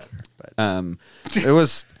mine was better, but There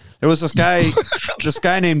was this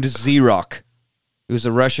guy named Z-Rock. He was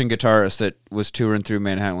a Russian guitarist that was touring through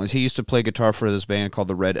Manhattan. He used to play guitar for this band called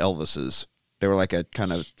the Red Elvises. They were like a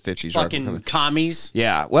kind of 50s rock. fucking commies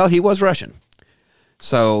Yeah, well, he was Russian.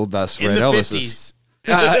 So thus in Red the Elvises.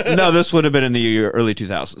 50s. No, this would have been in the early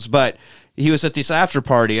 2000s. But he was at this after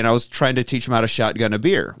party, and I was trying to teach him how to shotgun a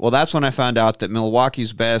beer. Well, that's when I found out that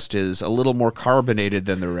Milwaukee's Best is a little more carbonated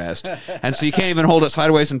than the rest. And so you can't even hold it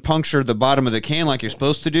sideways and puncture the bottom of the can like you're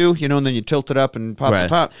supposed to do, and then you tilt it up and pop the Right.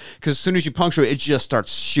 top. Because as soon as you puncture it, it just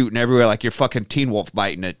starts shooting everywhere like you're fucking Teen Wolf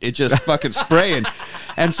biting it. It just fucking spraying.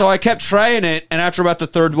 And so I kept trying it, and after about the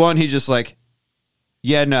third one, he's just like,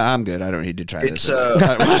 yeah, no, I'm good. I don't need to try It's this.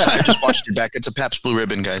 I just watched your back. It's a Pabst Blue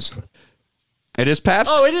Ribbon, guys. It is Pabst?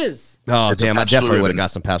 Oh, it is. Oh, It's a damn. I Pabst Blue definitely would have Ribbon.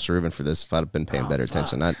 got some Pabst Blue Ribbon for this if I'd have been paying better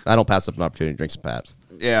attention. I don't pass up an opportunity to drink some Pabst.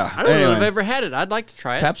 Yeah. I don't know if Anyway. I've ever had it. I'd like to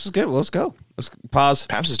try it. Pabst is good. Well, let's go. Let's pause.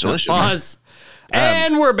 Pabst is delicious. man. Pause.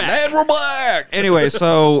 And we're back. And we're back. Anyway,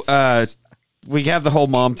 so we have the whole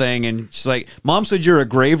mom thing, and she's like, Mom said you're a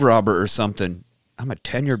grave robber or something. I'm a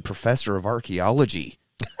tenured professor of archaeology.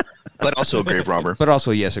 But also a grave robber. But also,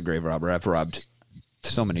 yes, a grave robber. I've robbed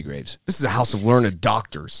so many graves. This is a house of learned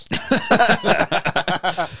doctors.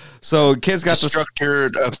 So kids got this.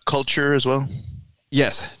 Destructor of culture as well.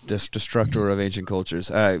 Yes, destructor of ancient cultures.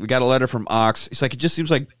 We got a letter from Ox. He's like, it just seems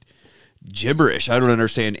like gibberish. I don't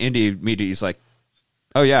understand. Indy immediately, he's like,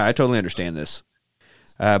 oh yeah, I totally understand this.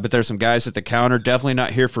 But there's some guys at the counter, definitely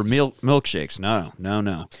not here for milkshakes.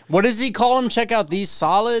 No. What does he call them? Check out these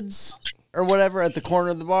solids or whatever at the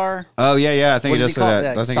corner of the bar. Oh yeah. I think What he does does he call say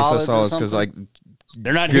that. it? I think he says Solids or solids because like something?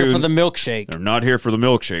 They're not here Dude. for the milkshake. they're not here for the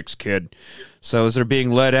milkshakes, kid. So as they're being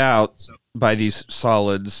led out by these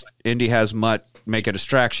solids, Indy has Mutt make a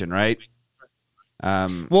distraction, right?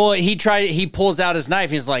 Well, he pulls out his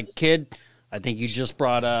knife. He's like, kid, I think you just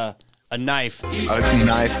brought a knife A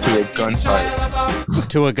knife to a gunfight.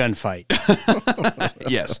 to a gunfight.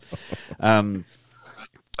 Yes. That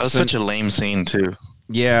was such a lame scene too.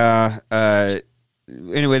 Yeah.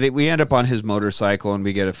 Anyway, we end up on his motorcycle and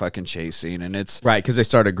we get a fucking chase scene, and it's Right, because they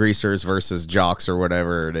started greasers versus jocks or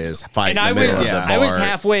whatever it is. Fight And in I the middle was of the I was bar.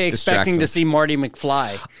 halfway expecting to Distracts see Marty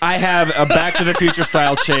McFly. I have a Back to the Future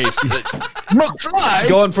style chase McFly.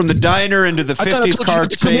 going from the diner into the I thought I 50s told car you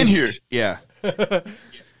to come in chase. here. Yeah.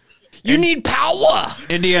 You need power.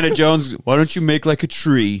 Indiana Jones, why don't you make like a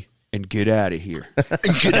tree and get out of here?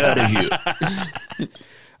 Get out of here.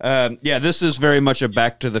 Yeah, this is very much a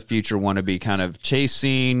Back to the Future wannabe kind of chase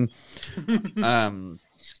scene. At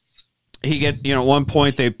one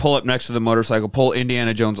point they pull up next to the motorcycle, pull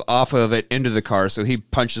Indiana Jones off of it into the car, so he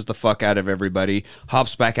punches the fuck out of everybody,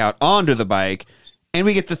 hops back out onto the bike, and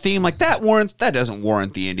we get the theme like that doesn't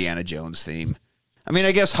warrant the Indiana Jones theme. I mean,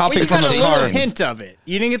 I guess Well, hopping you from got a the little car. hint of it.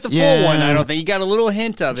 You didn't get the Yeah. full one, I don't think. You got a little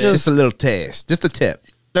hint of it. Just a little taste, just a tip.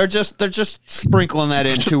 They're just sprinkling that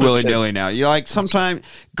in too willy nilly now. You like sometimes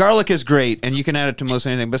garlic is great and you can add it to most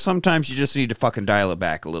anything, but sometimes you just need to fucking dial it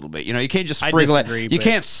back a little bit. You know, you can't just I sprinkle it. disagree, You but-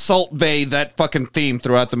 can't salt bay that fucking theme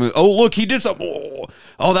throughout the movie. Oh look, he did something.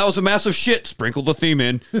 Oh, that was a massive shit. Sprinkle the theme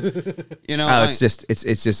in. You know, Oh, it's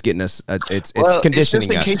just getting us. It's Well, conditioning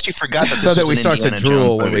just in us case you forgot that so this that was we an start to Indiana drool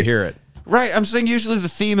Jones when we movie. hear it. right. I'm saying usually the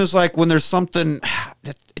theme is like when there's something.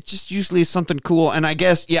 It just usually is something cool, and I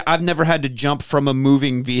guess I've never had to jump from a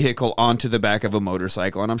moving vehicle onto the back of a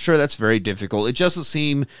motorcycle, and I'm sure that's very difficult. It doesn't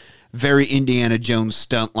seem very Indiana Jones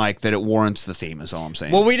stunt like that. It warrants the theme. Is all I'm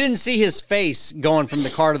saying. Well, we didn't see his face going from the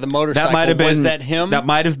car to the motorcycle. that might have been Was that him? That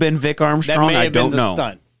might have been Vic That Armstrong. may I have don't been the know.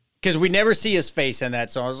 stunt. Because we never see his face in that,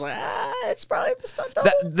 so I was like, it's probably the stunt double.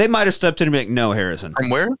 They might have stepped in and be like, "No, Harrison." From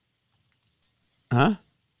where? Huh?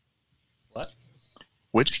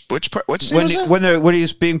 Which part? Which scene was that? When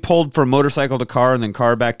he's being pulled from motorcycle to car and then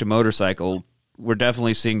car back to motorcycle, we're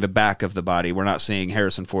definitely seeing the back of the body. We're not seeing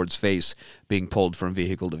Harrison Ford's face being pulled from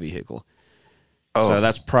vehicle to vehicle. Oh. So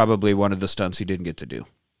that's probably one of the stunts he didn't get to do.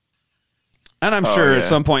 And I'm sure at yeah.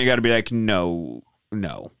 some point you got to be like, no,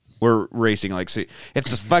 we're racing. Like, see, if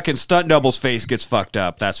the fucking stunt double's face gets fucked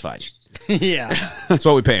up, that's fine. Yeah. That's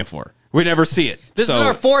what we're paying for. We never see it. This So- is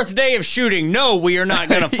our fourth day of shooting. No, we are not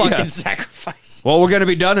going to fucking sacrifice. Well, we're going to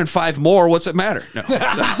be done in 5 more. What's it matter? No.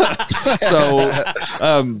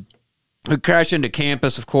 So, we crash into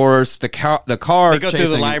campus, of course. The car They go through the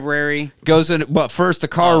chasing- library. goes in. But first, the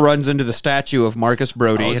car runs into the statue of Marcus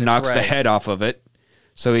Brody Oh, and that's knocks the right. head off of it.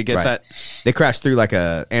 So we get Right. that. They crashed through like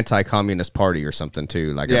a anti-communist party or something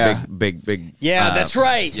too, like Yeah. a big. Yeah, that's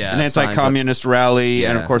right. Yeah, An signs of- anti-communist rally,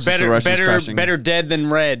 and of Yeah. course, it's the Russians crashing. Better dead than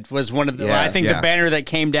red was one of the. Yeah, I think yeah. the banner that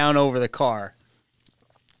came down over the car.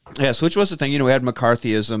 Yes, which was the thing. You know, we had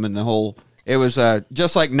McCarthyism and the whole. It was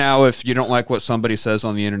just like now, if you don't like what somebody says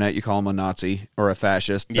on the internet, you call them a Nazi or a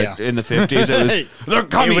fascist. But Yeah. in the 50s, it was they're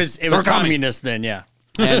coming. It was They're coming. communist then. Yeah.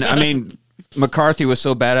 And I mean, McCarthy was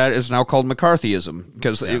so bad at it, it's now called McCarthyism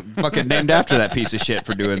because it fucking named after that piece of shit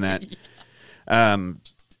for doing that.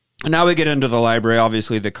 Now we get into the library.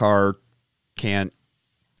 Obviously, the car can't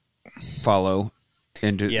follow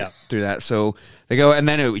into through that, so they go, and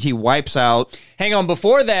then he wipes out. Hang on.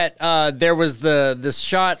 Before that, there was this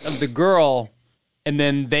shot of the girl, and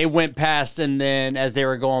then they went past, and then as they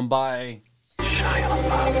were going by,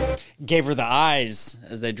 gave her the eyes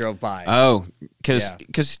as they drove by. Oh, because Yeah.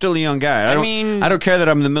 he's still a young guy. mean- I don't care that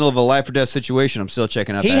I'm in the middle of a life or death situation. I'm still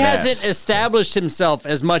checking out. He that hasn't ass. established himself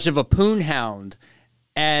as much of a poon hound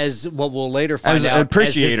as what we'll later find As an out as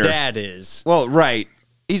appreciator. his dad is. Well, right.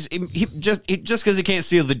 He just because he can't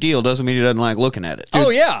seal the deal doesn't mean he doesn't like looking at it.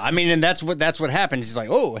 Oh yeah, I mean, and that's what happens. He's like,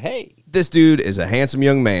 oh hey, This dude is a handsome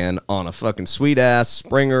young man on a fucking sweet ass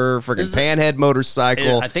Springer, freaking Is it- panhead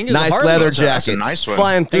motorcycle. I think it's a nice Harley. leather That's a jacket, nice one.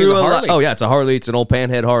 flying think it's through a a Harley. Oh yeah, it's a Harley. It's an old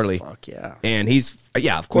panhead Harley. fuck yeah. And he's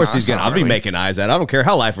of course No, he's it's gonna. not I'll be Harley. making eyes at. I don't care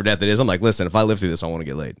how life or death it is. I'm like, listen, if I live through this, I want to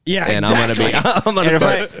get laid. Yeah, and exactly. I'm gonna And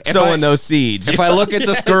start sowing those seeds. If I look at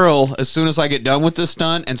this girl, as soon as I get done with this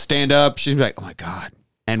stunt and stand up, she's like, "Oh my god!"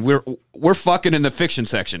 and we're fucking in the fiction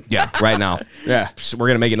section. Yeah, right now. Yeah. We're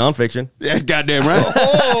going to make it nonfiction. Yeah, goddamn right.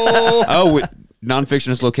 Nonfiction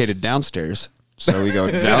is located downstairs. So we go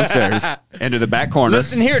downstairs into the back corner.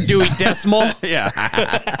 Listen here, Dewey Decimal. Yeah.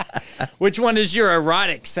 Which one is your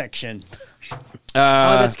erotic section?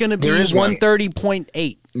 That's going to be there is one.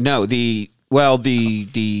 130.8. No, the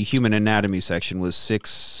human anatomy section was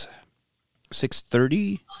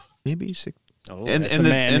 630, maybe 6. Oh, that's a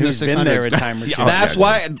man who's been there a time or two. That's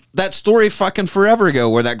why that story fucking forever ago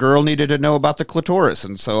where that girl needed to know about the clitoris,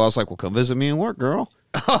 and so I was like, "Well, come visit me and work, girl."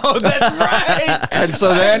 Oh, that's right. And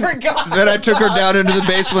so then I took her down into the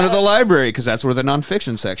basement of the library because that's where the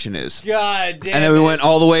nonfiction section is. God damn. And then we went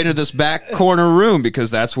all the way into this back corner room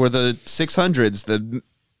because that's where the 600s, the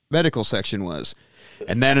medical section was.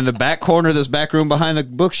 And then in the back corner of this back room behind the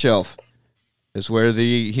bookshelf is where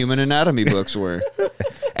the human anatomy books were.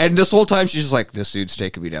 And this whole time she's just like, this dude's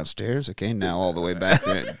taking me downstairs. Okay, now all the way back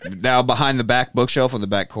there. Now behind the back bookshelf in the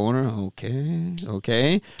back corner.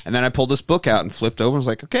 Okay. And then I pulled this book out and flipped over and was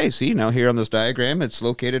like, okay, see, now here on this diagram, it's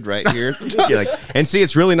located right here. You're like, and see,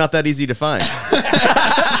 it's really not that easy to find.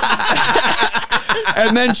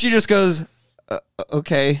 And then she just goes,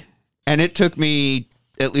 okay. And it took me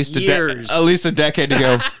at least a decade to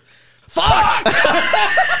go, fuck!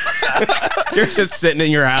 You're just sitting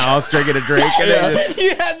in your house drinking a drink. And then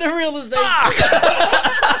You had the realization.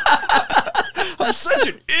 I'm such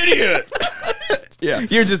an idiot. Yeah.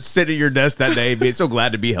 you're just sitting at your desk that day being so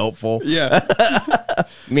glad to be helpful. Yeah.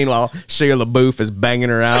 Meanwhile, Shia LaBeouf is banging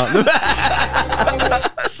her out.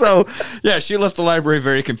 So, yeah, she left the library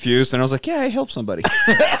very confused, and I was like, yeah, I helped somebody.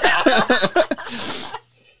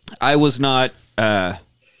 I was not,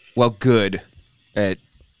 good at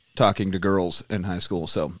talking to girls in high school,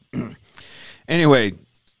 so... Anyway,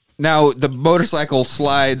 now the motorcycle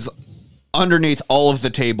slides underneath all of the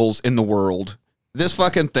tables in the world. This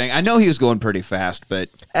fucking thing, I know he was going pretty fast, but...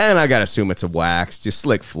 And I gotta assume it's a wax, just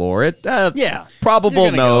slick floor. Yeah. Probable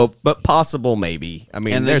You're gonna no, but possible maybe. I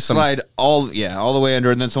mean, And they there's some... slide all the way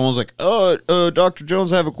under, and then someone's like, Dr.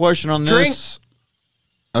 Jones, I have a question on Drink. this.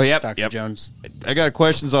 Oh, yep. Dr. Jones. I got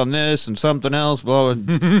questions on this and something else. Blah,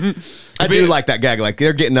 blah. I do like that gag. Like,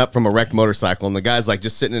 they're getting up from a wrecked motorcycle, and the guy's, like,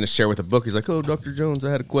 just sitting in a chair with a book. He's like, oh, Dr. Jones,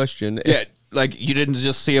 I had a question. Yeah, like, you didn't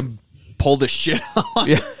just see him pull the shit on.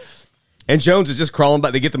 Yeah. And Jones is just crawling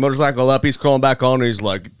back. They get the motorcycle up. He's crawling back on. And he's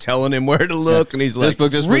like telling him where to look. And he's like,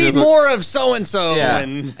 Read more of so-and-so. Yeah.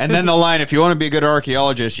 And And then the line, if you want to be a good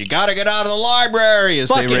archaeologist, you got to get out of the library. As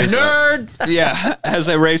fucking they race nerd. Off. Yeah, as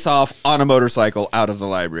they race off on a motorcycle out of the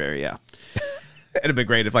library, yeah. it'd have been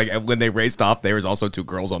great if, like, when they raced off, there was also two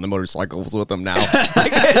girls on the motorcycles with them now.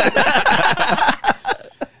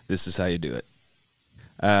 This is how you do it.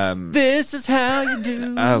 This is how you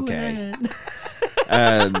do Okay.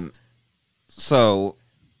 So,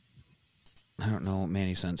 I don't know.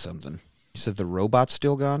 Manny sent something. He said the robot's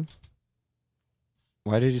still gone.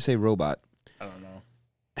 Why did you say robot? I don't know.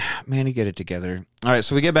 Manny, get it together. All right,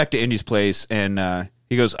 so we get back to Indy's place, and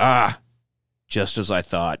he goes, just as I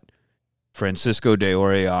thought. Francisco de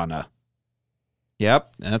Orellana.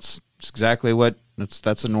 Yep, that's exactly what,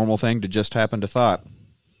 that's a normal thing to just happen to thought.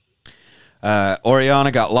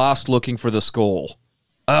 Orellana got lost looking for the skull.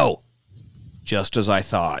 Oh, just as I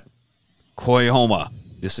thought. Koyoma,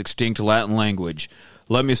 this extinct Latin language.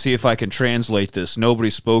 Let me see if I can translate this.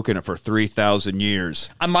 Nobody's spoken it for 3,000 years.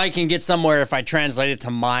 I might can get somewhere if I translate it to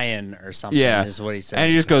Mayan or something. Yeah. Is what he said. And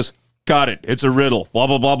he just goes, got it. It's a riddle. Blah,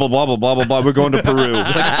 blah, blah, blah, blah, blah, blah, blah, blah. We're going to Peru.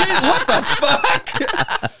 It's like, gee, what the fuck?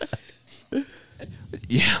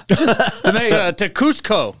 Yeah. to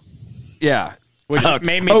Cusco, Yeah. which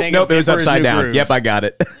made me think. Nope, of it was Emperor's upside New down. Groove. Yep, I got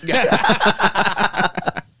it.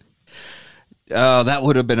 Oh, that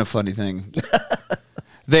would have been a funny thing.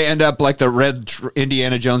 They end up like the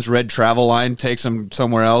Indiana Jones red travel line takes them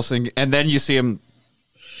somewhere else, and then you see him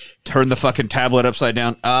turn the fucking tablet upside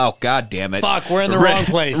down. Oh, god damn it. Fuck, we're in the wrong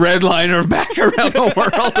place. Red liner back around the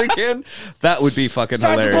world again. That would be fucking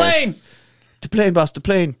Start hilarious. the plane. The plane, boss, the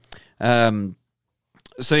plane.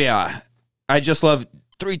 So yeah, I just love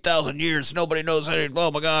 3,000 years. Nobody knows anything.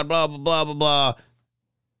 Oh my god, blah, blah, blah, blah, blah.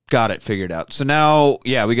 Got it figured out. So now,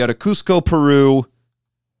 yeah, we go to Cusco, Peru.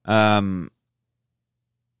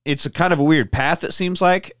 It's a kind of a weird path, it seems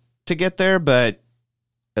like, to get there, but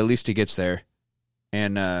at least he gets there.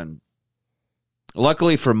 And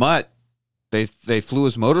luckily for Mutt, they flew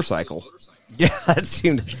his motorcycle. Yeah, that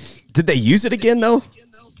seemed... Did they use it again, though?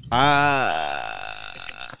 I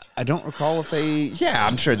don't recall if they... Yeah,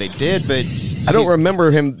 I'm sure they did, but... I don't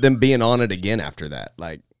remember them being on it again after that.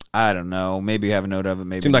 Like, I don't know. Maybe you have a note of it.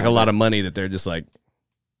 Maybe seemed like not, a lot but- of money that they're just like,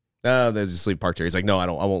 There's a sleep parked here. He's like, no, I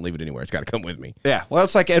won't leave it anywhere. It's got to come with me. Yeah, well,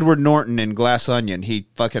 it's like Edward Norton in Glass Onion. He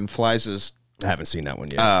fucking flies his. I haven't seen that one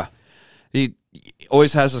yet. He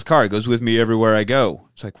always has his car. It goes with me everywhere I go.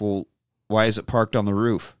 It's like, well, why is it parked on the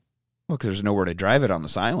roof? Well, because there's nowhere to drive it on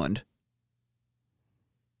this island.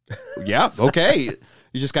 Yeah, okay.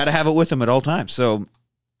 You just got to have it with him at all times. So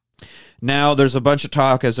now there's a bunch of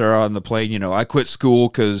talk as they're on the plane. I quit school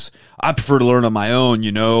because I prefer to learn on my own,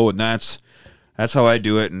 and that's how I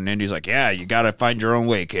do it. And Indy's like, yeah, you got to find your own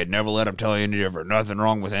way, kid. Never let them tell you any different. Nothing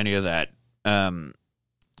wrong with any of that. The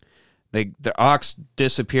Ox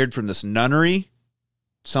disappeared from this nunnery.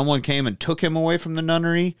 Someone came and took him away from the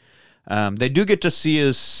nunnery. They do get to see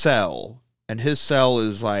his cell, and his cell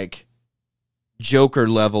is like Joker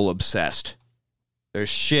level obsessed. There's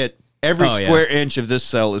shit. Every square inch of this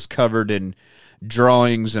cell is covered in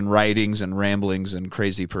drawings and writings and ramblings and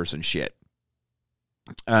crazy person shit.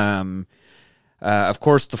 Of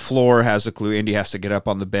course, the floor has a clue. Indy has to get up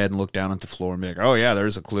on the bed and look down at the floor and be like, oh, yeah,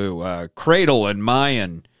 there's a clue. Cradle in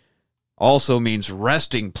Mayan also means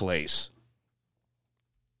resting place.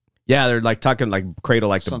 Yeah, they're like talking like cradle,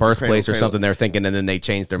 like the birthplace or cradle. something. They're thinking, and then they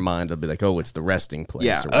change their mind. They'll be like, oh, it's the resting place.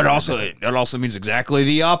 Yeah, or it also means exactly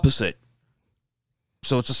the opposite.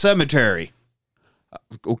 So it's a cemetery.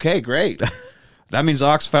 Okay, great. That means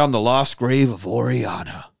Ox found the lost grave of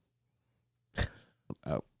Oriana.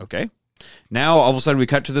 Okay. Now, all of a sudden, we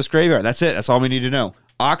cut to this graveyard. That's it. That's all we need to know.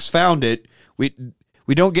 Ox found it. We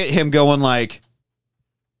don't get him going like,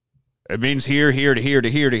 it means here, here, to here, to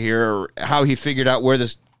here, to here, or how he figured out where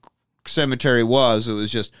this cemetery was. It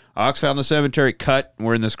was just, Ox found the cemetery, cut, and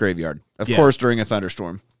we're in this graveyard. Of course, during a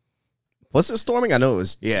thunderstorm. Was it storming? I know it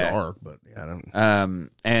was dark, but I don't.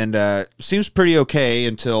 And seems pretty okay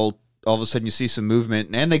until all of a sudden you see some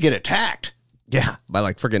movement, and they get attacked. Yeah, by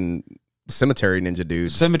like freaking cemetery ninja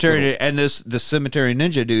dudes. The cemetery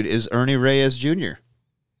ninja dude is Ernie Reyes Jr.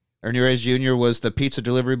 Ernie Reyes Jr. was the pizza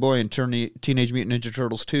delivery boy in Teenage Mutant Ninja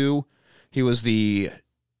Turtles 2. He was the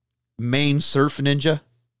main surf ninja.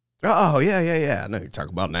 Oh, yeah. I know you're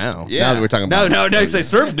talking about now. Yeah. Now that we're talking about... No, you say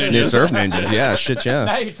surf ninjas. Yeah, surf ninjas, yeah. Shit, yeah.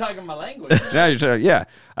 Now you're talking my language.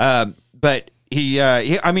 But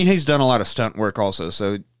he's done a lot of stunt work also,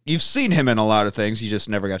 so you've seen him in a lot of things. You just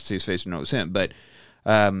never got to see his face and know it was him. But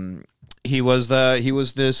he was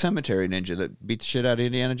the cemetery ninja that beat the shit out of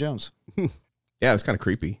Indiana Jones. Yeah, it was kind of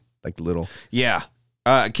creepy. Like little... Yeah.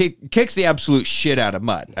 Kicks the absolute shit out of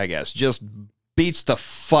Mutt, I guess. Just beats the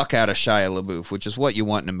fuck out of Shia LaBeouf, which is what you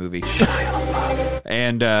want in a movie.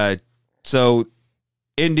 And so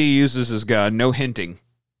Indy uses his gun. No hinting.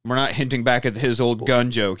 We're not hinting back at his old gun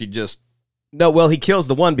joke. He just... No, well, he kills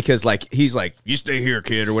the one because, like, he's like, you stay here,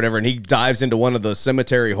 kid, or whatever, and he dives into one of the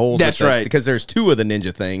cemetery holes. That's right. Because there's two of the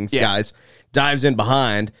ninja things, guys. Dives in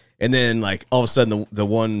behind, and then, like, all of a sudden, the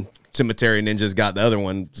one cemetery ninja's got the other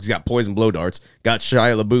one. He's got poison blow darts. Got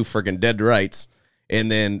Shia LaBeouf freaking dead to rights. And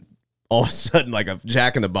then all of a sudden, like a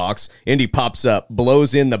Jack in the Box, Indy pops up,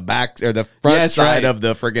 blows in the back or the front side of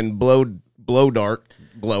the freaking blow dart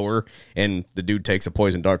blower, and the dude takes a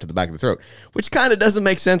poison dart to the back of the throat, which kind of doesn't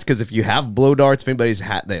make sense because if you have blow darts, if anybody's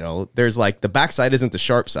there's like the backside isn't the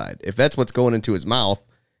sharp side. If that's what's going into his mouth,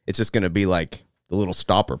 it's just going to be like the little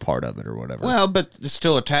stopper part of it or whatever. Well, but it's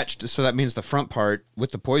still attached, so that means the front part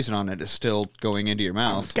with the poison on it is still going into your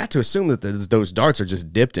mouth. You've got to assume that those darts are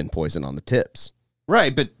just dipped in poison on the tips.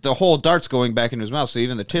 Right, but the whole dart's going back into his mouth, so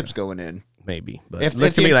even the tip's going in. Maybe, but it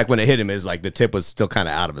looked to me like when it hit him, is like the tip was still kind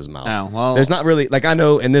of out of his mouth. Oh, well, there's not really like I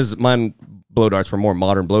know, and mine blow darts were more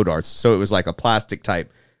modern blow darts, so it was like a plastic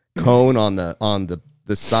type cone on the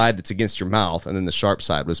side that's against your mouth, and then the sharp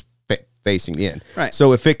side was facing in. Right.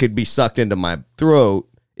 So if it could be sucked into my throat,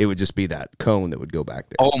 it would just be that cone that would go back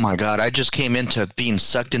there. Oh my God! I just came into being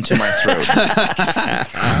sucked into my throat.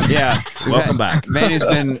 Yeah, welcome back.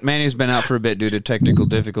 Manny's been out for a bit due to technical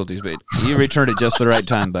difficulties, but you returned at just the right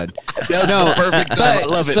time, bud. That's the perfect time. I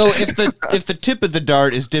love it. So if the tip of the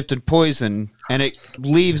dart is dipped in poison and it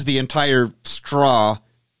leaves the entire straw,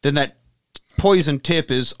 then that poison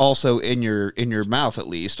tip is also in your mouth, at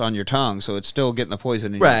least on your tongue, so it's still getting the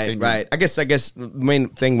poison in right. I guess the main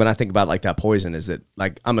thing when I think about like that poison is that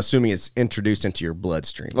like I'm assuming it's introduced into your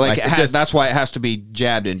bloodstream. That's why it has to be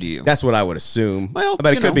jabbed into you. That's what I would assume. Well,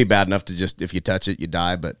 but it could be bad enough to just if you touch it, you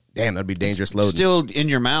die. But damn, that'd be dangerous loading. Still in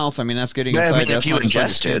your mouth. I mean, that's getting inside. I mean, if you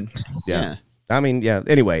ingest it, yeah. I mean, yeah.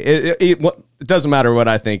 Anyway, it doesn't matter what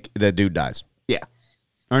I think. The dude dies. Yeah,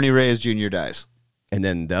 Ernie Reyes Jr. dies. And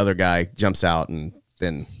then the other guy jumps out, and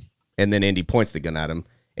then Indy points the gun at him,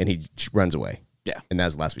 and he runs away. Yeah, and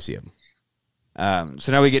that's the last we see of him.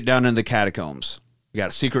 So now we get down into the catacombs. We got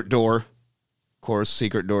a secret door. course,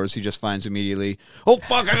 secret doors he just finds immediately. Oh,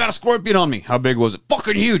 fuck, I got a scorpion on me. How big was it?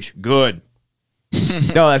 Fucking huge. Good.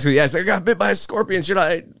 No, that's what. Yes, I got bit by a scorpion. Should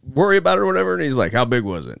I worry about it or whatever? And he's like, "How big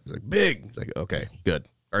was it?" He's like, "Big." He's like, "Okay, good."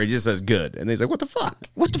 Or he just says, "Good," and he's like, "What the fuck?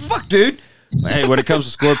 What the fuck, dude? Hey, when it comes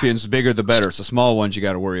to scorpions, the bigger the better. It's the small ones you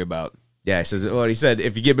got to worry about. Yeah, he says. Well, he said,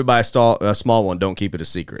 if you get bit by a small one, don't keep it a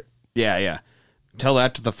secret. Yeah. Tell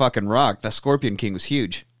that to the fucking Rock. That Scorpion King was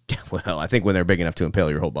huge. Well, I think when they're big enough to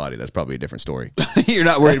impale your whole body, that's probably a different story. You're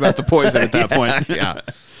not worried about the poison at that point.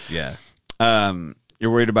 Yeah.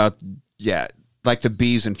 You're worried about, like the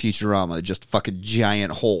bees in Futurama, just fucking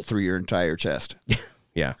giant hole through your entire chest.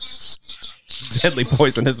 Yeah. Deadly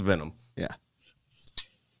poisonous venom. Yeah.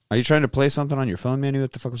 Are you trying to play something on your phone, Manu?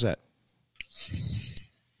 What the fuck was that?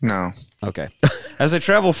 No. Okay. As they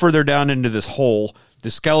travel further down into this hole, the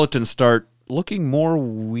skeletons start looking more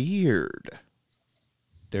weird.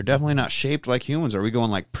 They're definitely not shaped like humans. Are we going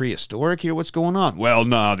like prehistoric here? What's going on? Well,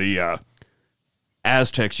 no, the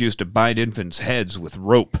Aztecs used to bind infants' heads with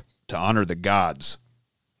rope to honor the gods.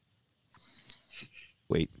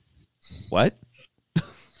 Wait, what?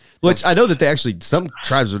 Which I know that they actually, some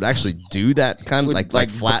tribes would actually do that kind of like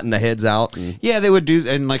flatten the heads out. And, Yeah, they would do,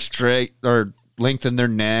 and like straight or lengthen their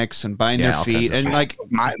necks and bind Yeah, their all feet. kinds of And like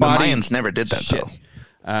The body- Mayans never did that, Shit.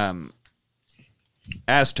 though.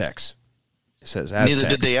 Aztecs. It says Aztecs. Neither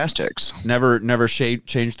did the Aztecs. Never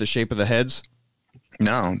changed the shape of the heads.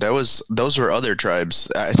 No, those were other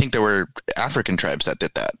tribes. I think there were African tribes that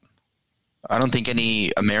did that. I don't think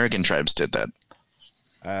any American tribes did that.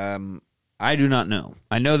 I do not know.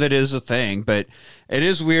 I know that is a thing, but it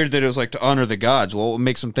is weird that it was like to honor the gods. Well, what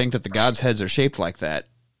makes them think that the gods' heads are shaped like that?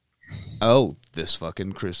 Oh, this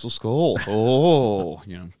fucking crystal skull. Oh,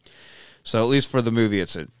 So at least for the movie,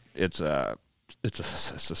 it's a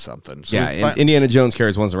something. So yeah, and Indiana Jones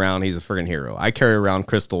carries ones around. He's a friggin' hero. I carry around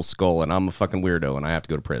Crystal Skull, and I'm a fucking weirdo, and I have to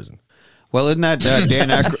go to prison. well, isn't that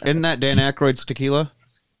isn't that Dan Aykroyd's tequila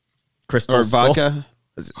Crystal or Skull? vodka?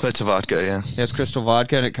 That's a vodka, yeah. Yeah, it's crystal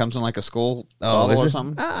vodka, and it comes in like a skull Oh, bottle is or it?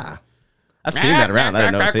 something. Ah, I've seen that around. I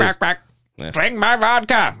didn't know it was his. Drink my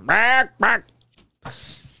vodka. I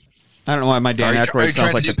don't know why my Dan Are you Aykroyd sounds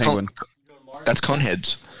trying like to the do penguin. That's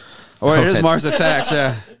Coneheads. Or it is Coneheads. Mars Attacks,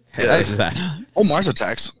 yeah. Yeah, what is that? Oh, Mars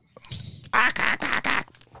Attacks.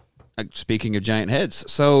 Speaking of giant heads.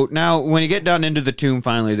 So now when you get down into the tomb,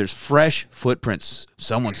 finally, there's fresh footprints.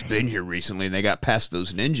 Someone's been here recently, and they got past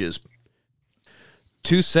those ninjas.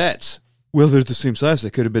 2 sets. Well, they're the same size. They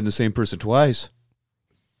could have been the same person twice.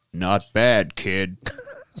 Not bad, kid.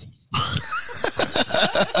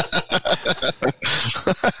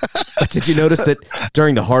 But did you notice that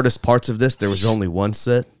during the hardest parts of this, there was only one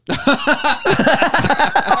set?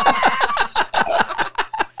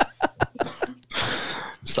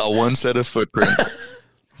 Saw one set of footprints.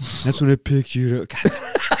 That's when I picked you up.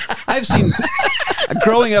 I've seen,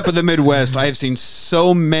 growing up in the Midwest, I have seen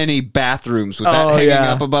so many bathrooms with that hanging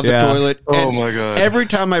up above the toilet. Oh, And my God. Every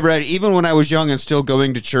time I read it, even when I was young and still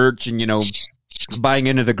going to church and, buying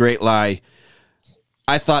into the great lie,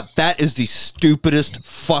 I thought that is the stupidest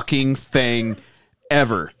fucking thing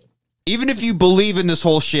ever. Even if you believe in this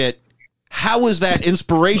whole shit, how is that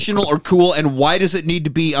inspirational or cool, and why does it need to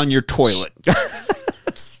be on your toilet?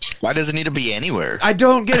 Why does it need to be anywhere? I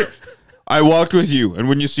don't get it. I walked with you, and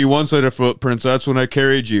when you see one set of footprints, that's when I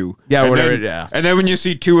carried you. Yeah, and whatever, Then, yeah. And then when you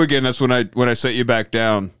see 2 again, that's when I set you back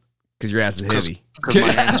down. Because your ass is heavy. 'Cause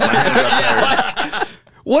my hands got tired.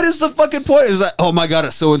 What is the fucking point? Is that, oh my God,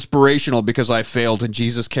 it's so inspirational because I failed and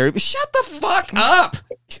Jesus carried me. Shut the fuck up.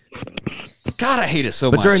 God, I hate it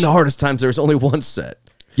so much. But during the hardest times, there was only one set.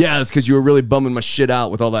 Yeah, that's because you were really bumming my shit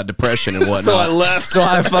out with all that depression and whatnot. So I left. So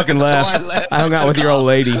I fucking left. left. I hung out with Took your old off.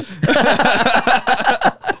 lady.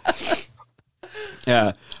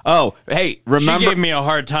 Yeah. Oh, hey, She remember gave me a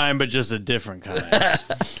hard time, but just a different kind.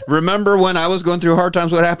 remember when I was going through hard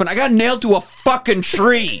times, what happened? I got nailed to a fucking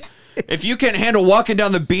tree. If you can't handle walking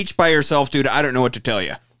down the beach by yourself, dude, I don't know what to tell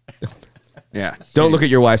you. Yeah. Don't look at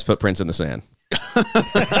your wife's footprints in the sand.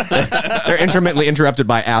 They're intermittently interrupted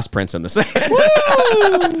by ass prints in the sand.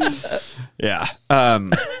 Yeah.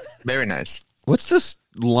 Very nice. What's this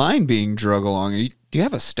line being drug along? Do you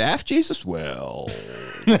have a staff, Jesus? Well,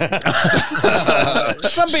 Some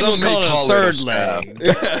people Some may call it a third staff.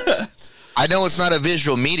 leg. I know it's not a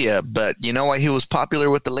visual media, but you know why he was popular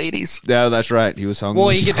with the ladies? yeah, that's right. He was hung. Well,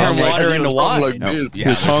 he could turn Because water he into was hung wine. like this. he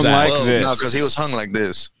was hung like Well, this. no, because he was hung like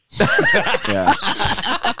this. Yeah.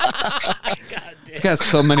 You got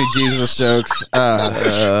so many Jesus jokes.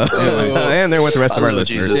 And there went the rest of I our love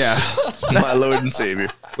listeners. Jesus. Yeah. My Lord and Savior.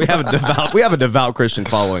 We have a devout Christian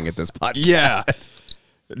following at this podcast. Yeah.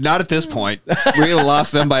 Not at this point. We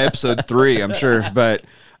lost them by episode 3, I'm sure. But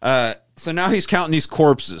so now he's counting these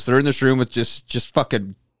corpses. They're in this room with just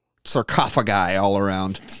fucking sarcophagi all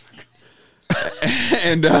around.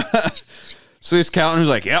 And so he's counting. He's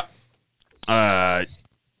like, "Yep.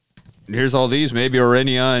 Here's all these. Maybe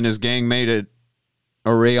Oriana and his gang made it.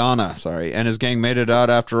 And his gang made it out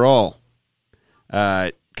after all."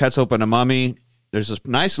 Cuts open a mummy. There's this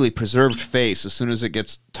nicely preserved face. As soon as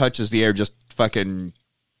it touches the air, just fucking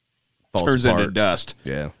turns into dust.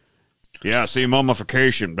 Yeah. Yeah, see,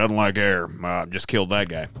 mummification doesn't like air. Just killed that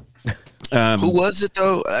guy. Who was it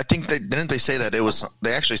though? I think didn't they say that it was?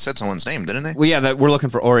 They actually said someone's name, didn't they? Well, yeah, we're looking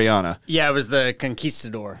for Oriana. Yeah, it was the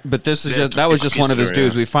Conquistador. But this is that was just one of his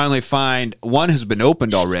dudes. We finally find one has been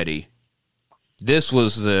opened already. This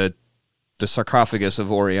was the sarcophagus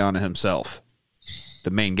of Oriana himself,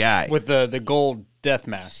 the main guy With the gold death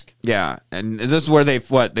mask. Yeah, and this is where they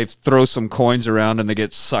throw some coins around and they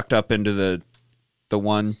get sucked up into the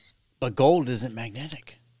one. But gold isn't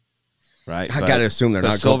magnetic. Right. I gotta assume they're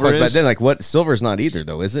not gold silver coins, but is? then what? Silver's not either,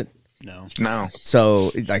 though, is it? No. No.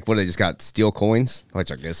 So like, what? They just got steel coins,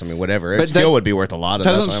 which I guess whatever. But Steel that- would be worth a lot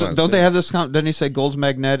of. Don't they have this? Doesn't he say gold's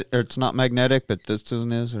magnetic, or it's not magnetic, but this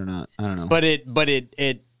one is, or not? I don't know. But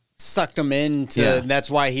it sucked him into. Yeah. That's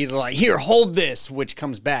why he's like, here, hold this, which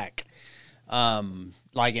comes back,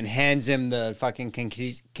 like and hands him the fucking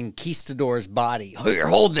conquistador's body. Here,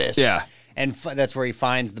 hold this. Yeah. And that's where he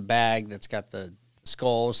finds the bag that's got the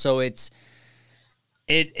skull. So it's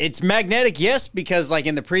magnetic, yes, because like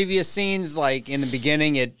in the previous scenes, like in the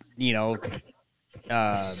beginning, it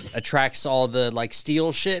attracts all the like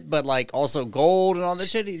steel shit, but like also gold and all that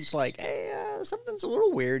shit. It's like, hey, something's a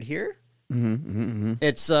little weird here.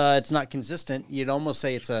 It's not consistent. You'd almost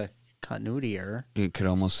say it's a continuity error. You could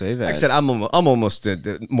almost say that. Like I said, I'm almost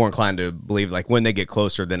more inclined to believe like when they get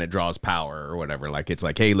closer, then it draws power or whatever. Like it's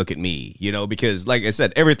like, hey, look at me, because like I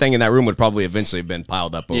said, everything in that room would probably eventually have been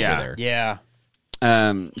piled up over there. Yeah.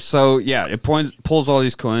 So yeah, it pulls all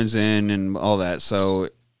these coins in and all that. So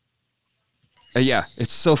yeah,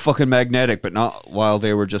 it's so fucking magnetic, but not while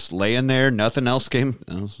they were just laying there. Nothing else came.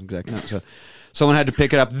 Oh, that's exactly. So someone had to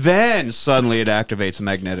pick it up. Then suddenly it activates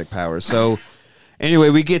magnetic power. So anyway,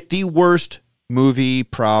 we get the worst movie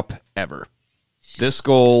prop ever. This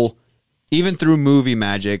skull, even through movie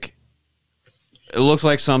magic, it looks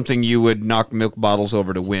like something you would knock milk bottles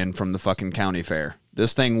over to win from the fucking county fair.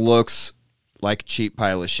 This thing looks like a cheap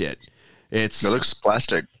pile of shit. It looks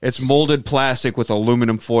plastic. It's molded plastic with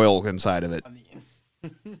aluminum foil inside of it.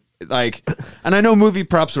 Like, and I know movie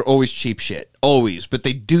props are always cheap shit, always, but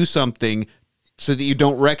they do something so that you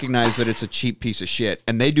don't recognize that it's a cheap piece of shit,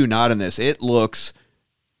 and they do not in this. It looks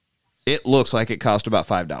like it cost about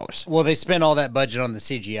 $5. Well, they spent all that budget on the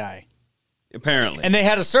CGI. Apparently. And they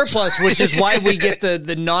had a surplus, which is why we get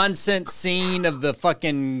the nonsense scene of the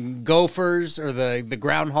fucking gophers or the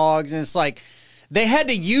groundhogs. And it's like they had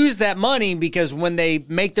to use that money because when they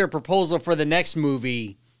make their proposal for the next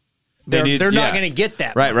movie, they're not going to get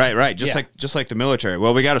that. Right. Just Yeah. like the military.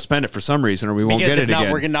 Well, we got to spend it for some reason, or we won't Because get if it not,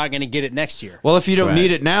 again. we're not going to get it next year. Well, if you don't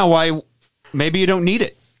need it now, why? Maybe you don't need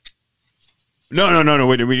it. No.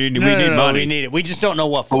 We need money. We need it. We just don't know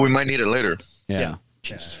what for. But we might need it later. Yeah.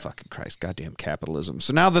 Jesus fucking Christ, goddamn capitalism.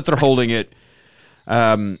 So now that they're holding it,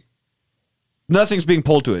 nothing's being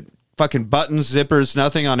pulled to it. Fucking buttons, zippers,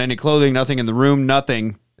 nothing on any clothing, nothing in the room,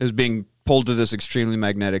 nothing is being pulled to this extremely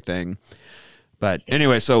magnetic thing. But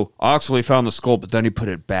anyway, so Oxley found the skull, but then he put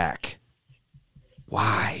it back.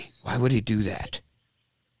 Why? Why would he do that?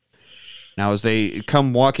 Now, as they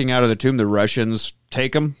come walking out of the tomb, the Russians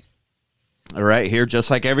take them. All right, here, just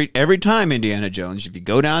like every time, Indiana Jones, if you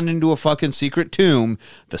go down into a fucking secret tomb,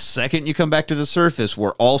 the second you come back to the surface,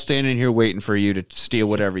 we're all standing here waiting for you to steal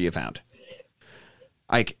whatever you found.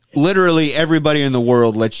 Like, literally everybody in the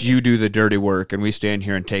world lets you do the dirty work, and we stand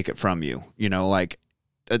here and take it from you.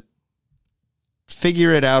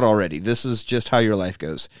 Figure it out already. This is just how your life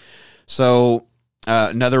goes. So,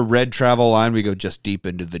 another red travel line, we go just deep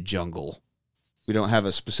into the jungle. We don't have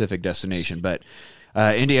a specific destination, but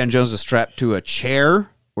Indiana Jones is strapped to a chair.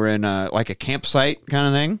 We're in like a campsite kind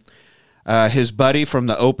of thing. His buddy from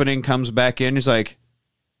the opening comes back in. He's like,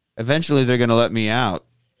 eventually they're going to let me out,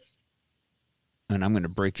 and I'm going to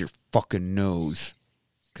break your fucking nose.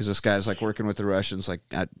 Because this guy's like working with the Russians. Like,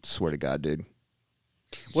 I swear to God, dude.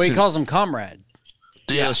 Well, he calls him comrade.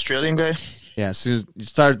 The Australian guy? Yeah, as soon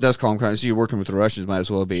as you does call him comrade, so you're working with the Russians, might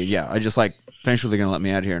as well be. Yeah, I just like, eventually they're going to let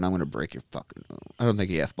me out here, and I'm going to break your fucking nose. I don't think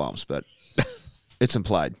he F-bombs, but it's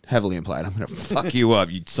implied, heavily implied. I'm going to fuck you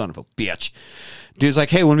up, you son of a bitch. Dude's like,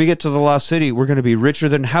 hey, when we get to the Lost City, we're going to be richer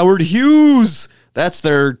than Howard Hughes. That's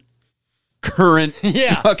their current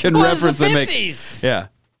Yeah. fucking Well, it's reference the they make. 50s. Yeah.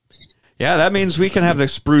 Yeah, that means we can have the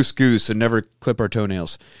spruce goose and never clip our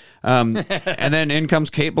toenails. And then in comes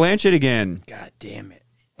Kate Blanchett again. God damn it.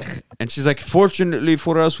 And she's like, fortunately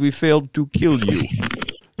for us, we failed to kill you.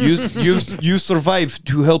 You survived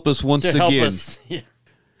to help us once To help again. us. Yeah.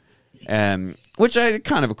 Which I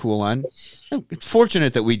kind of a cool line. It's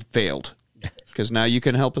fortunate that we failed because now you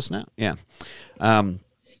can help us now. Yeah.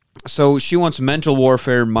 So she wants mental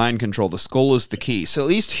warfare, mind control. The skull is the key. So at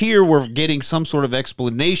least here we're getting some sort of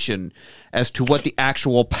explanation as to what the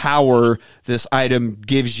actual power this item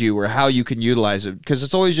gives you or how you can utilize it. Because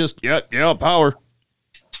it's always just, yeah, power.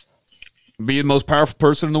 Be the most powerful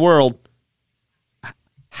person in the world.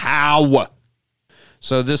 How?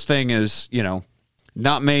 So this thing is,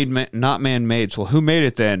 not man-made. So who made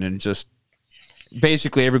it then? And just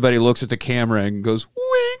basically everybody looks at the camera and goes,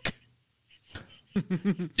 wink.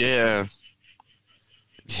 Yeah.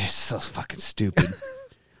 Just so fucking stupid.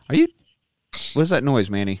 Are you? What's that noise,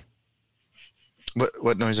 Manny?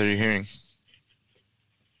 What noise are you hearing?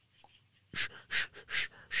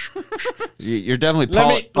 You're definitely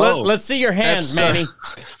Let's see your hands, Manny.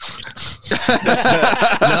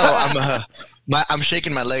 No, I'm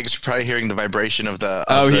shaking my legs. You're probably hearing the vibration of the.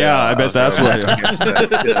 I bet that's what.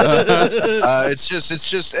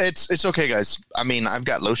 It's okay, guys. I mean, I've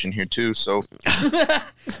got lotion here too, so.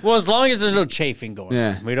 Well, as long as there's no chafing going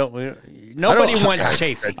Yeah. on. Nobody wants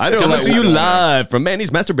chafing. I don't Coming let to you women. live from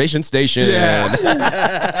Manny's masturbation station.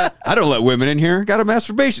 Yeah. I don't let women in here. Got a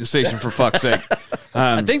masturbation station for fuck's sake.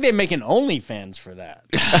 I think they make an OnlyFans for that.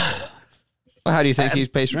 Well, how do you think he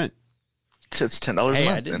pays rent? It's $10 a Hey,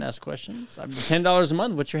 month. I didn't man. ask questions. I'm $10 a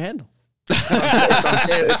month. What's your handle?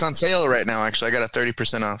 It's on sale right now. Actually, I got a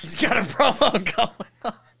 30% off. It's got a promo going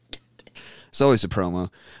on. It's always a promo.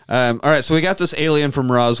 All right, so we got this alien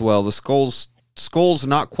from Roswell. The skull's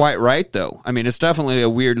not quite right, though. I mean, it's definitely a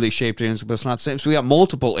weirdly shaped alien, but it's not the same. So we got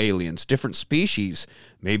multiple aliens, different species.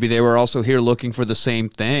 Maybe they were also here looking for the same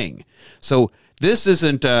thing. So this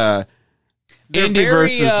isn't They're Indy very,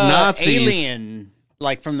 versus Nazis. Alien,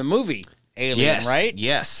 like from the movie Alien, Yes, right?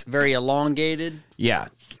 yes. Very elongated. Yeah.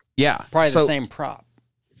 Probably the So- same prop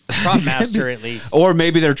master, at least. Or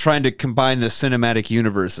maybe they're trying to combine the cinematic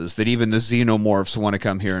universes, that even the xenomorphs want to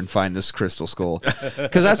come here and find this crystal skull.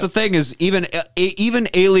 Because that's the thing is, even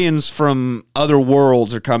aliens from other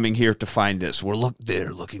worlds are coming here to find this.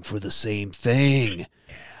 They're looking for the same thing.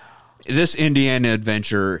 This Indiana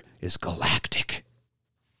adventure is galactic.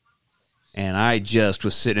 And I just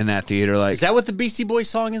was sitting in that theater like, Is that what the Beastie Boys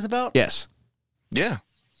song is about? yes. Yeah.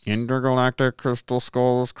 Intergalactic crystal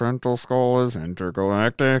skull is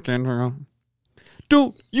intergalactic.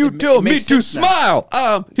 Don't you tell it me makes to sense now. smile.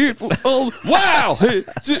 I'm here for wow.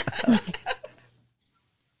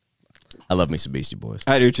 I love me some Beastie Boys.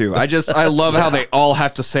 I do too. I love how they all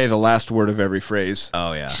have to say the last word of every phrase.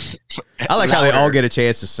 Oh, yeah. I like how they all get a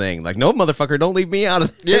chance to sing. Like, no, motherfucker, don't leave me out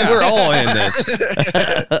of this. We're all in this.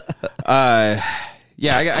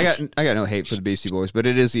 Yeah, I got no hate for the Beastie Boys, but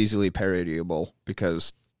it is easily parodyable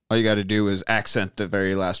because all you got to do is accent the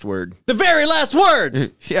very last word. The very last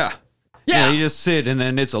word. Yeah. Yeah. You just sit and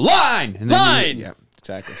then it's a line. And then Line. yeah,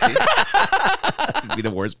 exactly. See? It'd be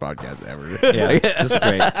the worst podcast ever. Yeah, this is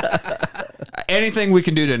great. Anything we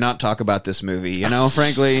can do to not talk about this movie,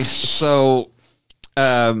 frankly. So,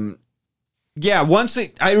 yeah,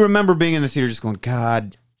 I remember being in the theater just going,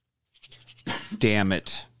 God damn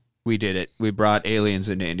it. We did it. We brought aliens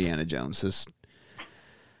into Indiana Jones.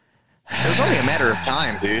 It was only a matter of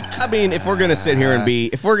time, dude. I mean, if we're gonna sit here and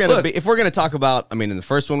if we're gonna talk about, I mean, in the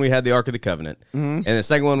first one we had the Ark of the Covenant, and the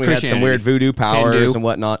second one we had some Christianity. weird voodoo powers Hindu. and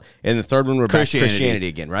whatnot, and the third one we're back to Christianity. Christianity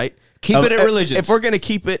again, right? Keep it at religions. If we're gonna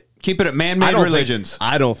keep it at man-made religions.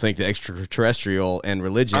 I don't think the extraterrestrial and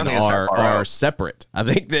religion I think it's that far are out. separate. I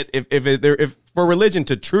think that if for religion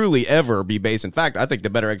to truly ever be based, in fact, I think the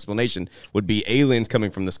better explanation would be aliens coming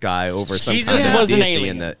from the sky over some Jesus kind of was an deity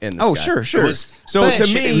alien. in the Oh, sky. sure. So But to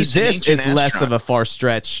it me, was an this ancient is less of astronaut. a far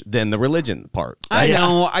stretch than the religion part. I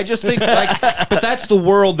know. I just think, but that's the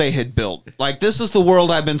world they had built. Like, this is the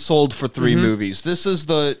world I've been sold for 3 movies. This is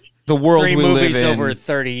the world 3 we movies live in. over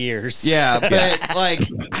 30 years. Yeah, but like,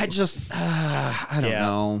 I just, I don't Yeah.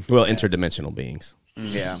 know. Well, interdimensional beings.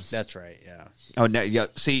 Yeah. That's right, yeah. Oh, no, yeah.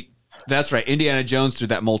 See, that's right. Indiana Jones did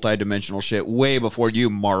that multi-dimensional shit way before you,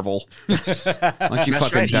 Marvel. Why don't you That's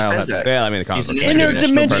fucking right, he dial says that? that. Yeah, I mean the comic He's books an are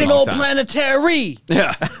interdimensional for a long Interdimensional time. planetary.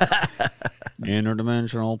 Yeah.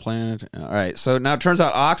 Interdimensional planet. All right. So now it turns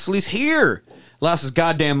out Oxley's here. Lost his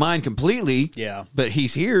goddamn mind completely. Yeah. But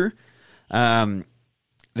he's here.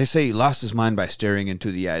 They say he lost his mind by staring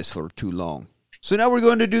into the eyes for too long. So now we're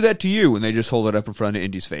going to do that to you. And they just hold it up in front of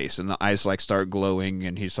Indy's face. And the eyes like start glowing.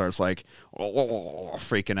 And he starts like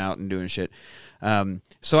freaking out and doing shit.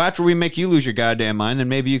 So after we make you lose your goddamn mind, then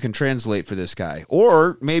maybe you can translate for this guy.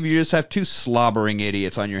 Or maybe you just have two slobbering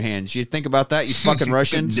idiots on your hands. You think about that, you fucking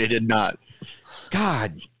Russians? They did not.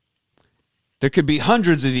 God. There could be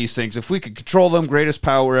hundreds of these things. If we could control them, greatest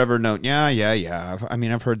power ever known. Yeah. I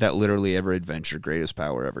mean, I've heard that literally every adventure, greatest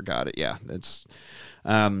power ever got it. Yeah, that's...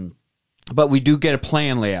 but we do get a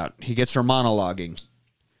plan layout. He gets her monologuing,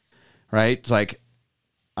 right? It's like,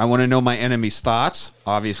 I want to know my enemy's thoughts.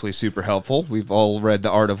 Obviously super helpful. We've all read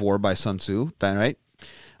The Art of War by Sun Tzu, right?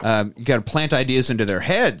 You got to plant ideas into their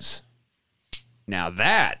heads. Now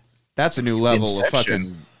that's a new level of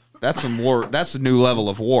fucking... That's some war. That's a new level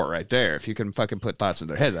of war right there. If you can fucking put thoughts in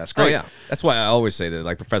their head, that's great. Oh, yeah. That's why I always say that,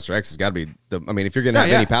 like, Professor X has got to be the... I mean, if you're going to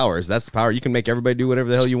have any powers, that's the power. You can make everybody do whatever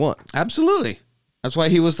the hell you want. Absolutely. That's why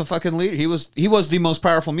he was the fucking leader. He was the most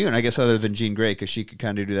powerful mutant, I guess, other than Jean Grey, because she could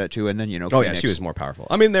kind of do that too. And then, Oh, Phoenix. yeah, she was more powerful.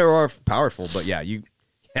 I mean, they were powerful, but yeah,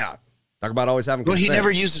 talk about always having Well, he consent.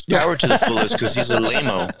 never used his power to the fullest because he's a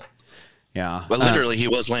lame-o. Yeah. But literally, he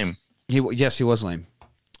was lame. He was lame.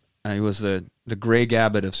 He was the Greg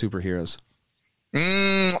Abbott of superheroes.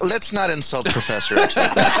 Let's not insult Professor X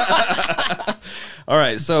like that. All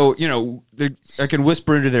right, so, I can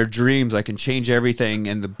whisper into their dreams. I can change everything.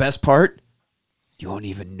 And the best part, you won't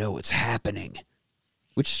even know it's happening,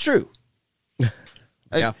 which is true.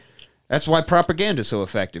 Yeah. That's why propaganda is so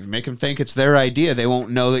effective. Make them think it's their idea. They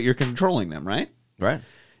won't know that you're controlling them, right? Right.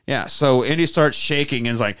 Yeah, so Indy starts shaking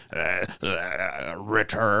and is like,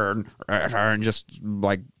 return, just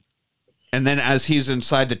like... And then as he's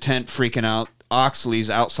inside the tent freaking out, Oxley's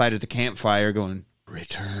outside at the campfire going,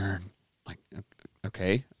 return. Like,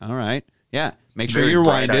 okay, all right. Yeah, make sure Very you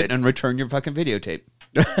rewind it bright-eyed. and return your fucking videotape.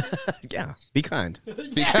 Yeah. Be kind.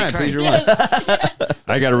 Be kind, please rewind.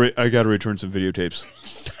 I gotta return some videotapes.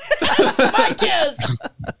 My kids.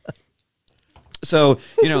 So,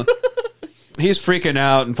 he's freaking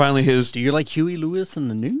out, and finally his... Do you like Huey Lewis in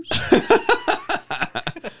the news?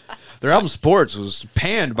 Their album Sports was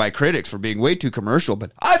panned by critics for being way too commercial,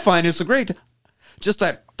 but I find it's a great... Just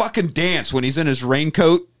that fucking dance when he's in his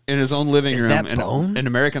raincoat in his own living Is room that Bone? in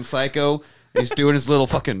American Psycho. He's doing his little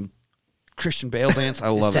fucking Christian Bale dance. I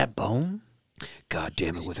love Is that Bone? it. God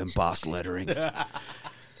damn it, with embossed lettering. Yeah,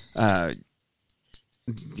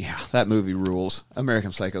 that movie rules.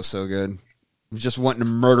 American Psycho's so good. Just wanting to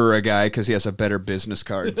murder a guy because he has a better business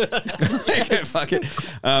card. Fuck it.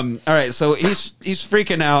 All right, so he's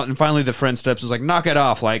freaking out, and finally the friend steps and is like, knock it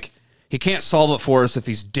off. Like, he can't solve it for us if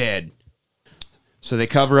he's dead. So they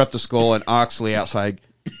cover up the skull, and Oxley outside,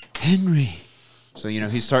 Henry. So,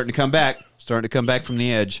 he's starting to come back from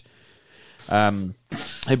the edge.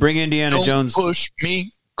 They bring Indiana Don't Jones. push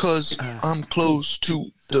me because I'm close to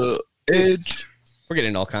the edge. We're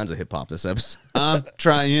getting all kinds of hip hop this episode. I'm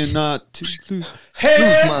trying not to lose. Lose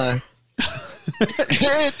Hey! my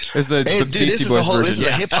head. It's the Hey, dude, Beastie this is a Boys whole. version. This is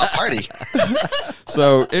a hip hop party.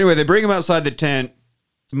 So anyway, they bring him outside the tent.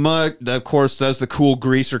 Mug, of course, does the cool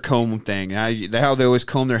greaser comb thing. How they always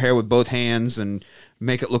comb their hair with both hands and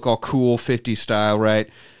make it look all cool, 50s style, right?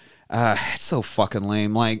 It's so fucking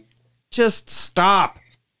lame. Like, just stop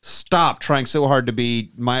trying so hard to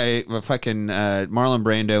be my fucking Marlon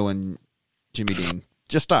Brando and Jimmy Dean.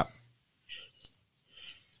 Just stop.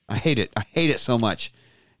 I hate it. I hate it so much.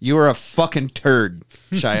 You are a fucking turd,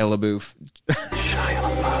 Shia LaBeouf.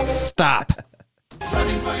 Stop.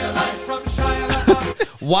 Running for your life from Shia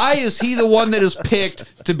LaBeouf. Why is he the one that is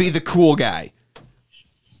picked to be the cool guy?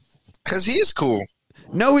 Because he is cool.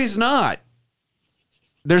 No, he's not.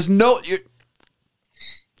 There's no...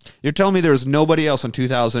 You're telling me there's nobody else in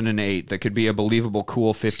 2008 that could be a believable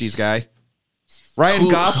cool 50s guy? Ryan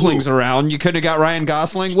Gosling's around. You could have got Ryan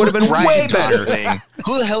Gosling. Would have been Ryan way better. Gosling.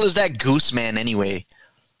 Who the hell is that goose man anyway?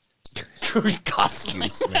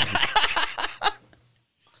 Gosling.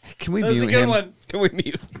 Can we That's mute a good him? one. Can we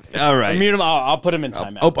mute? All right. Mute him. I'll put him in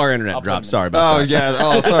timeout. Oh, our internet I'll put dropped. him in. Sorry about Oh, that. yeah.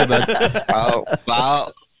 Oh, sorry about that. Oh,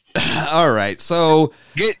 wow. All right. So,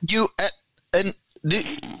 Get you and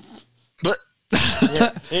but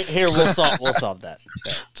Here, we'll solve that.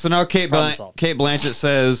 so now Kate Problem solved. Blanchett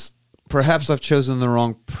says, perhaps I've chosen the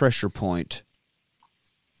wrong pressure point.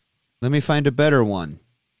 Let me find a better one.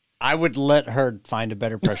 I would let her find a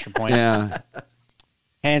better pressure point. Yeah.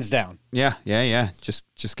 Hands down. Yeah.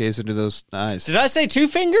 Just gaze into those eyes. Did I say 2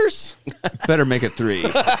 fingers? Better make it 3.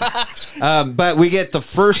 But we get the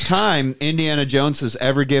first time Indiana Jones has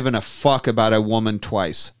ever given a fuck about a woman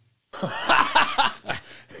twice.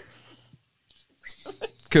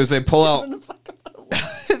 Because they pull out...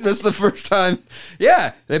 That's the first time.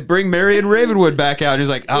 Yeah, they bring Marion Ravenwood back out. He's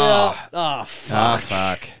like, oh,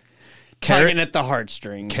 fuck. Tugging at the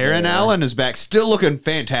heartstrings. Karen there. Allen is back, still looking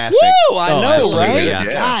fantastic. Woo! I know, absolutely, right? yeah.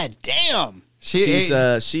 God damn. She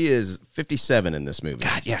is 57 in this movie.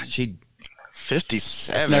 God, yeah, she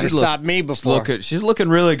 57. Never look- stopped me before. she's looking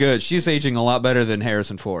really good. She's aging a lot better than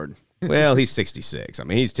Harrison Ford. Well, he's 66. I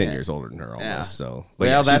mean, he's 10 years older than her almost. Yeah. So, but Well,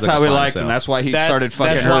 yeah, she's that's looking how we fine liked him. herself. That's why he started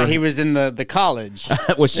fucking That's her. why he was in the college.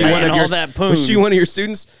 Was she Saying one of all your that poon. Was she one of your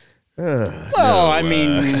students? Well, I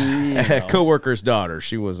mean, Coworker's daughter.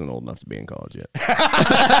 She wasn't old enough to be in college yet.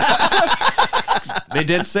 They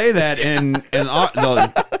did say that in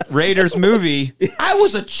the Raiders movie. I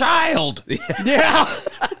was a child. yeah.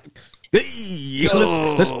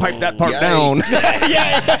 Let's pipe that part Yikes. down.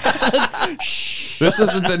 This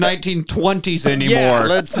isn't the 1920s anymore. Yeah,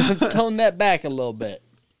 let's tone that back a little bit.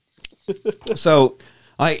 So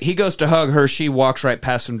he goes to hug her. She walks right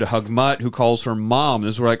past him to hug Mutt, who calls her mom.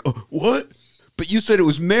 And we're like, oh, what? But you said it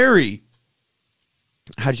was Mary.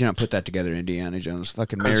 How did you not put that together, Indiana Jones?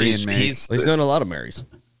 Fucking Mary and Mary. He's known a lot of Marys.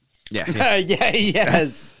 Yeah. Yeah,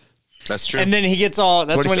 yes. That's true. And then he gets all.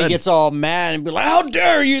 That's what he when he said. gets all mad and be like, "How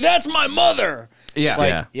dare you? That's my mother." Yeah.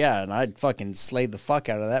 Like, yeah, and I'd fucking slay the fuck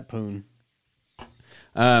out of that poon.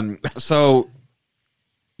 So,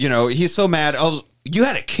 he's so mad. Oh, you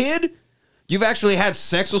had a kid? You've actually had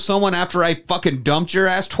sex with someone after I fucking dumped your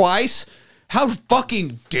ass twice? How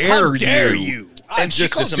fucking dare you? and she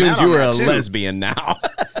Just calls him assumed out you on were that, a too. lesbian now.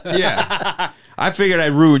 Yeah. I figured I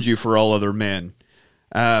ruined you for all other men.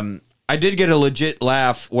 I did get a legit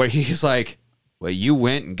laugh where he's like, well, you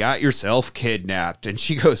went and got yourself kidnapped. And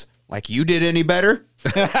she goes, like you did any better?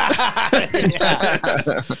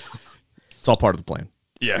 It's all part of the plan.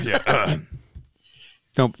 Yeah.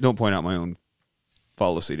 Don't point out my own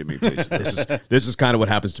fallacy to me, please. This is kind of what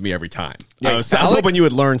happens to me every time. Yeah, I was hoping you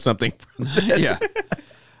would learn something. Yeah.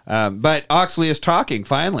 But Oxley is talking,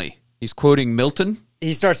 finally. He's quoting Milton.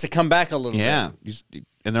 He starts to come back a little Yeah. bit.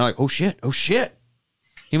 And they're like, oh, shit.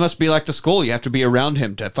 He must be like the skull. You have to be around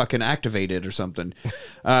him to fucking activate it or something.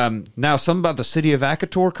 Now, something about the city of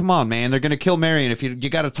Akator? Come on, man. They're going to kill Marion. If you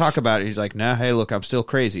got to talk about it. He's like, nah, hey, look, I'm still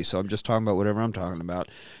crazy, so I'm just talking about whatever I'm talking about.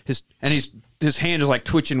 His hand is like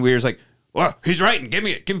twitching weird. He's like, well, he's writing. Give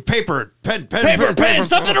me paper, pen, Pen,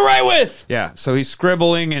 something to write with. Yeah, so he's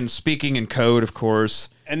scribbling and speaking in code, of course.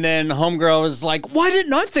 And then homegirl is like, why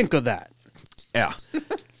didn't I think of that? Yeah.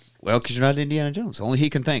 Well, because you're not Indiana Jones. Only he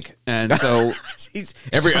can think. And so... He's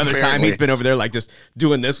every other time Apparently. he's been over there like just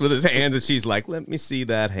doing this with his hands, and she's like, "Let me see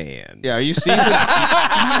that hand." Yeah, are you seasoned?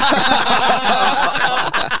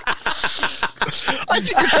 I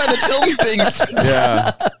think you're trying to tell me things.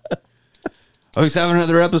 Yeah. Oh, he's having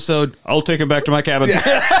another episode. I'll take him back to my cabin.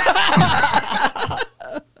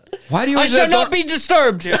 Why do you I always shall have- not be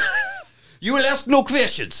disturbed. You will ask no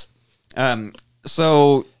questions.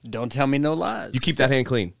 So Don't tell me no lies. You keep that hand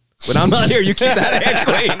clean. When I'm not here, you keep that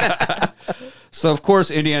hand clean. So, of course,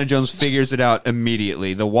 Indiana Jones figures it out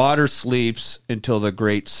immediately. The water sleeps until the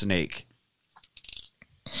great snake.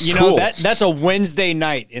 You Cool. know, that's a Wednesday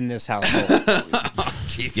night in this household.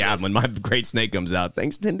 Yeah, when my great snake comes out,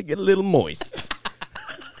 things tend to get a little moist.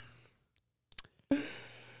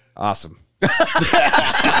 Awesome.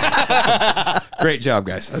 Great job,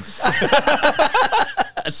 guys. That's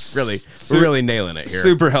We're really nailing it here.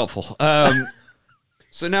 super helpful.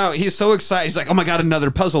 So now he's so excited. He's like, oh my God,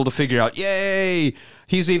 another puzzle to figure out. Yay.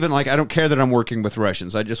 He's even like, I don't care that I'm working with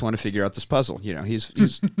Russians. I just want to figure out this puzzle. You know,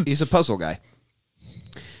 he's a puzzle guy.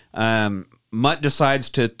 Mutt decides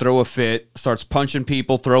to throw a fit, starts punching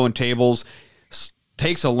people, throwing tables,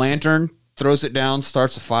 takes a lantern, throws it down,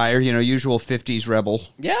 starts a fire, usual 50s rebel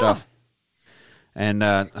stuff. And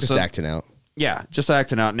Just acting out. Yeah, just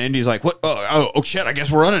acting out. And Indy's like, what? Oh, shit, I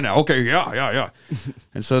guess we're running now. Okay, yeah.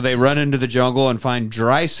 And so they run into the jungle and find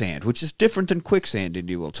dry sand, which is different than quicksand,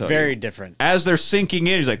 Indy will tell you. Very different. As they're sinking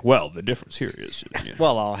in, he's like, well, the difference here is...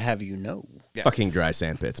 Well, I'll have you know. Yeah. Fucking dry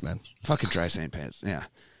sand pits, man. Fucking dry sand pants, yeah.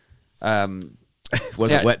 Wasn't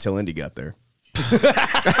Yeah. wet till Indy got there.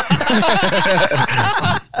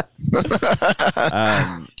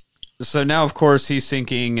 So now, of course, he's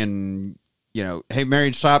sinking and, hey,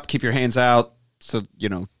 Marion, stop, keep your hands out. So,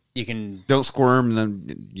 You can. don't squirm and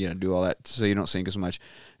then, do all that so you don't sink as much.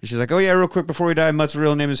 And she's like, oh, yeah, real quick before we die, Mutt's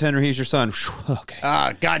real name is Henry. He's your son.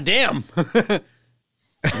 Okay. Goddamn.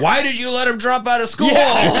 Why did you let him drop out of school?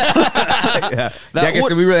 I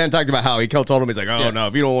guess we really hadn't talked about how he told him, he's like, no,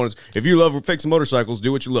 if you love fixing motorcycles,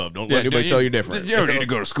 do what you love. Don't let anybody tell you different. You don't need to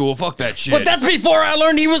go to school. Fuck that shit. But that's before I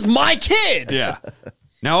learned he was my kid. yeah.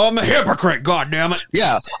 Now I'm a hypocrite, goddammit.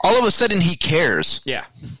 Yeah, all of a sudden he cares. Yeah,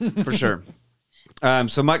 for sure.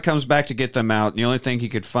 So Mutt comes back to get them out. And the only thing he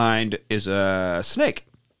could find is a snake.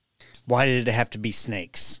 Why did it have to be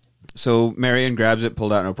snakes? So Marion grabs it,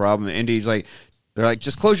 pulled out, no problem. And Indy's like, they're like,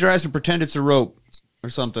 just close your eyes and pretend it's a rope or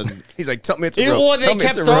something. He's like, tell me it's a rope. Well, they Tell me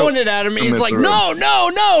kept it's a rope. throwing it at him. And he's like,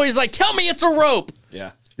 no. He's like, tell me it's a rope.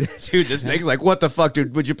 Yeah. Dude, this snake's like, what the fuck,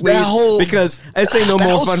 dude? Would you please? That whole- Because this ain't no that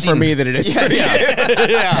more whole fun for scene- me than it is.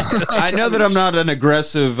 Yeah. I know that I'm not an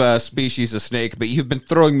aggressive species of snake, but you've been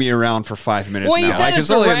throwing me around for 5 minutes Well, now. he said it's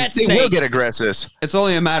a only, rat They snake. will get aggressive. it's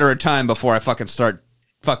only a matter of time before I fucking start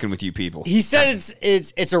fucking with you people. He said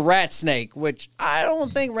it's a rat snake, which I don't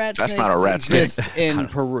think That's not a rat snake. exist in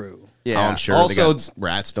Peru. Oh, I'm sure. Also, they got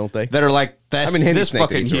rats, don't they? that are like that's Hindi this snake that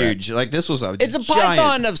fucking eats a rat. huge. Like this was a It's a giant.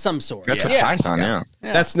 python of some sort. That's yeah. a python, yeah.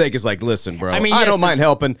 That snake is like, listen, bro. I I mean, mean, yes, don't mind it's-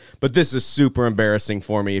 helping, but this is super embarrassing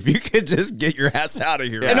for me. If you could just get your ass out of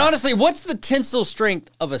here. And honestly, what's the tensile strength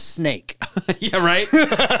of a snake? Yeah, right. Dude,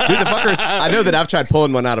 the fuckers. I know that I've tried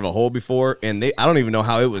pulling one out of a hole before, and I don't even know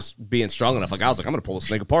how it was being strong enough. Like I was like, I'm gonna pull a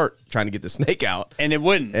snake apart, trying to get the snake out, And it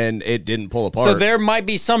wouldn't. and it didn't pull apart. So there might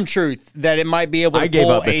be some truth that it might be able to I gave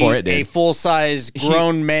pull up before it did. a full-size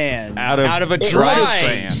grown man Out of a dry dry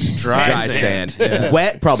sand. dry sand.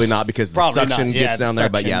 Wet, probably not because the Probably suction not. Yeah, gets the down there.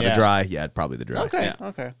 But suction, yeah, yeah. the dry, probably the dry. Okay, Yeah.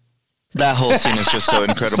 okay. That whole scene is just so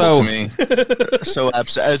incredible So- to me.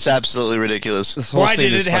 It's absolutely ridiculous. This whole Why scene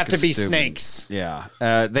did is it have to fucking be stupid. snakes? Yeah,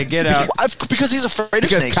 they get out. Because he's afraid of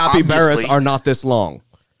Because snakes. capybaras obviously. are not this long.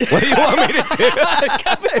 What do you want me to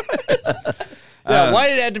do? Yeah, why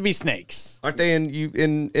did it have to be snakes? Aren't they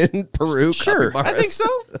in Peru? Sure, capybaras? I think so.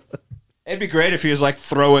 It'd be great if he was like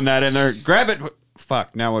throwing that in there. Grab it.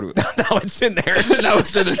 Fuck. Now what do we? No, it's in there. now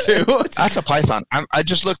it's in there too. That's a python. I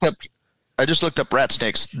just looked up rat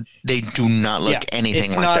snakes. They do not look anything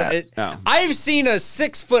it's like not, that. No. I've seen a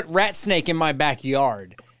 6-foot rat snake in my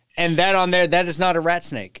backyard, and that on there, that is not a rat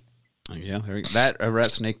snake. Yeah, there we go. That a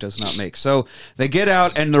rat snake does not make. So they get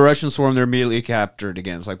out, and the Russian swarm. They're immediately captured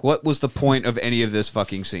again. It's like, what was the point of any of this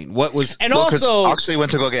fucking scene? What was? And Well, 'cause also, Oxley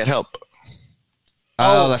went to go get help.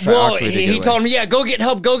 Oh, that's right. well, Oxley did he get away. told him, yeah, go get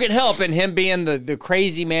help, and him being the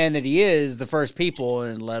crazy man that he is, the first people,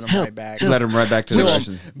 and let him Help, right back. Let him right back to the Kill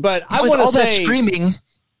Russian. him. But I With want all to that say, screaming,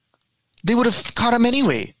 they would have caught him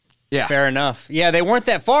anyway. Yeah, fair enough. Yeah, they weren't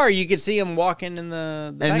that far. You could see him walking in the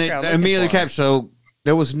and they background. looking immediately for him. captured. So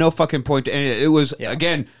there was no fucking point to any. It was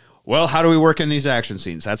again. Well, how do we work in these action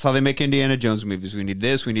scenes? That's how they make Indiana Jones movies. We need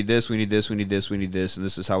this. We need this. We need this. We need this. We need this. And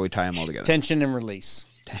this is how we tie them all together. Tension and release.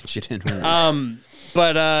 Tension and release.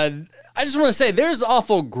 But I just want to say, there's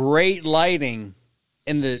awful great lighting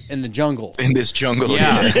in the jungle. In this jungle.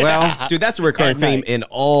 Yeah. Well, Dude, that's a recurring At night. theme in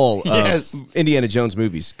all of Yes. Indiana Jones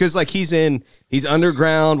movies. Because like he's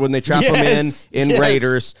underground when they trap Yes, him in yes.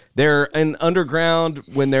 Raiders. They're in underground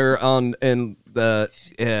when they're in the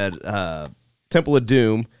Temple of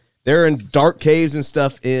Doom. They're in dark caves and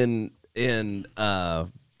stuff in the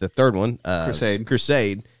third one,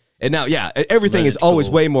 Crusade. And now, everything is always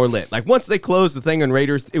way more lit. Like once they close the thing on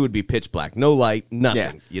Raiders, it would be pitch black, no light, nothing.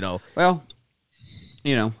 Yeah. You know, well,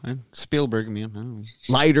 Spielberg. I mean, I don't know.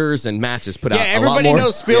 lighters and matches put Yeah, out. a lot everybody more.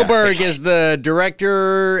 knows Spielberg is the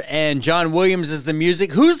director and John Williams is the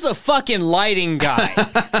music. Who's the fucking lighting guy?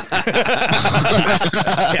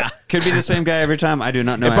 Could be the same guy every time. I do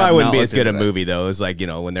not know. It I probably have wouldn't not be as looked good a into that. movie though. It's like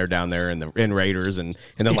when they're down there in Raiders and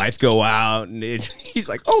the lights go out and he's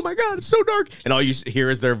like, "Oh my god, it's so dark," and all you hear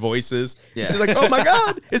is their voices. Yeah. He's like, "Oh my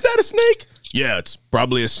god, is that a snake?" Yeah, it's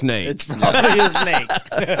probably a snake. It's probably a snake.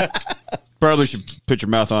 Probably should put your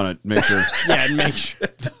mouth on it. Make sure. Yeah, and make sure.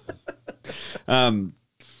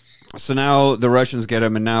 So now the Russians get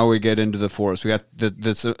him, and now we get into the forest. We got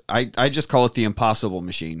this. I just call it the impossible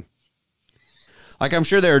machine. Like I'm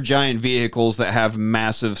sure there are giant vehicles that have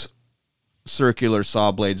massive circular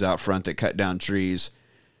saw blades out front that cut down trees,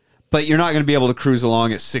 but you're not going to be able to cruise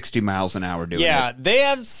along at 60 miles an hour doing Yeah, it. they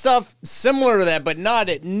have stuff similar to that, but not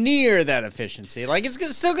at near that efficiency. Like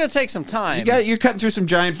still going to take some time. You're cutting through some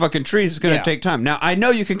giant fucking trees. It's going to Yeah. take time. Now I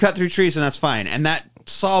know you can cut through trees, and that's fine. And that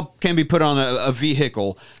saw can be put on a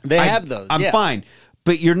vehicle. They have those, I'm yeah. fine,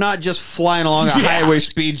 but you're not just flying along at highway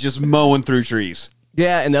speeds, just mowing through trees.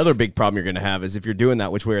 Yeah, and the other big problem you're going to have is if you're doing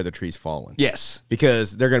that, which way are the trees falling? Yes.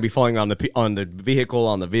 Because they're going to be falling on the vehicle,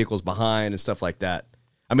 on the vehicles behind, and stuff like that.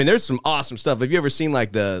 I mean, there's some awesome stuff. Have you ever seen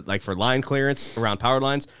like for line clearance around power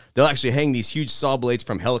lines? They'll actually hang these huge saw blades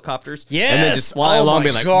from helicopters, and then Yes! just fly Oh along, my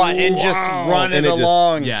being like, God, and just "Wow," run and it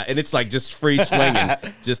along. And it's like just free swinging,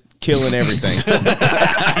 just killing everything. Doesn't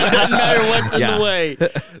matter what's in Yeah. the way.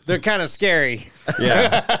 They're kind of scary.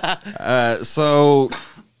 Yeah.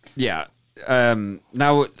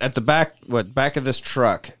 Now at the back of this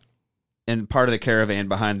truck, and part of the caravan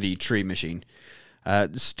behind the tree machine,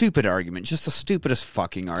 Stupid argument, just the stupidest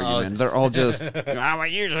fucking argument. They're all just, well,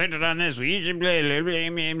 you should have done this, we should blah, blah, blah,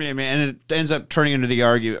 blah, blah, blah. And it ends up turning into the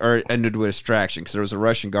ended with a distraction because there was a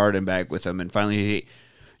Russian guard in back with him, and finally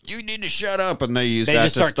you need to shut up, and they use They that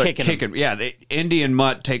just to start kicking him. Yeah, the Indy and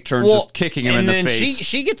Mutt take turns just kicking him in the face. And then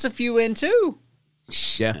she gets a few in too.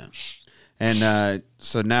 Yeah. And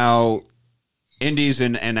so now Indy's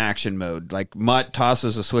in action mode. Like Mutt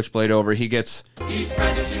tosses a switchblade over, he gets. He's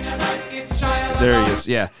brandishing a knife. It's Shia There he LaBeouf. is,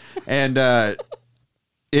 yeah. And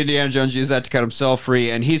Indiana Jones used that to cut himself free,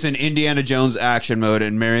 and he's in Indiana Jones action mode,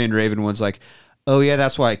 and Marion Ravenwood's like, oh, yeah,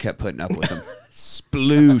 that's why I kept putting up with him.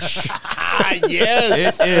 Sploosh.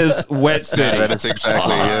 Yes. It is Wet Yeah, City. that is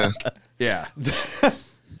exactly, Yeah.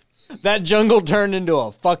 That jungle turned into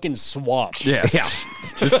a fucking swamp. Yes. Yeah.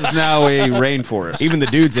 This is now a rainforest. Even the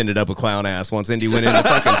dudes ended up a clown ass once Indy went into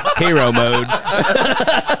fucking hero mode.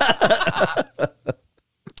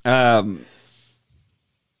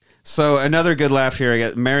 So another good laugh here. I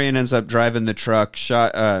got Marion ends up driving the truck,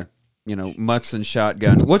 Mutt's and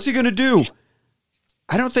shotgun. What's he gonna do?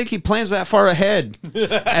 I don't think he plans that far ahead.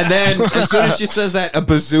 And then as soon as she says that, a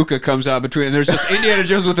bazooka comes out between, and there's just Indiana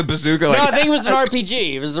Jones with a bazooka. Like, No, I think it was an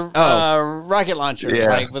RPG. It was a rocket launcher, Yeah.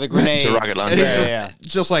 like with a grenade. It's a rocket launcher. and he's Yeah,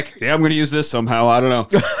 just like, yeah, I'm gonna use this somehow. I don't know.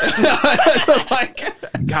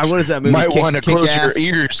 Like, God, what is that movie? Might want to close your Kick-Ass?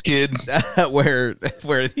 ears, kid. where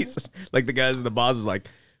he's like the guys in the boss was like,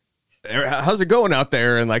 how's it going out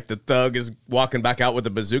there? And like the thug is walking back out with a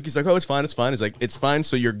bazooka. He's like, oh, it's fine, it's fine. He's like, it's fine.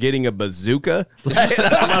 So you're getting a bazooka? Right?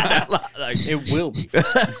 I love that line. Like, it will be.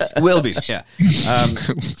 will be, yeah.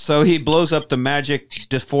 So he blows up the magic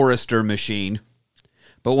deforester machine,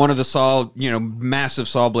 but one of the massive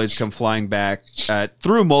saw blades come flying back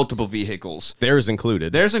through multiple vehicles. theirs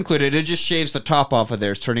included. Theirs included. It just shaves the top off of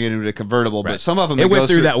theirs, turning it into a convertible. Right. But some of them it went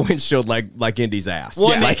goes through that windshield like Indy's ass. Well,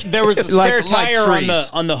 Yeah, and like there was a spare like tire trees.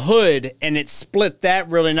 on the hood, and it split that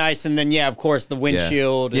really nice. And then, of course, the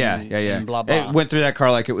windshield. Yeah, and, yeah. And blah blah. It went through that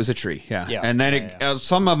car like it was a tree. Yeah, Yeah. And then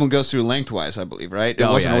some of them goes through lengthwise, I believe. Right? It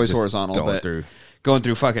Oh, wasn't yeah, always just horizontal, going but through. going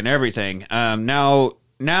through fucking everything. Now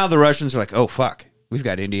the Russians are like, oh fuck, we've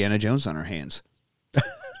got Indiana Jones on our hands.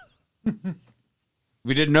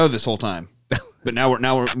 We didn't know this whole time, but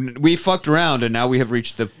now we fucked around, and now we have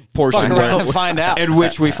reached the portion Fuck around and find out. in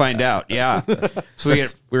which we find out. Yeah, so we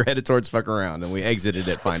get we were headed towards fuck around, and we exited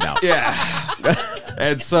it. Find out. yeah,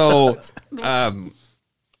 and so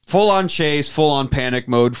full on chase, full on panic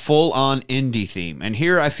mode, full on indie theme, and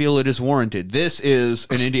here I feel it is warranted. This is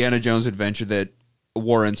an Indiana Jones adventure that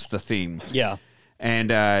warrants the theme. Yeah.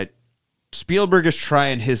 And Spielberg is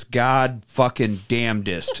trying his god fucking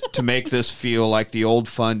damnedest to make this feel like the old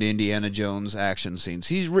fun Indiana Jones action scenes.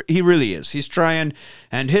 He really is. He's trying,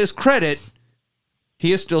 and his credit,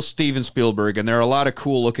 he is still Steven Spielberg, and there are a lot of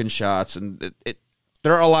cool looking shots, and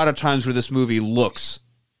there are a lot of times where this movie looks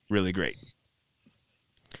really great.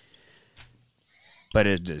 But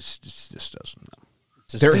it just doesn't.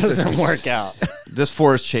 Just doesn't work out. This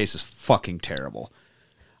forest chase is fucking terrible.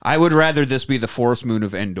 I would rather this be the Forest Moon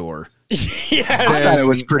of Endor. I thought it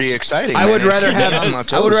was pretty exciting. I would man. It rather kept me on my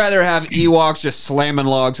have toes. Ewoks just slamming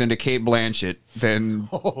logs into Kate Blanchett than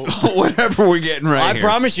whatever we're getting right I here.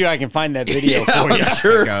 promise you, I can find that video for you. I'm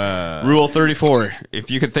sure. Rule 34. If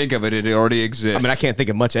you could think of it, it already I exists. mean, I can't think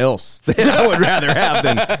of much else that I would rather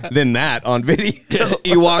have than that on video.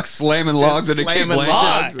 Ewoks slamming logs into Kate slamming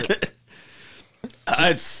Blanchett.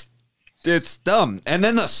 It's dumb. And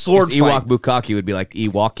then the sword Ewok fight. Bukkake would be like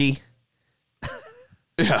Ewokie.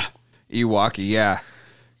 Yeah. Ewokie, yeah.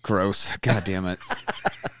 Gross. God damn it.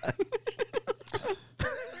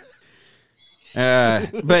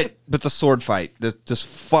 But the sword fight, this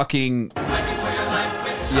fucking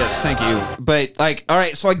yes, thank you. But like, all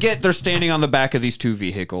right, so I get they're standing on the back of these two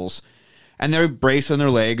vehicles, and they're bracing their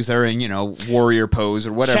legs. They're in warrior pose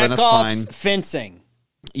or whatever. And that's Chekhov's fine. fencing.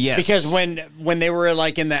 Yes, Because when they were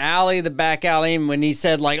like in the alley, the back alley, and when he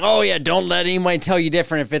said like, "Oh yeah, don't let anybody tell you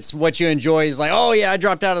different if it's what you enjoy," he's like, "Oh yeah, I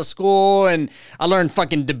dropped out of school and I learned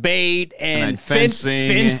fucking debate and fencing,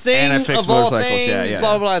 fencing and I fixed of all motorcycles." Yeah, things." yeah.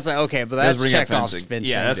 Blah blah. blah. It's like, okay, but that's Bring up Chekhov's fencing.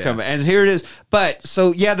 Yeah, that's coming. And here it is. But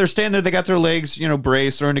so yeah, they're standing there. They got their legs,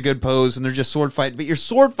 braced. They're in a good pose, and they're just sword fighting. But you're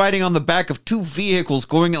sword fighting on the back of two vehicles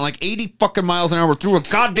going at like 80 fucking miles an hour through a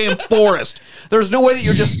goddamn forest. There's no way that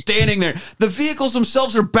you're just standing there. The vehicles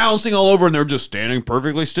themselves are bouncing all over, and they're just standing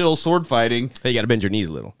perfectly still, sword fighting. Hey, you got to bend your knees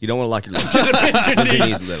a little. You don't want to lock your legs. Bend your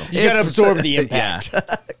knees a little. You got to absorb the impact.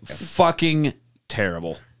 Fucking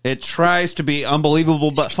terrible. It tries to be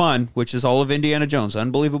unbelievable but fun, which is all of Indiana Jones.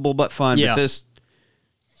 Unbelievable but fun. Yeah. But this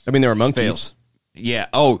I mean, there are monkeys. fails. Yeah.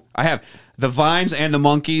 Oh, I have the vines and the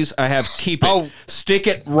monkeys. I have keep it. Oh. Stick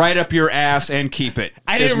it right up your ass and keep it.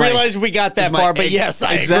 I didn't realize we got that far, but yes,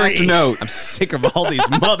 I exact agree. note. I'm sick of all these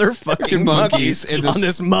motherfucking monkeys in on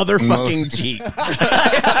this motherfucking Jeep.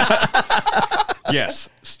 Yes.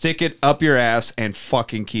 Stick it up your ass and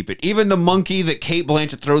fucking keep it. Even the monkey that Kate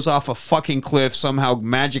Blanchett throws off a fucking cliff somehow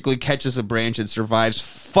magically catches a branch and survives.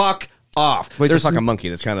 Fuck off. Well, there's a fucking monkey.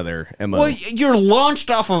 That's kind of their MO. Well, you're launched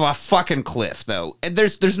off of a fucking cliff, though, and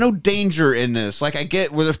there's no danger in this. Like, I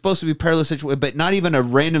get where they're supposed to be perilous situations, but not even a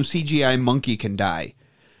random CGI monkey can die.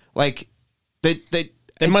 Like,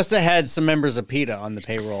 they must have had some members of PETA on the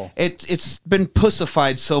payroll. it's been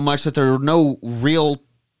pussified so much that there are no real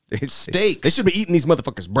stakes. They should be eating these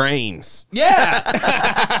motherfuckers' brains.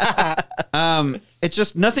 Yeah. It's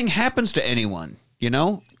just nothing happens to anyone. You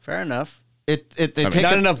know, Fair enough. they take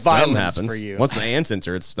not a- enough Something violence happens for you. once the ants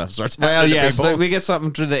enter. It stuff starts Well, happening. yes, to people. we get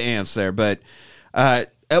something to the ants there, but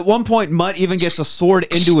at one point, Mutt even gets a sword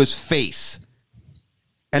into his face.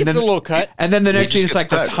 And It's a little cut. And then the next just scene is like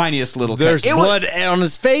gets the cut. tiniest little There's cut. It was- blood on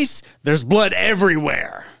his face. There's blood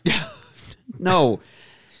everywhere. No,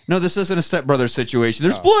 this isn't a Step Brothers situation.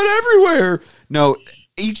 There's blood everywhere. No,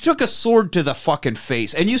 he took a sword to the fucking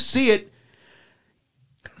face, and you see it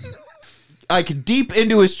like deep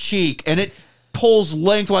into his cheek, and it pulls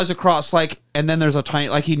lengthwise across, like, and then there's a tiny,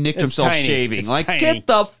 like he nicked It's himself tiny. shaving. It's Like, tiny. get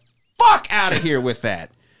the fuck out of here with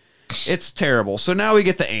that. It's terrible. So now we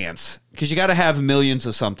get the ants, because you got to have millions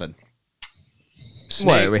of something.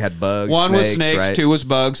 What, we had bugs, One was snakes, snakes, right? 2 was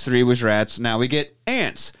bugs, 3 was rats. Now we get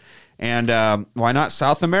ants. And why not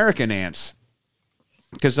South American ants?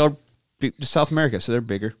 Because they'll be South America, so they're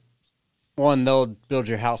bigger. One, they'll build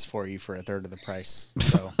your house for you for a third of the price.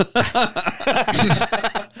 So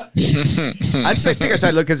I'd say figure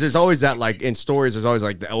side look because there's always that like in stories. There's always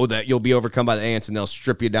like that you'll be overcome by the ants and they'll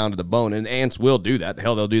strip you down to the bone. And ants will do that.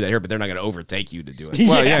 Hell, they'll do that here, but they're not going to overtake you to do it.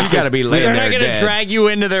 Well, yeah, you got to be laying they're there not going to dead. drag you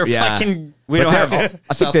into their Yeah. fucking. We But don't they're- have.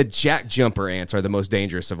 I think the jack jumper ants are the most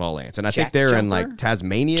dangerous of all ants, and I think Jack they're in jumper? like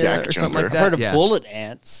Tasmania Jack or something jumper. like I've heard that. of Yeah. bullet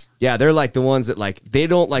ants. Yeah, they're like the ones that like they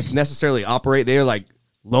don't like necessarily operate. They're like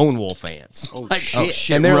lone wolf ants. Like,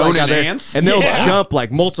 shit. And they're Ronin like ants? and they'll Yeah. jump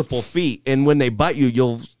like multiple feet, and when they bite you,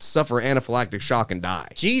 you'll suffer anaphylactic shock and die.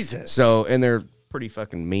 Jesus. So, and they're pretty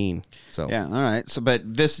fucking mean. So, Yeah, all right. So, but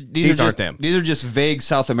these These are aren't just, them. These are just vague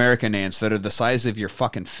South American ants that are the size of your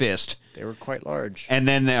fucking fist, they were quite large. and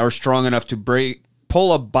then they are strong enough to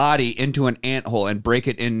pull a body into an ant hole and break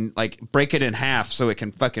it in half so it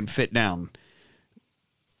can fucking fit down.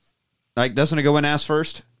 Like, doesn't it go in ass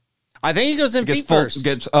first? I think he goes in feet first.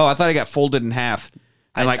 I thought it got folded in half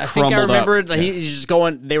and I think I crumbled remember up. he's just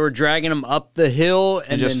going. They were dragging him up the hill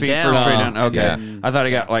and, And just then feet down. first straight down. Okay, yeah. I thought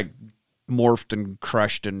it got like morphed and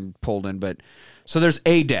crushed and pulled in, but so there's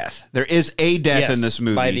a death. There is a death Yes, in this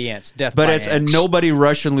movie by the ants. Death but by it's ants. a nobody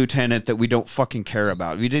Russian lieutenant that we don't fucking care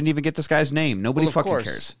about. We didn't even get this guy's name. Nobody Well, of fucking course.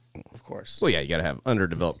 cares. Of course. well, yeah, you got to have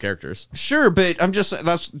underdeveloped characters. Sure, but I'm just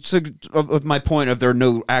with my point of there are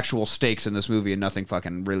no actual stakes in this movie and nothing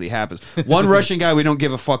fucking really happens. One Russian guy we don't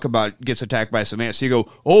give a fuck about gets attacked by some ants. So you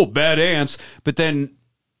go, oh, bad ants, but then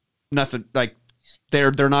nothing like.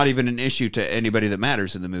 They're not even an issue to anybody that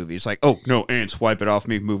matters in the movie. It's like, oh no, ants, wipe it off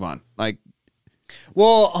me, move on. Like,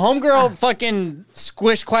 Well, homegirl fucking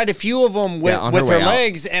squished quite a few of them with, Yeah, on with her her way out.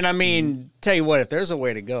 legs, and I mean, tell you what, if there's a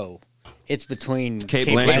way to go, it's between Kate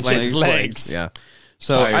Kate Blanchett's Blanchett's legs. legs. Yeah.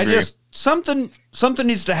 so I I agree. just something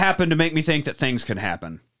needs to happen to make me think that things can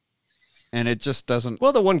happen, and it just doesn't.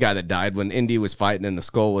 Well, the one guy that died when Indy was fighting in the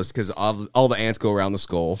skull was because all the ants go around the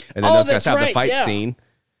skull, and then Oh, those guys that's have the right, fight yeah. scene.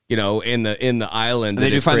 You know, in the island. They that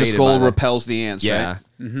do is find the created skull by the- repels the ants. Yeah.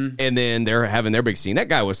 Right? And then they're having their big scene. That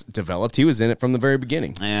guy was developed. He was in it from the very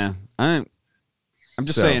beginning. Yeah, I'm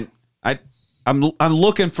just So- saying. I'm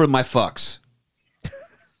looking for my fucks,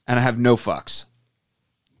 and I have no fucks.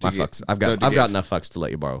 My To get- fucks. I've to got give. enough fucks to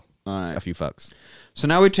let you borrow. All right. A few fucks. So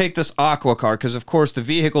now we take this aqua car because, of course, the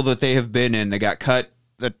vehicle that they have been in, they got cut.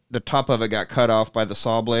 The top of it got cut off by the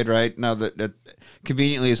saw blade. Right now, that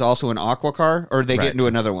conveniently is also an aqua car, or they Right. get into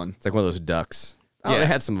another one. It's like one of those ducks. Oh, Yeah. they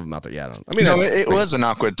had some of them out there. Yeah, I don't. I mean, No, that's it was an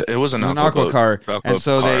aqua. It was an An aqua, aqua boat. car, Aqua and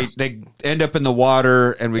so car. they end up in the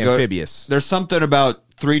water, and we Amphibious. go. There's something about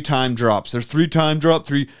 3-time drops. There's 3-time drop,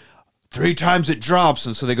 three times it drops,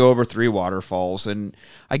 and so they go over 3 waterfalls. And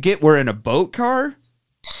I get we're in a boat car,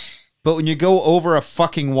 but when you go over a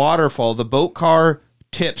fucking waterfall, the boat car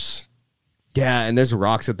tips Yeah, and there's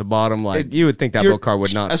rocks at the bottom. Like you would think that boat car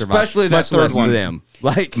would not survive, especially that much third less one. them.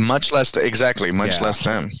 Like Much less, less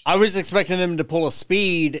them. I was expecting them to pull a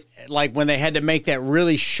speed, like when they had to make that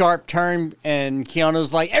really sharp turn, and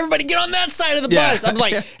Keanu's like, "Everybody get on that side of the bus." I'm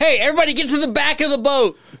like, "Hey, everybody get to the back of the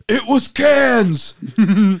boat." It was cans.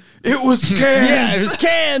 It was cans. Yeah, it was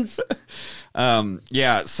cans.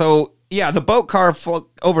 The boat car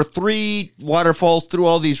over 3 waterfalls through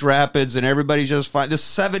all these rapids, and everybody's just fine. This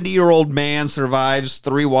 70-year-old man survives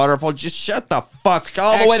 3 waterfalls. Just shut the fuck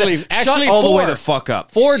all the way the fuck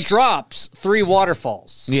up. 4 drops, 3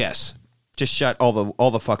 waterfalls. Yes, just shut all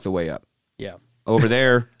the fuck the way up. Yeah. Over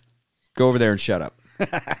there, go over there and shut up.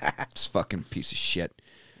 This fucking piece of shit.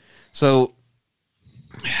 So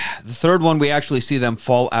the third one, we actually see them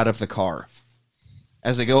fall out of the car.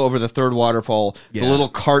 As they go over the third waterfall, the little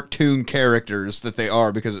cartoon characters that they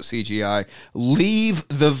are, because it's CGI, leave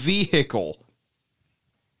the vehicle.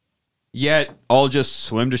 Yet, all just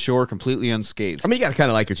swim to shore completely unscathed. I mean, you got to kind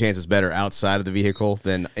of like your chances better outside of the vehicle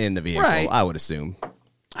than in the vehicle, Right. I would assume.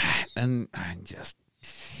 And I just...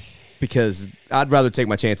 Because I'd rather take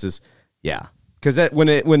my chances, Because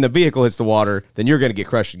when the vehicle hits the water, then you're going to get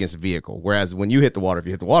crushed against the vehicle. Whereas when you hit the water, if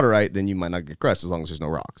you hit the water right, then you might not get crushed as long as there's no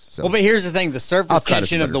rocks. So. Well, but here's the thing: the surface Outside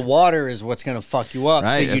tension is of the water is what's going to fuck you up.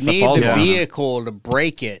 Right, So you it's the need fall the zone. vehicle to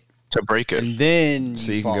break it, To break it. and then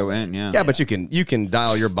So you can go in, yeah. Yeah, but you can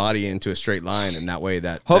dial your body into a straight line, and that way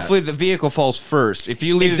that Hopefully the vehicle falls first. If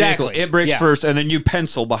you leave Exactly. the vehicle, it breaks Yeah. first, and then you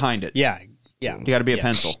pencil behind it. Yeah. You got to be a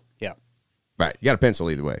pencil. Yeah. right. You got a pencil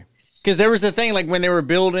either way. Because there was the thing, like when they were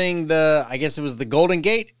building I guess it was the Golden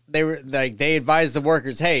Gate. They advised the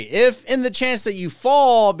workers, hey, if in the chance that you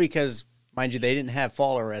fall, because mind you, they didn't have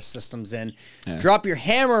fall arrest systems then, drop your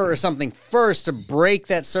hammer or something first to break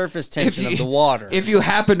that surface tension of the water. If you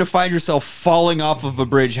happen to find yourself falling off of a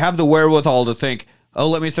bridge, have the wherewithal to think, oh,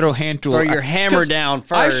 let me throw a hand tool. Throw your hammer 'Cause down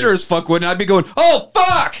I first. sure as fuck wouldn't. I'd be going, oh,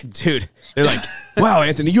 fuck! Dude, they're like, wow,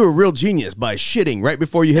 Anthony, you were a real genius by shitting right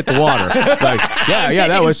before you hit the water. Like, yeah,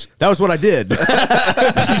 that was what I did.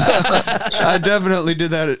 I definitely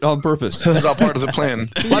did that on purpose. This is all part of the plan.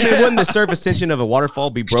 Well, I mean, wouldn't the surface tension of a waterfall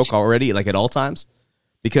be broke already, like at all times?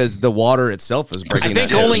 Because the water itself is breaking. I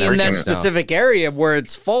think that only tension in that and everything. specific area where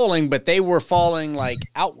it's falling, but they were falling like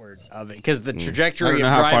outward of it because the I trajectory don't know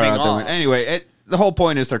of how far driving out they off. went. Anyway, the whole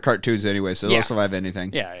point is they're cartoons anyway, so Yeah. they'll survive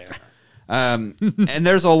anything. Yeah. And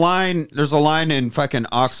there's a line in fucking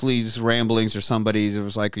Oxley's Ramblings or somebody's. It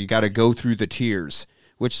was like, you got to go through the tears,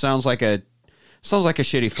 which sounds like a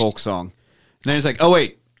shitty folk song. And then he's like, oh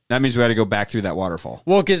wait, that means we got to go back through that waterfall.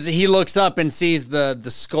 Well, because he looks up and sees the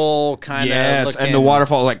skull kind of. Yes, and the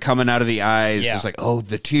waterfall like coming out of the eyes. Yeah. It's like, oh,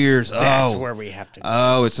 the tears. That's oh, where we have to go.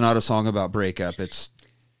 Oh, it's not a song about breakup. It's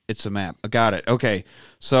a map. I got it. Okay,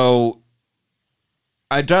 so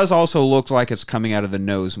it does also look like it's coming out of the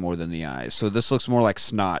nose more than the eyes. So this looks more like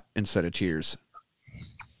snot instead of tears.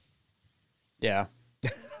 Yeah.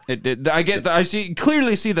 I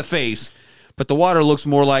clearly see the face, but the water looks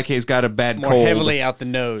more like he's got a bad More cold. heavily out the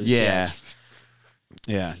nose. Yeah.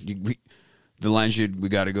 The line we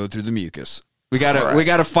got to go through the mucus. We got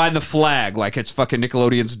to find the flag like it's fucking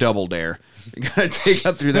Nickelodeon's Double Dare. We got to take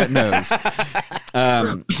up through that nose.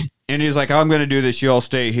 And he's like, I'm going to do this. You all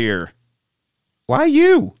stay here. Why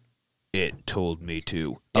you? It told me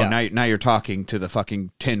to. Yeah. Oh, now you're talking to the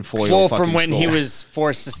fucking tinfoil. Well, fucking from when he skull. was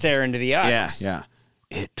forced to stare into the eyes. Yeah.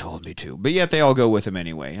 It told me to. But yet they all go with him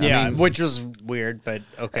anyway. Yeah, I mean, which was weird, but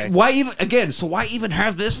okay. why even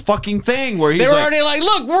have this fucking thing where he's They were like, already like,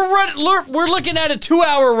 look, we're looking at a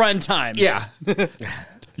 2-hour runtime. yeah.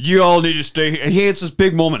 You all need to stay here. He hits this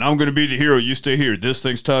big moment. I'm going to be the hero. You stay here. This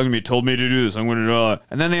thing's telling me, told me to do this. I'm going to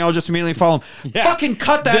and then they all just immediately follow him. Yeah. Fucking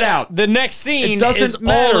cut that out. The next scene It doesn't is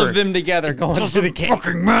matter. all of them together going to the Doesn't game.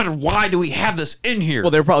 fucking matter. Why do we have this in here? Well,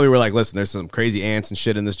 they probably were like, listen, there's some crazy ants and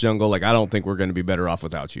shit in this jungle. Like, I don't think we're going to be better off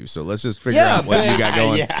without you. So let's just figure out what you got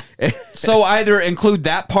going. Yeah. So either include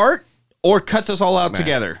that part or cut this all out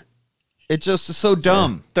together. It just is so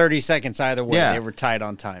dumb. 30 seconds either way. Yeah. They were tight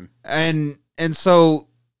on time. And so,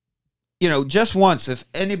 just once, if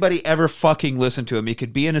anybody ever fucking listened to him, he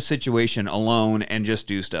could be in a situation alone and just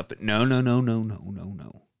do stuff. But no.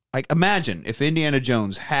 Like, imagine if Indiana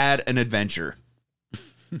Jones had an adventure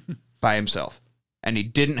by himself and he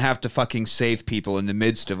didn't have to fucking save people in the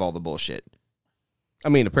midst of all the bullshit. I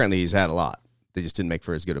mean, apparently he's had a lot. They just didn't make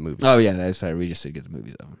for as good a movie. Oh, yeah, that's fair. We just did get the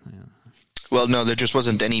movies of him. Yeah. Well, no, there just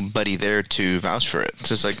wasn't anybody there to vouch for it. It's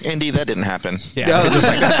just like, Andy, that didn't happen. Yeah, it's just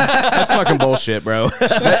like, that's fucking bullshit, bro.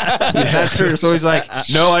 That's true. So he's like,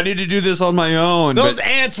 no, I need to do this on my own. Those But-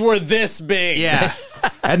 ants were this big. yeah.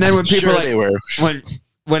 And then when people Sure like, they were.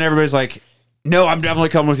 when everybody's like, no, I'm definitely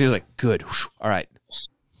coming with you. He's like, good. Whew. All right.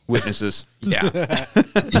 Witnesses. Yeah.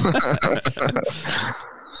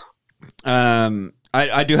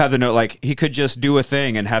 I do have the note, like, he could just do a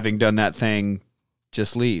thing and having done that thing,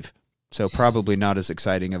 just leave. So probably not as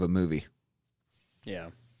exciting of a movie. Yeah.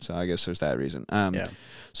 So I guess there's that reason. Yeah.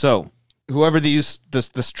 So whoever this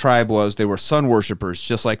tribe was, they were sun worshippers,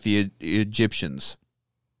 just like the Egyptians.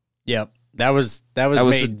 Yep. That was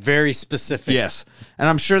made very specific. Yes. And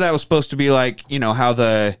I'm sure that was supposed to be like, you know, how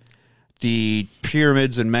the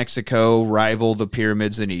pyramids in Mexico rival the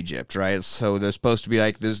pyramids in Egypt, right? So they're supposed to be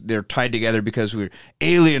like this. They're tied together because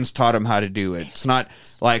aliens taught them how to do it. It's not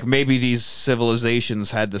like maybe these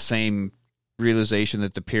civilizations had the same realization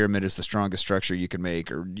that the pyramid is the strongest structure you can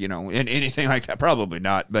make, or, you know, anything like that. Probably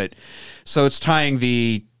not. But so it's tying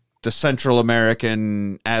the Central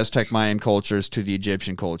American Aztec Mayan cultures to the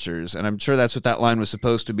Egyptian cultures. And I'm sure that's what that line was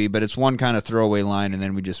supposed to be, but it's one kind of throwaway line, and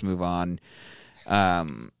then we just move on.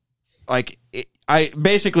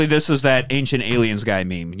 Basically this is that Ancient Aliens guy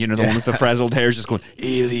meme, you know, the one with the frazzled hair, just going,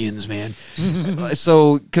 aliens, man.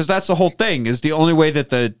 So, because that's the whole thing, is the only way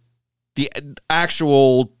that the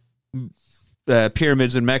actual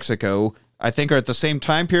pyramids in Mexico, I think, are at the same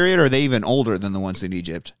time period, or are they even older than the ones in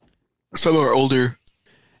Egypt? Some are older.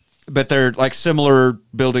 But they're like similar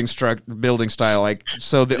building style. Like,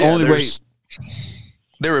 so the only way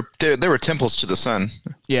there were temples to the sun.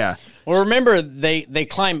 Yeah. Well, remember they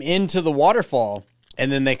climb into the waterfall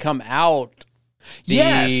and then they come out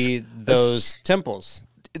those temples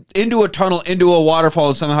into a tunnel, into a waterfall,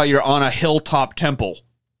 and somehow you're on a hilltop temple.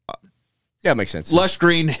 Yeah, it makes sense. Lush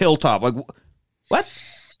green hilltop. Like, what?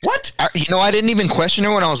 What? I didn't even question it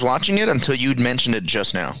when I was watching it until you'd mentioned it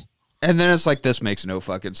just now. And then it's like, this makes no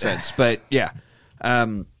fucking sense. But yeah.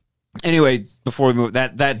 Anyway, before we move,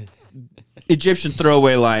 that Egyptian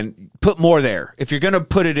throwaway line, put more there. If you're going to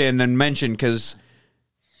put it in, then mention, because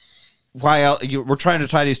we're trying to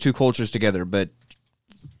tie these two cultures together, but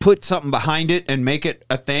put something behind it and make it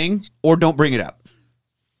a thing, or don't bring it up.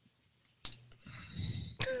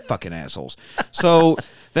 Fucking assholes. So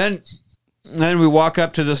then we walk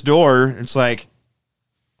up to this door. It's like,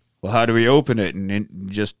 well, how do we open it? And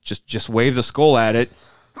just wave the skull at it,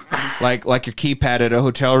 like your keypad at a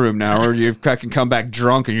hotel room now, or you fucking come back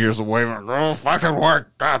drunk and you're just waving, oh, fucking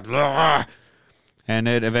work, God, blah. And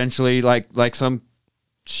it eventually, like some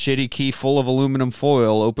shitty key full of aluminum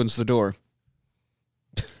foil, opens the door.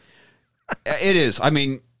 It is. I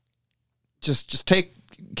mean, just take,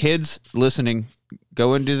 kids listening,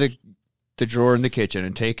 go into the drawer in the kitchen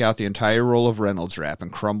and take out the entire roll of Reynolds wrap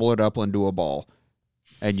and crumble it up into a ball.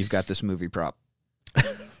 And you've got this movie prop.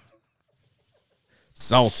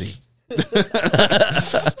 Salty.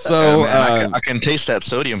 So I can taste that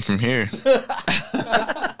sodium from here.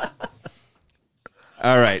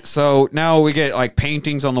 All right. So now we get like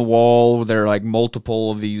paintings on the wall. There are like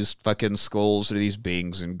multiple of these fucking skulls or these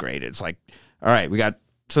beings, and great. It's like, all right,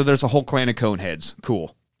 so there's a whole clan of Coneheads.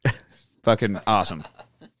 Cool. Fucking awesome.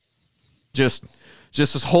 Just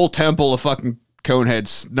this whole temple of fucking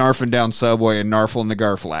Coneheads narfing down Subway and narfling the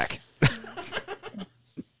Garflack.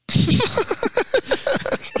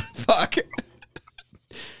 Fuck.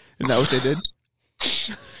 Isn't that what they did?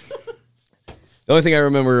 The only thing I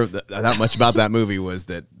remember that much about that movie was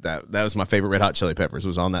that was my favorite Red Hot Chili Peppers,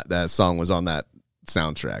 was on that song was on that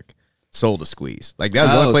soundtrack. Soul to Squeeze. Like, that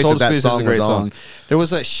was the only place that song was on. There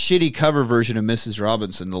was a shitty cover version of Mrs.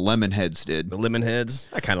 Robinson, the Lemonheads did. The Lemonheads?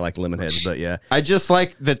 I kind of like Lemonheads, but yeah. I just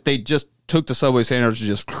like that they just took the Subway sandwich and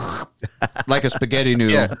just like a spaghetti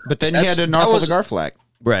noodle. Yeah, but then you had to narfle the Garflack.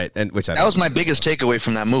 Right, and that was my biggest takeaway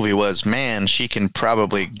from that movie was, man, she can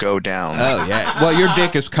probably go down. Oh yeah, well, your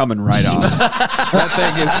dick is coming right off. That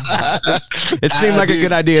thing is. It seemed like a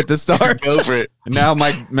good idea at the start. Go for it. Now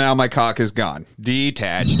my cock is gone,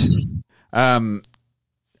 detached.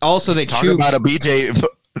 Also, they talk chew about a BJ.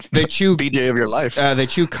 They chew BJ of your life. They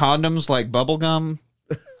chew condoms like bubble gum.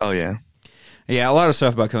 Oh yeah. Yeah, a lot of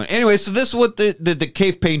stuff about Cone. Anyway, so this is what the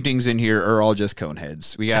cave paintings in here are all just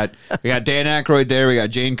Coneheads. We got Dan Aykroyd there. We got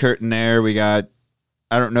Jane Curtin there. We got,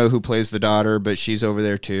 I don't know who plays the daughter, but she's over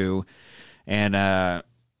there too. And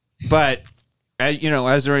but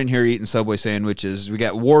as they're in here eating Subway sandwiches, we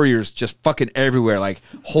got warriors just fucking everywhere, like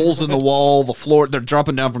holes in the wall, the floor. They're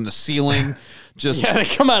dropping down from the ceiling. They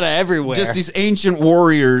come out of everywhere. Just these ancient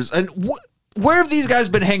warriors. And where have these guys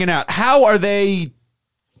been hanging out? How are they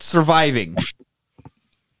surviving?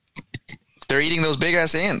 They're eating those big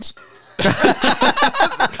ass ants.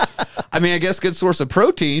 I mean, I guess good source of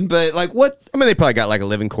protein, but like what? I mean, they probably got like a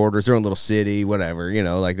living quarters, their own little city, whatever.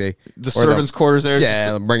 Like the servants' quarters there.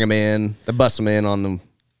 Yeah, bring them in, they bust them in on them.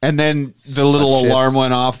 And then the little That's alarm just-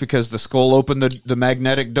 went off because the skull opened the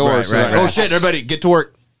magnetic door. Right, So right, like, right. oh shit, everybody get to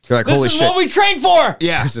work. You're like, This holy is shit. what we trained for.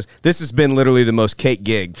 Yeah. This has been literally the most cake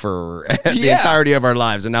gig for the Yeah. entirety of our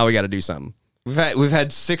lives, and now we got to do something. We've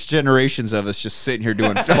had 6 generations of us just sitting here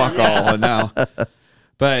doing fuck all, and now,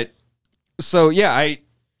 but so yeah,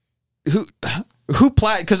 who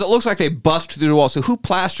because it looks like they bust through the wall. So who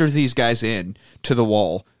plasters these guys in to the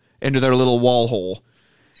wall into their little wall hole?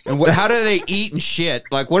 And how do they eat and shit?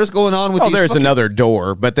 Like, what is going on with? Oh, these there's fucking- another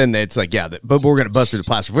door, but then it's like, yeah, but we're going to bust through the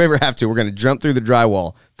plaster. If we ever have to, we're going to jump through the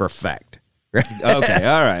drywall for effect. Right? Okay,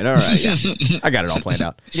 all right. Yeah. I got it all planned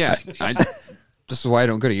out. Yeah, this is why I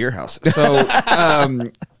don't go to your house. So,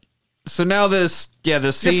 so now this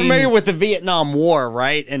You're scene. familiar with the Vietnam War,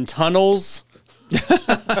 right? And tunnels.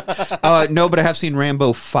 No, but I have seen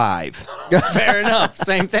Rambo 5. Fair enough.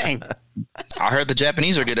 Same thing. I heard the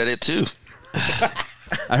Japanese are good at it too.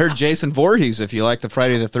 I heard Jason Voorhees, if you like the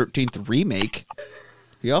Friday the 13th remake,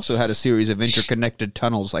 he also had a series of interconnected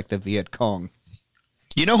tunnels like the Viet Cong.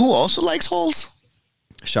 You know who also likes holes?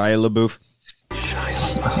 Shia LaBeouf.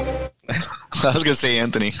 I was gonna say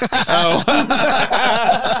Anthony.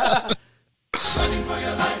 Running for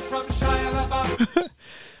your life from Shia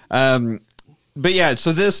LaBeouf. But yeah,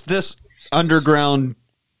 so this underground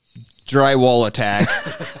drywall attack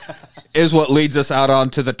is what leads us out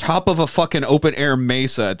onto the top of a fucking open air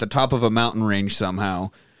mesa at the top of a mountain range somehow.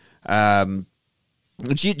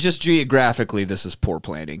 Just geographically, this is poor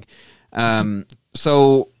planning.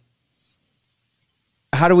 So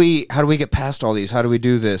how do we get past all these? How do we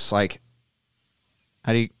do this? Like,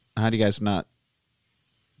 how do you guys not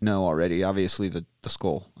know already? Obviously, the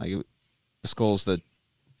skull. Like, the skull's the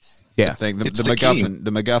thing. The It's the key. MacGuffin.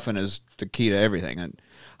 The MacGuffin is the key to everything. And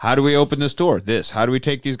how do we open this door? This. How do we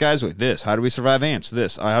take these guys away? This. How do we survive ants?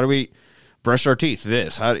 This. How do we brush our teeth?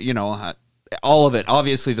 This. How all of it.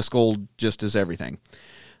 Obviously, the skull just is everything.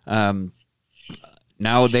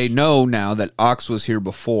 Now they know that Ox was here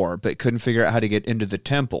before, but couldn't figure out how to get into the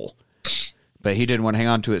temple. But he didn't want to hang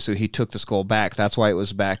on to it, so he took the skull back. That's why it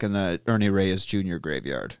was back in the Ernie Reyes Jr.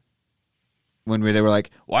 graveyard. When they were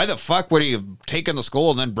like, why the fuck would he have taken the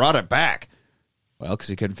skull and then brought it back? Well, because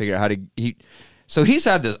he couldn't figure out how to... So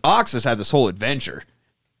Ox has had this whole adventure.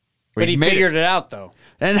 But he figured it out, though.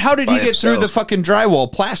 And how did he By get through the himself. fucking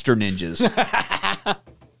drywall plaster ninjas?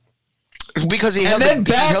 Because he And held then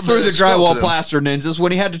the, he back held through the skull to drywall them. plaster ninjas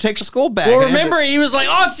when he had to take the skull back. Well, And remember, he was like,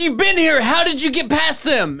 Ox, you've been here. How did you get past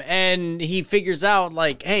them? And he figures out,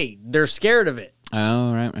 like, hey, they're scared of it.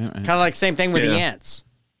 Oh, right. Kind of like same thing with the Yeah. ants.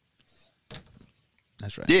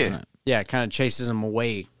 That's right. Yeah. Right. Yeah, it kind of chases them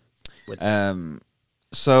away.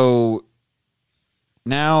 So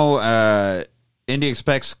now Indy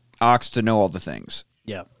expects Ox to know all the things.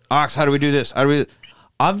 Yeah. Ox, how do we do this?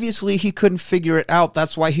 Obviously, he couldn't figure it out.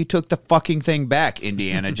 That's why he took the fucking thing back,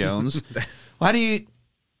 Indiana Jones. How do you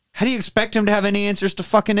expect him to have any answers to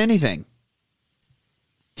fucking anything?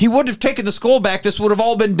 He would have taken the skull back. This would have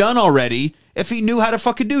all been done already if he knew how to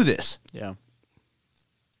fucking do this. Yeah.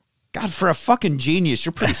 God, for a fucking genius,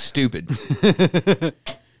 you're pretty stupid.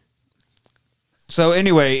 So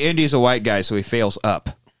anyway, Indy's a white guy, so he fails up.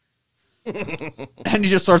 And he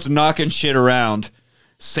just starts knocking shit around.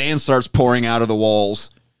 Sand starts pouring out of the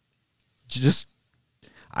walls.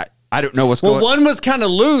 I don't know what's Well, going on. one was kind of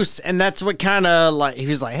loose, and that's what kind of like he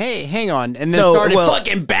was like, "Hey, hang on," and then No, started well-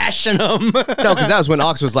 fucking bashing him. No, because that was when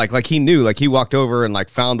Ox was like he knew, like he walked over and like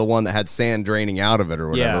found the one that had sand draining out of it or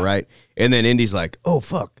whatever, Yeah. right? And then Indy's like, oh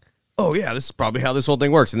fuck, oh yeah, this is probably how this whole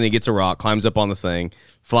thing works. And then he gets a rock, climbs up on the thing,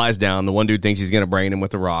 flies down. The one dude thinks he's gonna brain him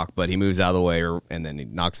with the rock, but he moves out of the way, and then he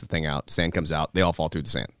knocks the thing out. Sand comes out. They all fall through the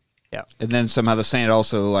sand. yeah. And then somehow the sand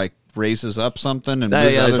also like raises up something and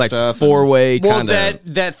moves Yeah, other it's like stuff. four-way Well, kind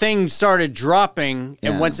of. that thing started dropping,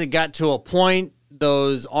 and Yeah. once it got to a point,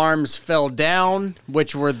 those arms fell down,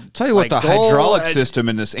 which were Tell you what, like the gold, hydraulic and- system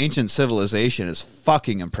in this ancient civilization is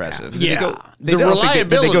fucking impressive. Yeah, They the don't think did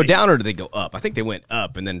they reliability. go down or did they go up? I think they went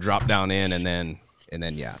up and then dropped down in and then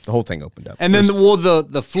yeah, the whole thing opened up. And then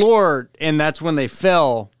the floor, and that's when they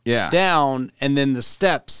fell Yeah. down, and then the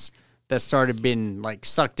steps that started being like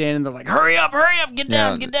sucked in, and they're like, hurry up, get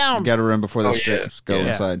down, get down. You got to run before the Oh, yeah. steps go Yeah.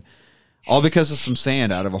 inside. All because of some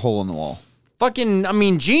sand out of a hole in the wall. Fucking, I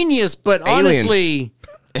mean, genius, but aliens. honestly,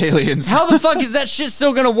 Aliens. how the fuck is that shit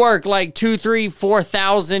still gonna work like 2, 3,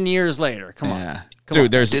 4,000 years later? Come on. Yeah. dude,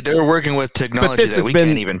 there's Dude, they're working with technology this that has we been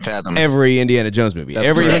can't even fathom. every Indiana Jones movie.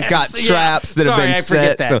 Everyone's got Yes, yeah. traps that Sorry, have I been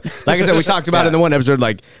forget set. that. So, like I said, we talked about it in the one episode.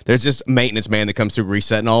 Like, there's just a maintenance man that comes through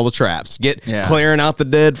resetting all the traps, clearing out the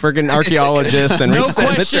dead freaking archaeologists, and No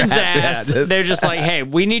resetting questions the traps. asked. Yeah, just- They're just like, hey,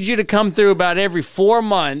 we need you to come through about every 4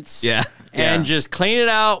 months. Yeah. and just clean it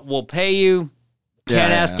out. We'll pay you.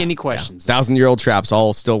 Can't ask any questions. 1,000-year-old traps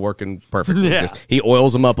all still working perfectly. Yeah. Just, he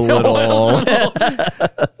oils them up a little.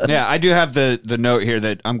 Yeah, I do have the note here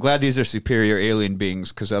that I'm glad these are superior alien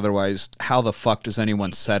beings, because otherwise, how the fuck does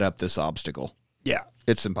anyone set up this obstacle? Yeah.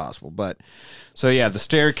 It's impossible. But so yeah, the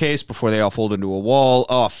staircase before they all fold into a wall.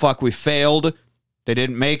 Oh fuck, we failed. They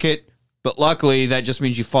didn't make it. But luckily, that just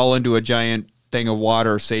means you fall into a giant thing of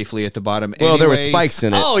water safely at the bottom. Well, there were anyway. spikes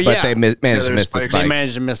in it, Oh, but yeah. they managed to miss the spikes. spikes. They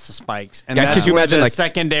managed to miss the spikes. And Yeah, that's could you where imagine, the like-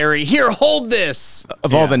 secondary, here, hold this.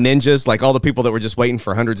 Of all the ninjas, like all the people that were just waiting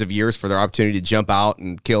for hundreds of years for their opportunity to jump out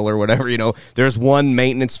and kill or whatever, there's one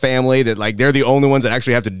maintenance family that like they're the only ones that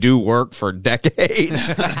actually have to do work for decades.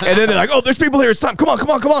 And then they're like, oh, there's people here. It's time. Come on.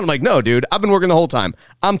 I'm like, no, dude, I've been working the whole time.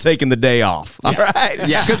 I'm taking the day off. All right.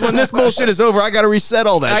 Yeah. Because when this bullshit is over, I got to reset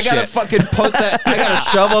all that I shit. gotta fucking put that. I gotta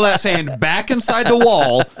shovel that sand back inside the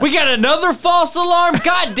wall. We got another false alarm.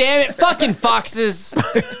 God damn it. Fucking foxes.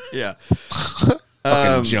 Yeah.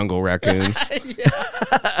 Fucking jungle raccoons.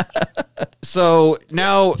 So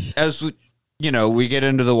now, as we get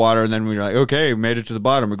into the water, and then we're like, okay, we made it to the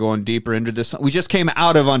bottom. We're going deeper into this. We just came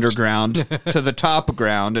out of underground to the top of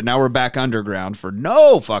ground, and now we're back underground for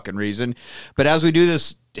no fucking reason. But as we do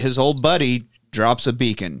this, his old buddy drops a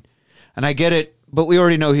beacon. And I get it, but we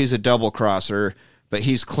already know he's a double crosser, but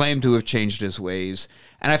he's claimed to have changed his ways.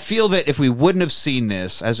 And I feel that if we wouldn't have seen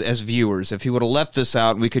this as viewers, if he would have left this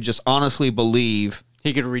out and we could just honestly believe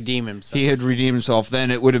He could redeem himself. he had redeemed himself,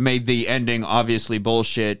 then it would have made the ending obviously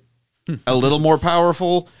bullshit a little more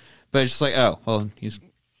powerful. But it's just like, oh, well, he's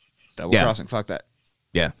double crossing. Fuck that.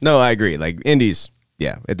 Yeah. No, I agree. Like Indy's,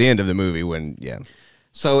 at the end of the movie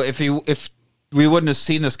So if we wouldn't have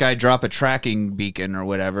seen this guy drop a tracking beacon or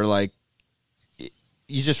whatever, like,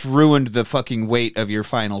 you just ruined the fucking weight of your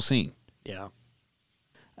final scene. Yeah.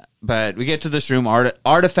 But we get to this room,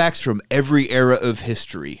 artifacts from every era of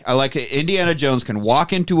history. I like it. Indiana Jones can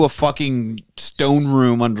walk into a fucking stone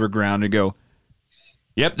room underground and go,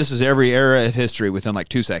 yep, this is every era of history within like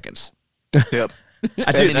 2 seconds. Yep.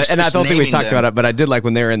 I don't think we talked about it, but I did like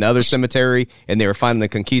when they were in the other cemetery and they were finding the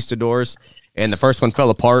conquistadors, and the first one fell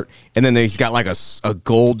apart, and then he's got like a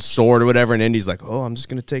gold sword or whatever, and Indy's like, oh, I'm just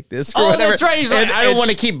gonna take this. Or whatever. That's right. He's like, I don't want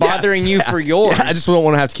to keep bothering you for yours. Yeah, I just don't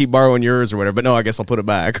want to have to keep borrowing yours or whatever. But no, I guess I'll put it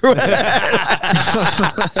back.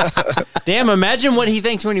 Damn, imagine what he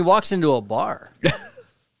thinks when he walks into a bar.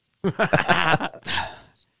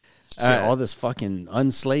 See all this fucking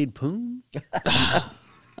unslayed poon?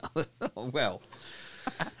 Well,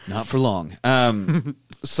 not for long.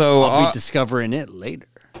 So I'll be discovering it later.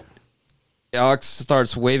 Alex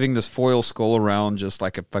starts waving this foil skull around just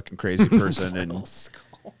like a fucking crazy person, and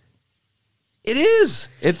it is.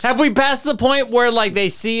 It's Have we passed the point where like they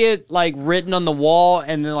see it like written on the wall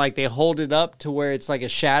and then like they hold it up to where it's like a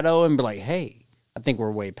shadow and be like, hey, I think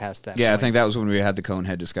we're way past that. Yeah, I point. think that was when we had the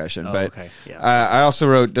Conehead discussion. Oh, but okay. Yeah. I also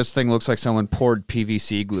wrote, this thing looks like someone poured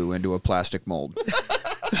PVC glue into a plastic mold.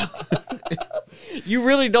 You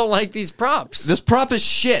really don't like these props. This prop is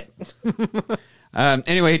shit.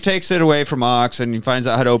 Anyway, he takes it away from Ox and he finds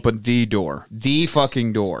out how to open the door. The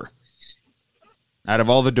fucking door. Out of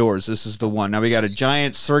all the doors, this is the one. Now we got a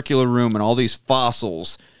giant circular room and all these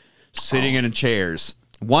fossils sitting in chairs.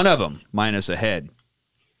 One of them minus a head.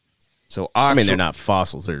 So Ox, I mean, they're not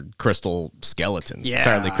fossils; they're crystal skeletons. Yeah.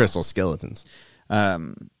 Entirely crystal skeletons.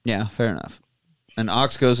 Yeah, fair enough. And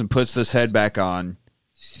Ox goes and puts this head back on,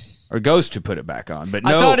 or goes to put it back on. But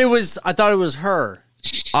no, I thought it was her.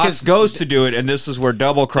 Ox goes to do it, and this is where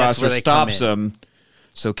Double Crosser where they come stops in. him.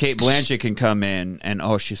 So Kate Blanchett can come in, and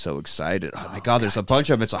oh, she's so excited. Oh my God, there's a bunch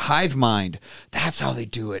of them. It's a hive mind. That's how they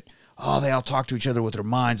do it. Oh, they all talk to each other with their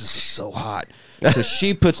minds. This is so hot. So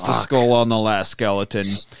she puts the skull on the last skeleton,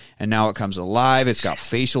 and now it comes alive. It's got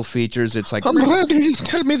facial features. It's like, I'm ready.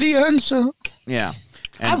 Tell me the answer. yeah.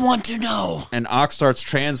 I want to know. And Ox starts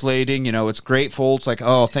translating. You know, it's grateful. It's like,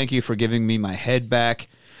 oh, thank you for giving me my head back.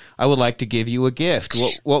 I would like to give you a gift.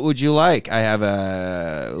 What would you like? I have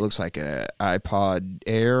it looks like an iPod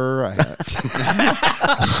Air. I have,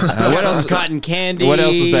 What else? Cotton candy. What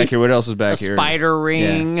else is back here? What else is back here? Spider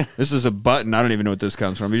ring. Yeah. This is a button. I don't even know what this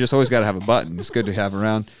comes from. You just always got to have a button. It's good to have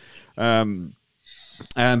around.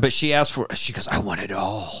 But she asked for. She goes, I want it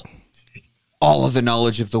all of the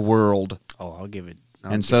knowledge of the world. Oh, I'll give it.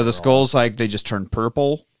 And so the skull's like they just turn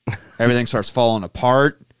purple. Everything starts falling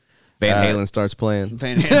apart. Van Halen starts playing.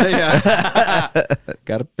 Van Halen, yeah.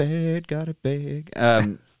 Got a bag.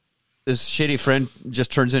 This shitty friend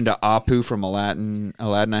just turns into Apu from Aladdin.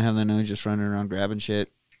 Aladdin, I have the know, just running around grabbing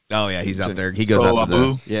shit. Oh yeah, he's out there. He goes out to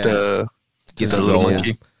Abu, yeah. gets the the little gold.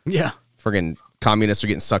 monkey. Yeah. Friggin' communists are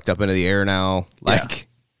getting sucked up into the air now. Like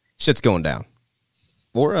shit's going down.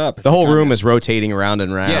 Or up. The whole room is rotating around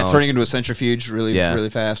and around. Yeah, turning into a centrifuge really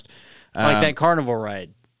fast. Like that carnival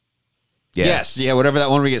ride. Yeah. Yes, yeah, whatever that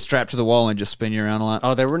one where we get strapped to the wall and just spin you around a lot.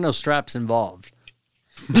 Oh, there were no straps involved.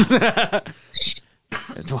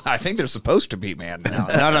 I think they're supposed to be, man. No,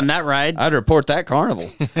 not on that ride. I'd report that carnival.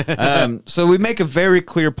 So we make a very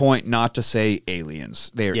clear point not to say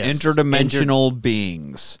aliens. They are interdimensional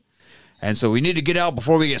beings. And so we need to get out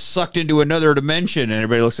before we get sucked into another dimension. And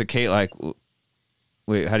everybody looks at Kate like,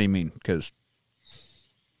 wait, how do you mean? Because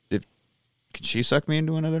can she suck me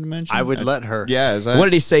into another dimension? I would let her. Yeah. What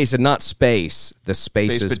did he say? He said not space. The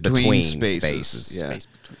spaces between spaces. spaces. Yeah. Space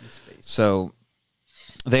between space. So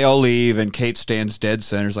they all leave, and Kate stands dead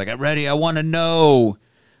center. She's like, I'm ready. I want to know.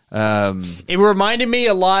 It reminded me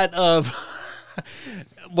a lot of.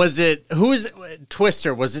 Was it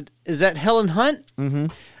Twister? Is that Helen Hunt?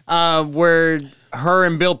 Mm-hmm. Where her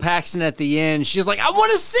and Bill Paxton at the end, she's like, I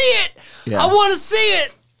want to see it. Yeah. I want to see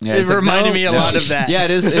it. Yeah, it reminded me a lot of that. Yeah, it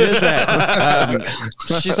is that.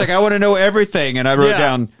 She's like, I want to know everything. And I wrote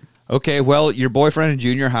down, okay, well, your boyfriend in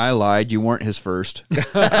junior high lied. You weren't his first.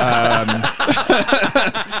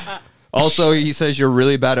 Also, he says you're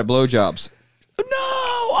really bad at blowjobs. No!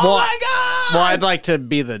 Oh, my God! Well, I'd like to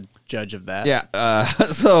be the judge of that. Yeah.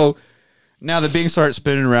 So now the beings start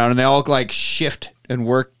spinning around, and they all like shift and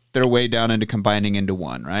work their way down into combining into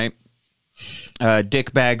one, right?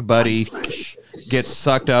 Dickbag Buddy gets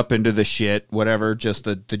sucked up into the shit, whatever, just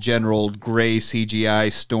the general gray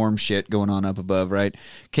CGI storm shit going on up above, right?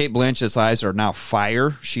 Kate Blanchett's eyes are now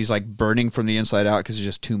fire. She's like burning from the inside out because there's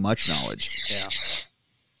just too much knowledge. Yeah.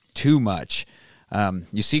 Too much.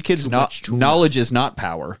 You see, kids, knowledge is not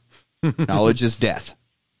power. Knowledge is death.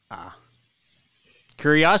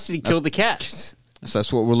 Curiosity killed the cat. So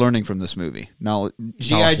that's what we're learning from this movie.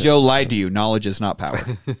 G.I. Joe lied to you. Knowledge is not power.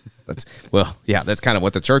 That's kind of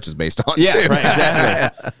what the church is based on. Yeah, too. right,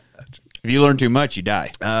 exactly. If you learn too much, you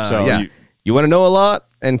die. So yeah. You want to know a lot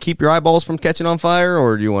and keep your eyeballs from catching on fire,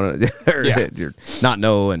 or do you want to not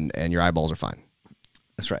know and your eyeballs are fine?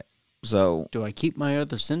 That's right. So Do I keep my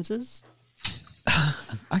other senses?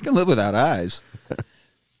 I can live without eyes.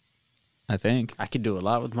 I think. I could do a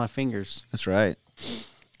lot with my fingers. That's right.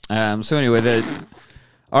 So anyway,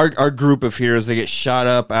 our group of heroes, they get shot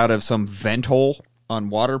up out of some vent hole on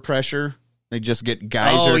water pressure. They just get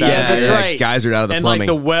geysered out of that's there. right. Geysered out of the and plumbing. like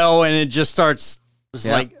the well, and it just starts. It's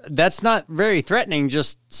Yeah. like that's not very threatening.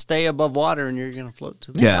 Just stay above water, and you're gonna float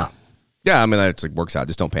to the top. Yeah. I mean, that like works out.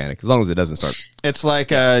 Just don't panic as long as it doesn't start. It's like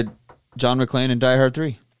John McClane in Die Hard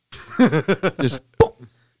 3. Just boom,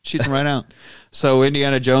 shoots him right out. So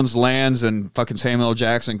Indiana Jones lands, and fucking Samuel L.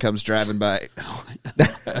 Jackson comes driving by.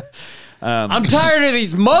 I'm tired of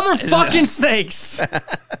these motherfucking snakes.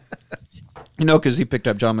 Because he picked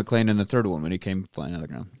up John McClane in the third one when he came flying out of the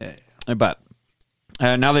ground. Yeah. But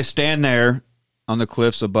now they stand there on the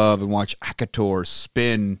cliffs above and watch Akator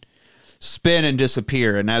spin and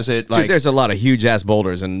disappear. And as it Dude, there's a lot of huge ass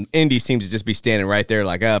boulders, and Indy seems to just be standing right there,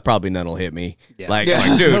 like, probably none will hit me. Yeah. Like,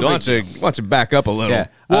 Yeah. dude, why don't you back up a little? Yeah.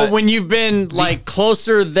 Well, when you've been like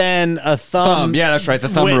closer than a thumb, Yeah, that's right, the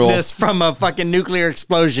thumb rule. witness from a fucking nuclear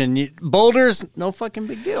explosion, boulders, no fucking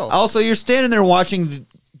big deal. Also, you're standing there watching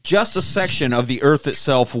just a section of the Earth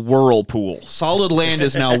itself whirlpool. Solid land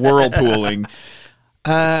is now whirlpooling.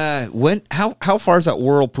 How far is that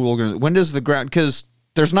whirlpool going? When does the ground? Because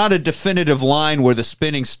there's not a definitive line where the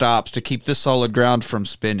spinning stops to keep this solid ground from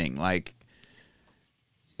spinning. Like,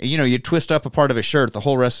 you twist up a part of a shirt, the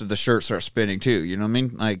whole rest of the shirt starts spinning too. You know what I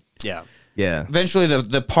mean? Like, Yeah. Yeah. eventually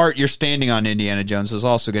the part you're standing on, Indiana Jones, is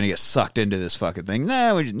also going to get sucked into this fucking thing.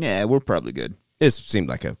 We're probably good. It seemed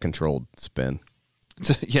like a controlled spin.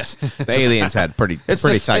 Yes, The aliens had pretty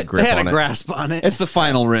tight grip They had on a it. grasp on it. it's the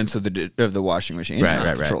final rinse of the washing machine. It's Right, not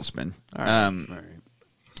right, right. controlled spin. All right.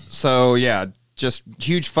 So yeah, just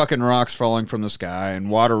huge fucking rocks falling from the sky, and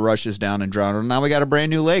water rushes down and drowns. Now we got a brand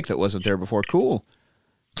new lake that wasn't there before. Cool.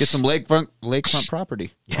 Get some lakefront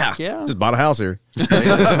property. Yeah. Yeah. Just bought a house here.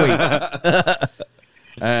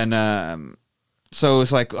 And so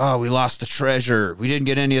it's like, oh, we lost the treasure. We didn't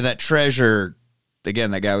get any of that treasure.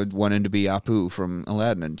 Again, that guy would wanting to be Apu from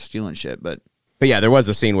Aladdin and stealing shit, but Yeah, there was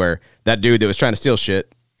a scene where that dude that was trying to steal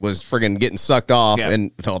shit was friggin' getting sucked off, Yeah.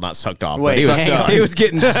 and not sucked off, Wait, but hang on. he was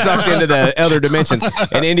getting sucked into the other dimensions.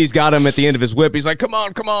 And Indy's got him at the end of his whip. He's like, "Come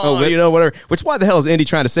on, whatever." Which why the hell is Indy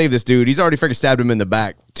trying to save this dude? He's already friggin' stabbed him in the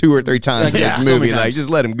back 2 or 3 times in Yeah, this so movie. many Like, times. just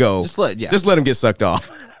let him go. Just let him get sucked off.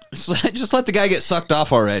 just let the guy get sucked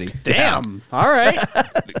off already. Damn. All right.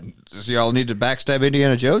 So y'all need to backstab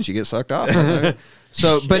Indiana Jones. You get sucked off.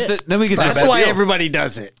 So, but then we get That's this, why everybody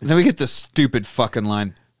does it. then we get this stupid fucking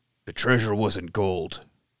line. The treasure wasn't gold.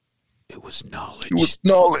 It was knowledge. It was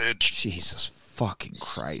knowledge. Jesus fucking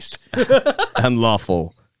Christ.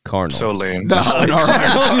 Unlawful carnal. So lame.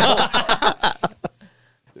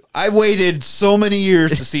 I waited so many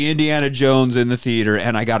years to see Indiana Jones in the theater,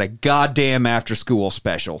 and I got a goddamn after-school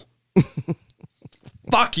special.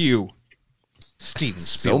 Fuck you, Steven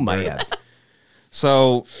Spielberg. So mad.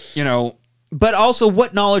 So, but also,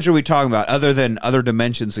 what knowledge are we talking about other than other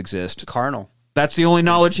dimensions exist? Carnal. That's the only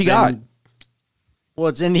knowledge he got. Well,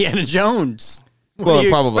 it's Indiana Jones. What Well, do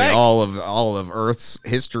you probably expect? all of Earth's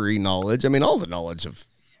history knowledge. I mean, all the knowledge of.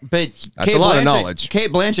 But That's a lot of knowledge.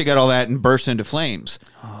 Kate Blanchett got all that and burst into flames.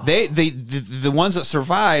 The ones that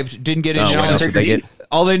survived didn't get any what else did they get?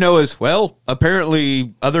 All they know is, well,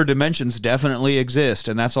 apparently other dimensions definitely exist,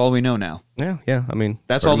 and that's all we know now. Yeah. I mean,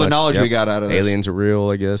 That's pretty all the much, knowledge we got out of this. Aliens are real,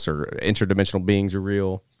 I guess, or interdimensional beings are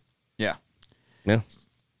real. Yeah. Yeah.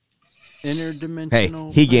 Hey,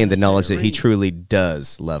 Interdimensional. he gained the knowledge that he planetary. truly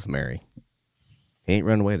does love Mary. He ain't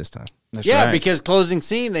run away this time. That's Yeah, right. because closing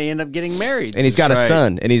scene, they end up getting married. And he's got That's a right.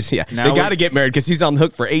 son, and Now they got to get married because he's on the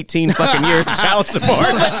hook for 18 fucking years of child support. He's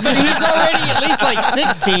already at least like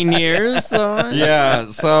 16 years. So. Yeah.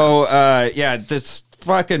 So, this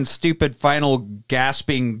fucking stupid final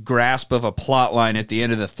gasping grasp of a plot line at the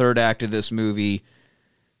end of the third act of this movie.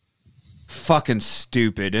 Fucking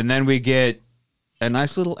stupid. And then we get a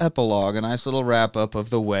nice little epilogue, a nice little wrap up of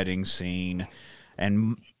the wedding scene.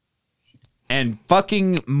 And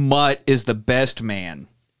fucking Mutt is the best man.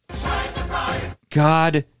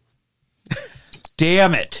 God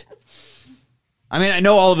damn it. I mean, I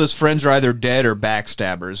know all of his friends are either dead or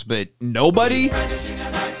backstabbers, but nobody?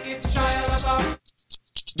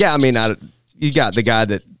 Yeah, I mean, you got the guy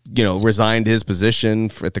that resigned his position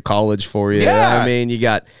at the college for you. Yeah. I mean, you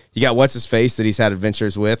got what's his face that he's had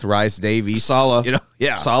adventures with, Rice Davies, Sala.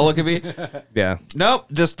 yeah, Sala could be. yeah. Nope,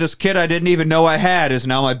 this kid I didn't even know I had is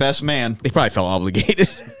now my best man. He probably felt obligated.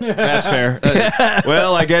 That's fair.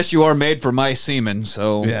 Well, I guess you are made for my semen,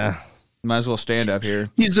 so Yeah. might as well stand up here.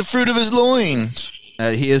 He's the fruit of his loins.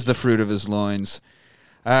 He is the fruit of his loins.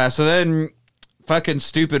 So then, fucking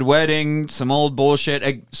stupid wedding, some old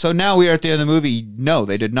bullshit. So now we are at the end of the movie. No,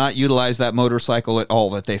 they did not utilize that motorcycle at all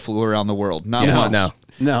that they flew around the world. Not once.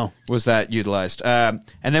 No. Was that utilized. And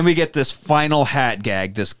then we get this final hat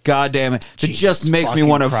gag, this goddamn... It just makes me fucking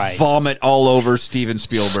want to Christ. vomit all over Steven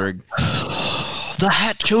Spielberg. The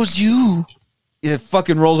hat chose you. It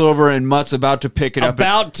fucking rolls over and Mutt's about to pick it up.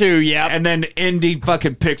 About to, yeah. And then Indy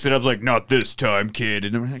fucking picks it up. Like, not this time, kid.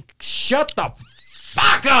 And they're like, shut the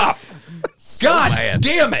fuck up. God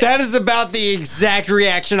damn it. That is about the exact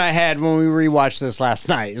reaction I had when we rewatched this last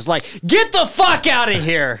night. It's like, get the fuck out of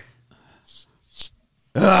here.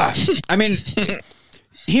 I mean,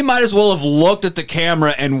 he might as well have looked at the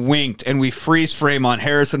camera and winked, and we freeze frame on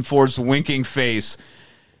Harrison Ford's winking face.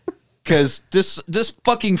 Because this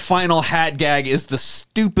fucking final hat gag is the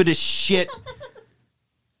stupidest shit.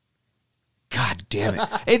 God damn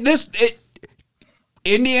it.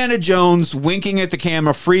 Indiana Jones winking at the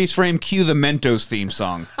camera, freeze frame, cue the Mentos theme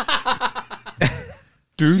song.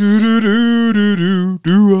 Do do do do do do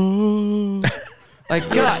do. Like,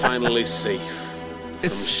 God. Finally safe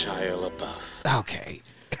It's Shia LaBeouf. okay.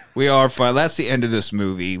 We are fine. That's the end of this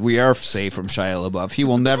movie. We are safe from Shia LaBeouf. He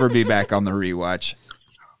will never be back on the rewatch.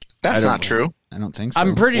 That's not true. I don't think so.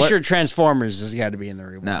 I'm pretty What? sure Transformers has got to be in the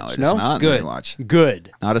rewatch. No, it is not in the Good. rewatch.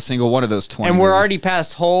 Good. Not a single one of those 20. And we're movies. already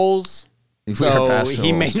past Holes, We are so past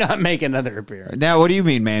he may Holes. not make another appearance. Now, what do you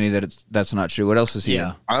mean, Manny, that's not true? What else is he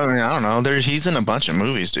in? I don't know. He's in a bunch of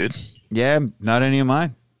movies, dude. Yeah, not any of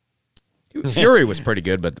mine. Fury was pretty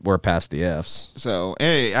good, but we're past the Fs. So,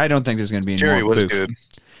 hey, I don't think there's going to be any Jerry more was boof.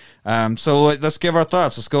 good. So let's give our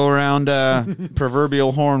thoughts. Let's go around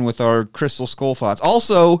proverbial horn with our Crystal Skull thoughts.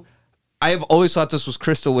 Also, I have always thought this was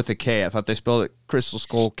Crystal with a K. I thought they spelled it Crystal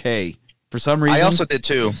Skull K. For some reason, I also did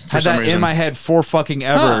too. For had some that reason. in my head for fucking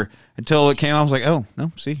ever until it came out. I was like, oh,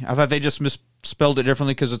 no, see? I thought they just misspelled it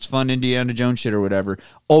differently because it's fun Indiana Jones shit or whatever.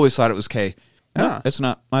 Always thought it was K. No, Huh. it's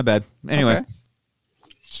not. My bad. Anyway. Okay.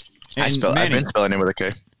 And I've Manny, been spelling it with a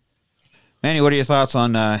K. Manny, what are your thoughts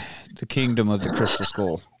on the Kingdom of the Crystal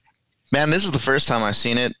Skull? Man, this is the first time I've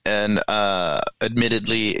seen it, and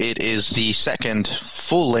admittedly, it is the second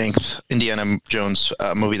full-length Indiana Jones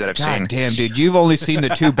movie that I've God seen. damn, dude, you've only seen the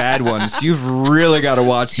two bad ones. You've really got to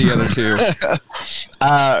watch the other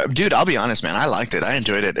two. Dude, I'll be honest, man. I liked it. I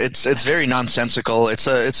enjoyed it. It's very nonsensical. It's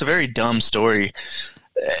a very dumb story,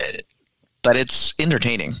 but it's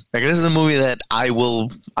entertaining. Like, this is a movie that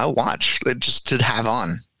I'll watch just to have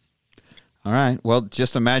on. All right. Well,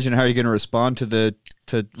 just imagine how you're going to respond to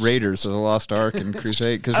Raiders of the Lost Ark and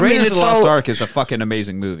Crusade. Because I mean, Raiders of the it's Lost all- Ark is a fucking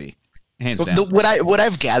amazing movie. hands down. What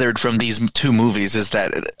I've gathered from these two movies is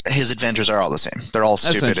that his adventures are all the same. They're all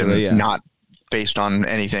stupid and not based on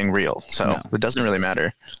anything real. So it doesn't really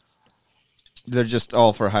matter. They're just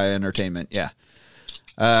all for high entertainment. Yeah.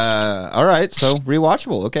 All right. So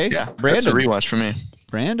rewatchable. Okay. Yeah. Brandon. That's a rewatch for me.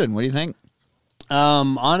 Brandon, what do you think?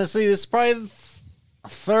 Honestly, this is probably the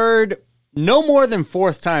third, no more than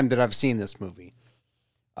fourth time that I've seen this movie.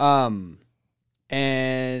 And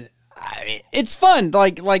it's fun.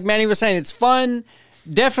 Like Manny was saying, it's fun.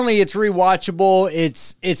 Definitely, it's rewatchable.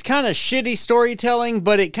 It's kind of shitty storytelling,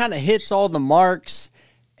 but it kind of hits all the marks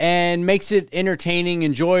and makes it entertaining,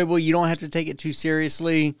 enjoyable. You don't have to take it too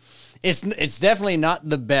seriously. It's definitely not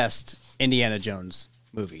the best Indiana Jones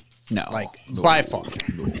movie. No. By far.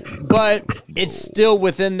 But it's still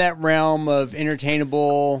within that realm of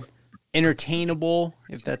entertainable,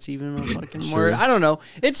 if that's even a fucking word. I don't know.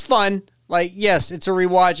 It's fun. Like, yes, it's a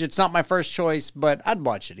rewatch. It's not my first choice, but I'd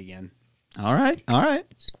watch it again. All right.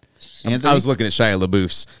 Anthony? I was looking at Shia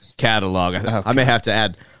LaBeouf's catalog. I may have to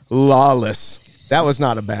add Lawless. That was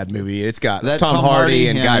not a bad movie. It's got Tom Hardy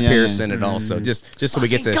and Guy Pearce in it also. Just so we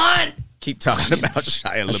get to keep talking about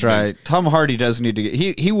Shia LaBeouf. That's right. Tom Hardy does need to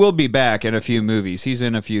get... He will be back in a few movies. He's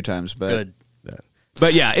in a few times, but... Good.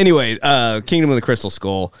 But yeah, anyway, Kingdom of the Crystal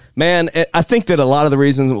Skull. Man, I think that a lot of the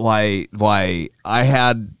reasons why I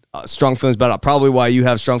had strong feelings about it, probably why you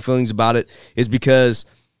have strong feelings about it, is because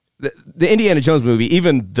the Indiana Jones movie,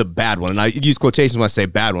 even the bad one, and I use quotations when I say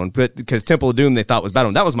bad one, but because Temple of Doom they thought was bad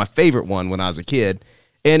one. That was my favorite one when I was a kid.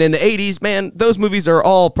 And in the 80s, man, those movies are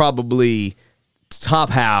all probably top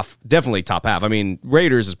half, definitely top half. I mean,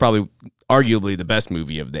 Raiders is probably arguably the best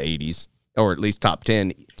movie of the 80s, or at least top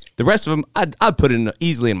 10. The rest of them, I'd put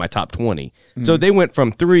easily in my top 20. Mm-hmm. So they went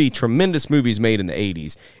from 3 tremendous movies made in the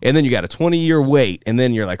 80s, and then you got a 20-year wait, and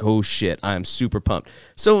then you're like, oh, shit, I'm super pumped.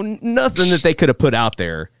 So nothing that they could have put out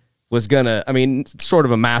there was going to, I mean, sort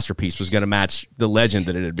of a masterpiece was going to match the legend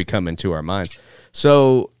that it had become into our minds.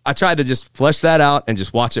 So I tried to just flesh that out and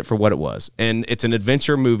just watch it for what it was. And it's an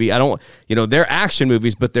adventure movie. They're action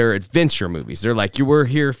movies, but they're adventure movies. They're like, you were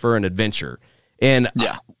here for an adventure. And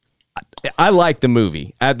yeah. I like the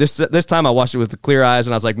movie. At this time, I watched it with clear eyes,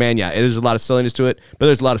 and I was like, man, yeah, there's a lot of silliness to it, but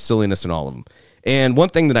there's a lot of silliness in all of them. And one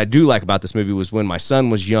thing that I do like about this movie was when my son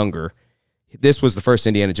was younger, this was the first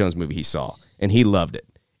Indiana Jones movie he saw, and he loved it.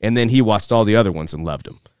 And then he watched all the other ones and loved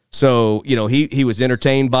them. So, he was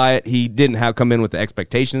entertained by it. He didn't come in with the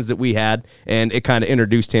expectations that we had, and it kind of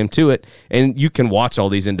introduced him to it. And you can watch all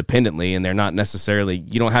these independently, and they're not necessarily,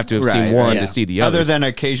 you don't have to have seen one to see the other. Other than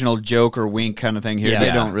occasional joke or wink kind of thing here,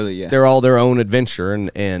 they don't really, They're all their own adventure,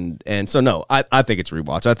 and so, no, I think it's a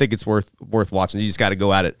rewatch. I think it's worth watching. You just got to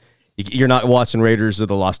go at it. You're not watching Raiders of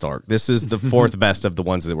the Lost Ark. This is the fourth best of the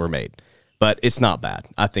ones that were made. But it's not bad.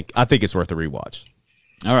 I think it's worth a rewatch.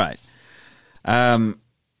 All right.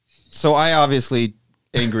 So I obviously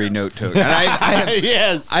angry note took. And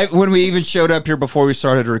yes. When we even showed up here before we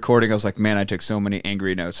started recording, I was like, man, I took so many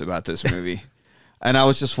angry notes about this movie. And I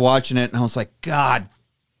was just watching it, and I was like, God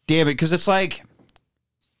damn it. Because it's like,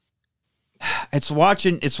 it's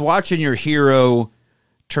watching your hero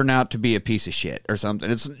turn out to be a piece of shit or something.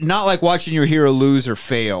 It's not like watching your hero lose or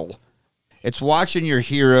fail. It's watching your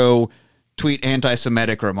hero tweet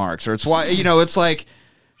anti-Semitic remarks. Or it's like,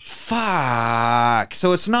 fuck.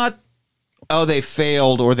 So it's not, oh, they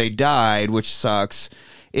failed or they died, which sucks.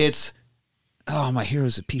 It's, oh, my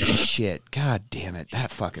hero's a piece of shit. God damn it.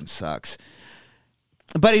 That fucking sucks.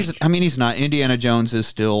 But he's not. Indiana Jones is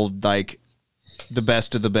still like the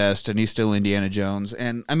best of the best, and he's still Indiana Jones.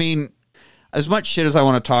 And I mean, as much shit as I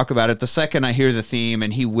want to talk about it, the second I hear the theme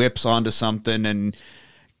and he whips onto something and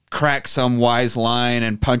cracks some wise line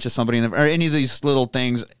and punches somebody or any of these little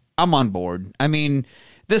things, I'm on board. I mean,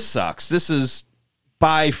 this sucks. This is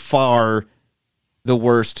by far the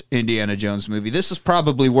worst Indiana Jones movie. This is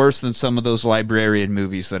probably worse than some of those librarian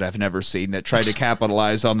movies that I've never seen that try to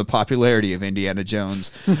capitalize on the popularity of Indiana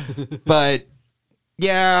Jones. But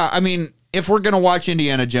yeah, I mean, if we're going to watch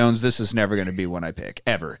Indiana Jones, this is never going to be one I pick.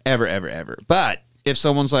 Ever, ever, ever, ever. But if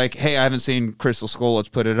someone's like, hey, I haven't seen Crystal Skull, let's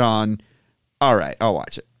put it on. All right, I'll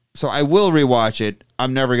watch it. So I will rewatch it.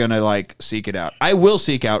 I'm never going to seek it out. I will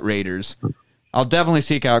seek out Raiders. I'll definitely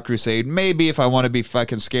seek out Crusade. Maybe if I want to be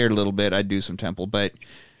fucking scared a little bit, I'd do some Temple. But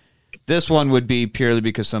this one would be purely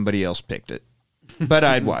because somebody else picked it. But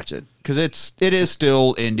I'd watch it because it is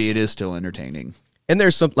still indie. It is still entertaining. And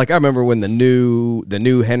there's some, I remember when the new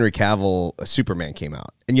Henry Cavill Superman came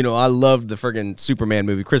out. And, I loved the friggin' Superman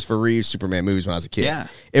movie, Christopher Reeve's Superman movies when I was a kid. Yeah.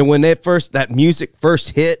 And when that music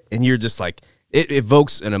first hit, and you're just like, it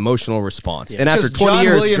evokes an emotional response. And after 'Cause 20 John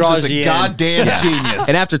years, Williams draws is a you in. goddamn genius.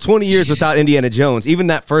 and after 20 years without Indiana Jones, even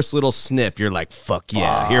that first little snip, you're like, fuck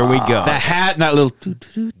yeah, here we go. That hat and that little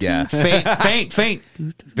Yeah. faint.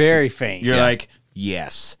 Very faint. You're like,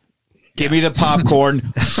 yes. Give me the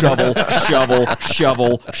popcorn.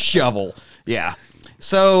 shovel. Yeah.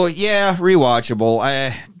 So yeah, rewatchable.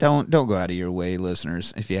 I don't go out of your way,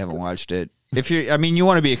 listeners, if you haven't watched it. If you, I mean, you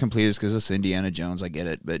want to be a completist because it's Indiana Jones. I get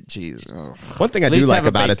it, but geez. Oh. One thing I do least like have a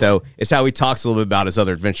about it, though, is how he talks a little bit about his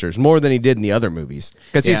other adventures more than he did in the other movies.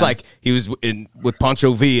 Because he's Yeah. like, he was with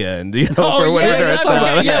Pancho Villa and, you know, Oh, for yeah, whatever. that's it's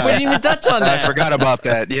okay. like- Yeah, we didn't even touch on I that. forgot about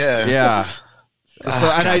that. Yeah. Yeah. So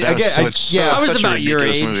and I get, I I was such a about your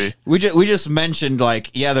ridiculous age. movie. we just mentioned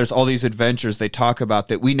like there's all these adventures they talk about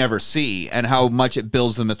that we never see and how much it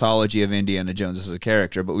builds the mythology of Indiana Jones as a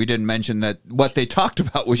character, but we didn't mention that what they talked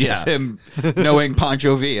about was just him knowing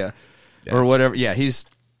Pancho Villa or whatever. Yeah,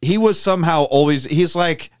 he was somehow always he's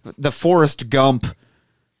like the Forrest Gump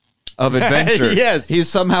of adventure. Yes. He's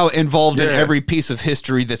somehow involved in Yeah. every piece of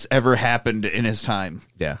history that's ever happened in his time.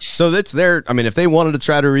 Yeah. So that's their, I mean, if they wanted to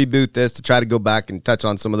try to reboot this, to try to go back and touch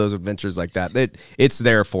on some of those adventures like that, it's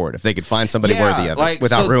there for it. If they could find somebody worthy of it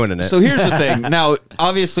without ruining it. So here's the thing. Now,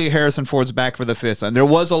 obviously, Harrison Ford's back for the fifth time. There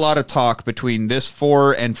was a lot of talk between this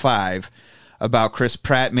 4 and 5 about Chris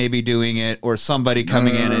Pratt maybe doing it or somebody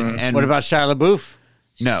coming in and What about Shia LaBeouf?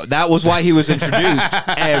 no, that was why he was introduced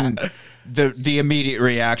and the immediate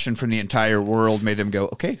reaction from the entire world made them go,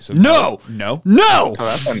 okay, so no.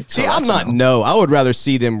 See, I'm not no. I would rather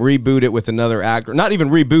see them reboot it with another actor. Not even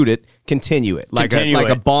reboot it, continue it. Like Continue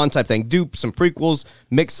a it. Bond type thing. Do some prequels,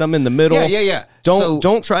 mix some in the middle. Yeah.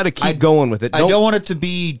 Don't try to keep going with it. I don't want it to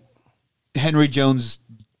be Henry Jones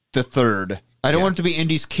the third. I don't want it to be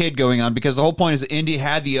Indy's kid going on because the whole point is that Indy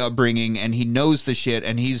had the upbringing and he knows the shit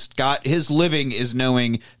and he's got his living is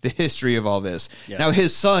knowing the history of all this. Now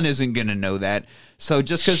his son isn't going to know that. So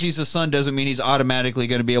just because he's a son doesn't mean he's automatically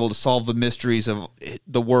going to be able to solve the mysteries of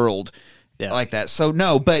the world like that. So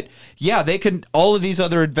no, but yeah, they can, all of these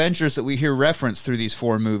other adventures that we hear referenced through these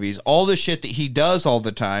 4 movies, all the shit that he does all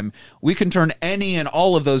the time, we can turn any and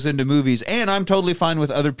all of those into movies, and I'm totally fine with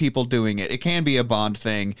other people doing it. It can be a Bond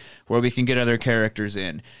thing where we can get other characters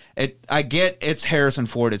in. I get it's Harrison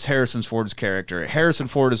Ford. It's Harrison Ford's character. Harrison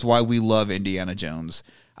Ford is why we love Indiana Jones.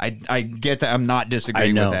 I get that. I'm not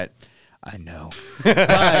disagreeing with that. I know.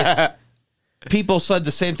 But people said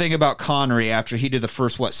the same thing about Connery after he did the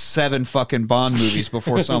first, 7 fucking Bond movies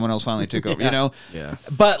before someone else finally took over, you know? Yeah.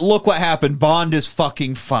 But look what happened. Bond is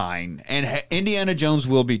fucking fine. And Indiana Jones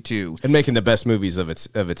will be too. And making the best movies of its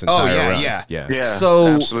entire run. yeah. Yeah. So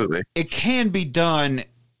absolutely. it can be done.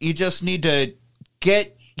 You just need to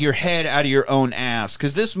get your head out of your own ass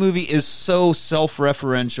because this movie is so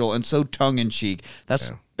self-referential and so tongue-in-cheek.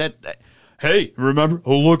 That hey, remember?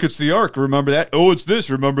 Oh, look, it's the Ark. Remember that? Oh, it's this.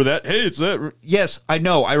 Remember that? Hey, it's that. Yes, I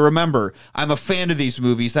know. I remember. I'm a fan of these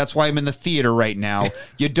movies. That's why I'm in the theater right now.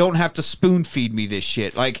 You don't have to spoon feed me this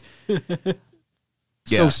shit. Like,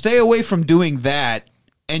 so stay away from doing that,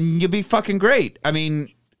 and you'll be fucking great. I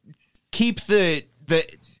mean, keep the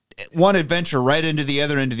one adventure right into the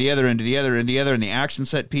other, into the other, into the other, into the other, and the action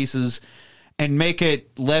set pieces, and make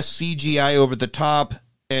it less CGI over the top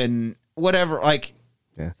and whatever. Like.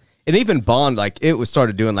 Yeah. And even Bond, like, it was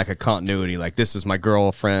started doing, like, a continuity, like, this is my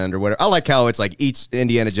girlfriend or whatever. I like how it's, like, each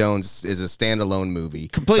Indiana Jones is a standalone movie.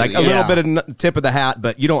 Completely, Like, a little bit of tip of the hat,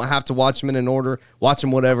 but you don't have to watch them in order. Watch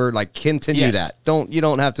them whatever. Like, continue that. You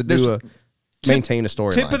don't have to maintain a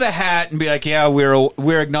storyline. Tip of the hat and be like, yeah,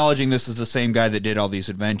 we're acknowledging this is the same guy that did all these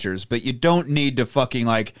adventures, but you don't need to fucking,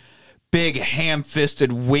 like, big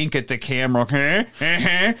ham-fisted wink at the camera.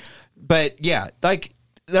 But, yeah, like...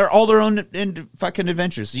 They're all their own fucking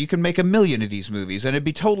adventures. You can make a million of these movies, and it'd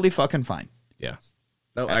be totally fucking fine. Yeah.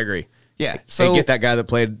 No, I agree. Yeah. So So get that guy that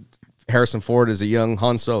played Harrison Ford as a young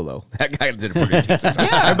Han Solo. That guy did a pretty decent job.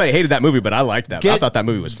 Everybody hated that movie, but I liked that. I thought that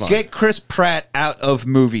movie was fun. Get Chris Pratt out of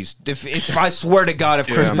movies. If I swear to God, if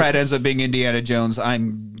Chris Pratt ends up being Indiana Jones,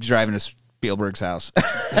 I'm driving to Spielberg's house.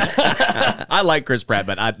 I like Chris Pratt,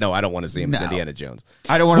 but I don't want to see him as No. Indiana Jones.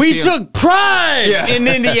 I don't want to. We took pride in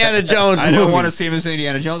Indiana Jones. I don't want to movies. see him as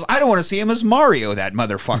Indiana Jones. I don't want to see him as Mario, that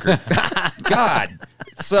motherfucker. God.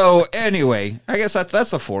 So anyway, I guess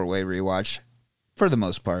that's a 4-way rewatch for the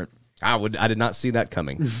most part. I did not see that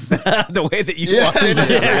coming. The way that you walked into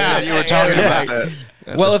Yeah, you were talking about that.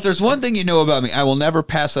 Well, if there's one thing you know about me, I will never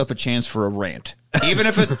pass up a chance for a rant. Even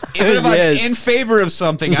if I'm Yes. in favor of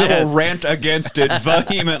something, I Yes. will rant against it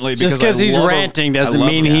vehemently. Just because he's ranting doesn't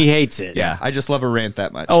mean he hates it. Yeah, I just love a rant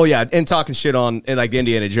that much. Oh yeah, and talking shit on and like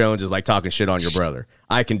Indiana Jones is like talking shit on your brother.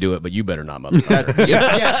 I can do it, but you better not, motherfucker.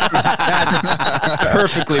 That's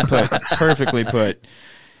perfectly put. Perfectly put.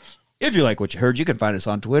 If you like what you heard, you can find us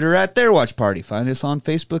on Twitter at Their Watch Party. Find us on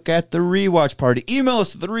Facebook at The Rewatch Party. Email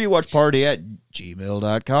us at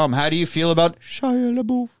therewatchparty@gmail.com. How do you feel about Shia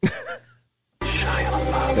LaBeouf?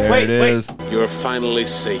 There it is. You're finally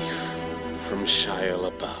safe from Shia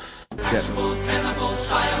LaBeouf.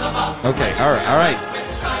 Okay, all right.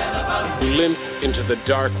 Limp into the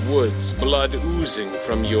dark woods, blood oozing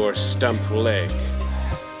from your stump leg.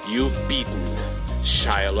 You've beaten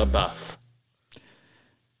Shia LaBeouf.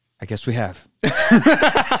 I guess we have.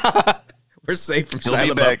 We're safe from He'll Shia be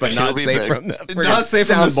LaBeouf, back. but not He'll be safe back. from the Not safe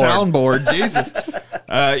from the soundboard. soundboard. Jesus.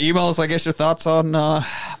 Email us, I guess, your thoughts on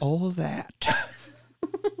all of that.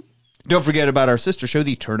 Don't forget about our sister show,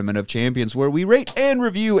 the Tournament of Champions, where we rate and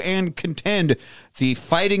review and contend the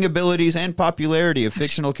fighting abilities and popularity of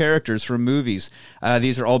fictional characters from movies.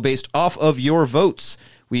 These are all based off of your votes.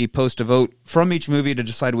 We post a vote from each movie to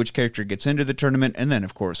decide which character gets into the tournament, and then,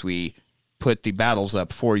 of course, we put the battles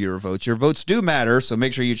up for your votes. Your votes do matter, so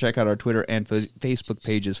make sure you check out our Twitter and Facebook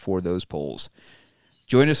pages for those polls.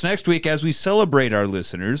 Join us next week as we celebrate our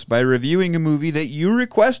listeners by reviewing a movie that you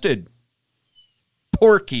requested.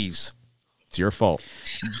 Porky's. It's your fault.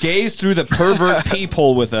 Gaze through the pervert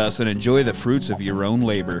peephole with us and enjoy the fruits of your own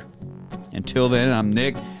labor. Until then, I'm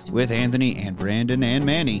Nick with Anthony and Brandon and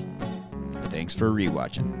Manny. Thanks for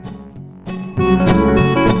rewatching.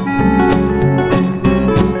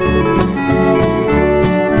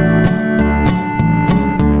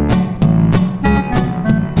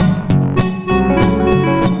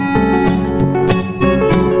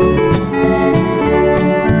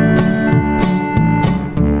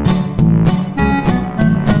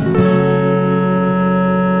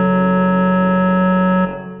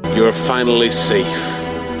 You're finally safe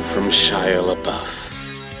from Shia LaBeouf.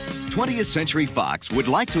 20th Century Fox would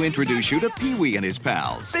like to introduce you to Pee-wee and his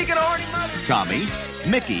pals. Tommy,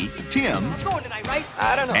 Mickey, Tim, Going tonight, right?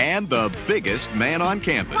 I don't know. and the biggest man on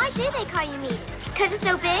campus. Why do they call you meat? Because it's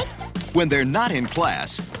so big? When they're not in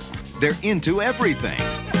class, they're into everything.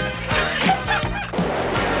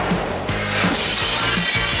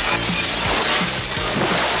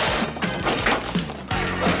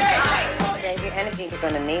 Save your energy, you're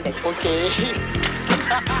gonna need it.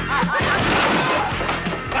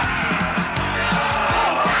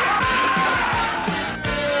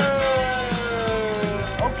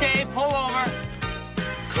 Okay, pull over.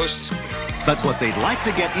 But what they'd like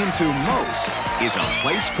to get into most is a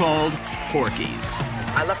place called Porky's.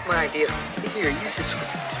 I left my idea. Here, use this one.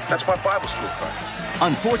 That's my Bible school card.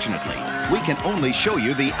 Unfortunately, we can only show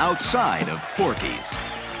you the outside of Porky's,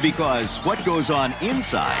 because what goes on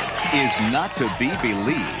inside is not to be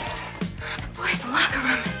believed. Boy, the locker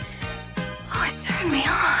room. Oh, it turned me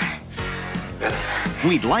on.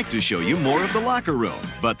 We'd like to show you more of the locker room,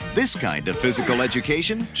 but this kind of physical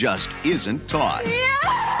education just isn't taught.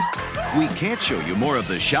 We can't show you more of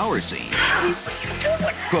the shower scene,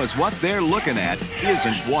 because what they're looking at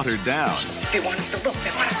isn't watered down. They want us to look.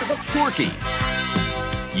 They want us to look. Porky's.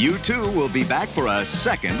 You too will be back for a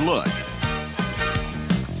second look.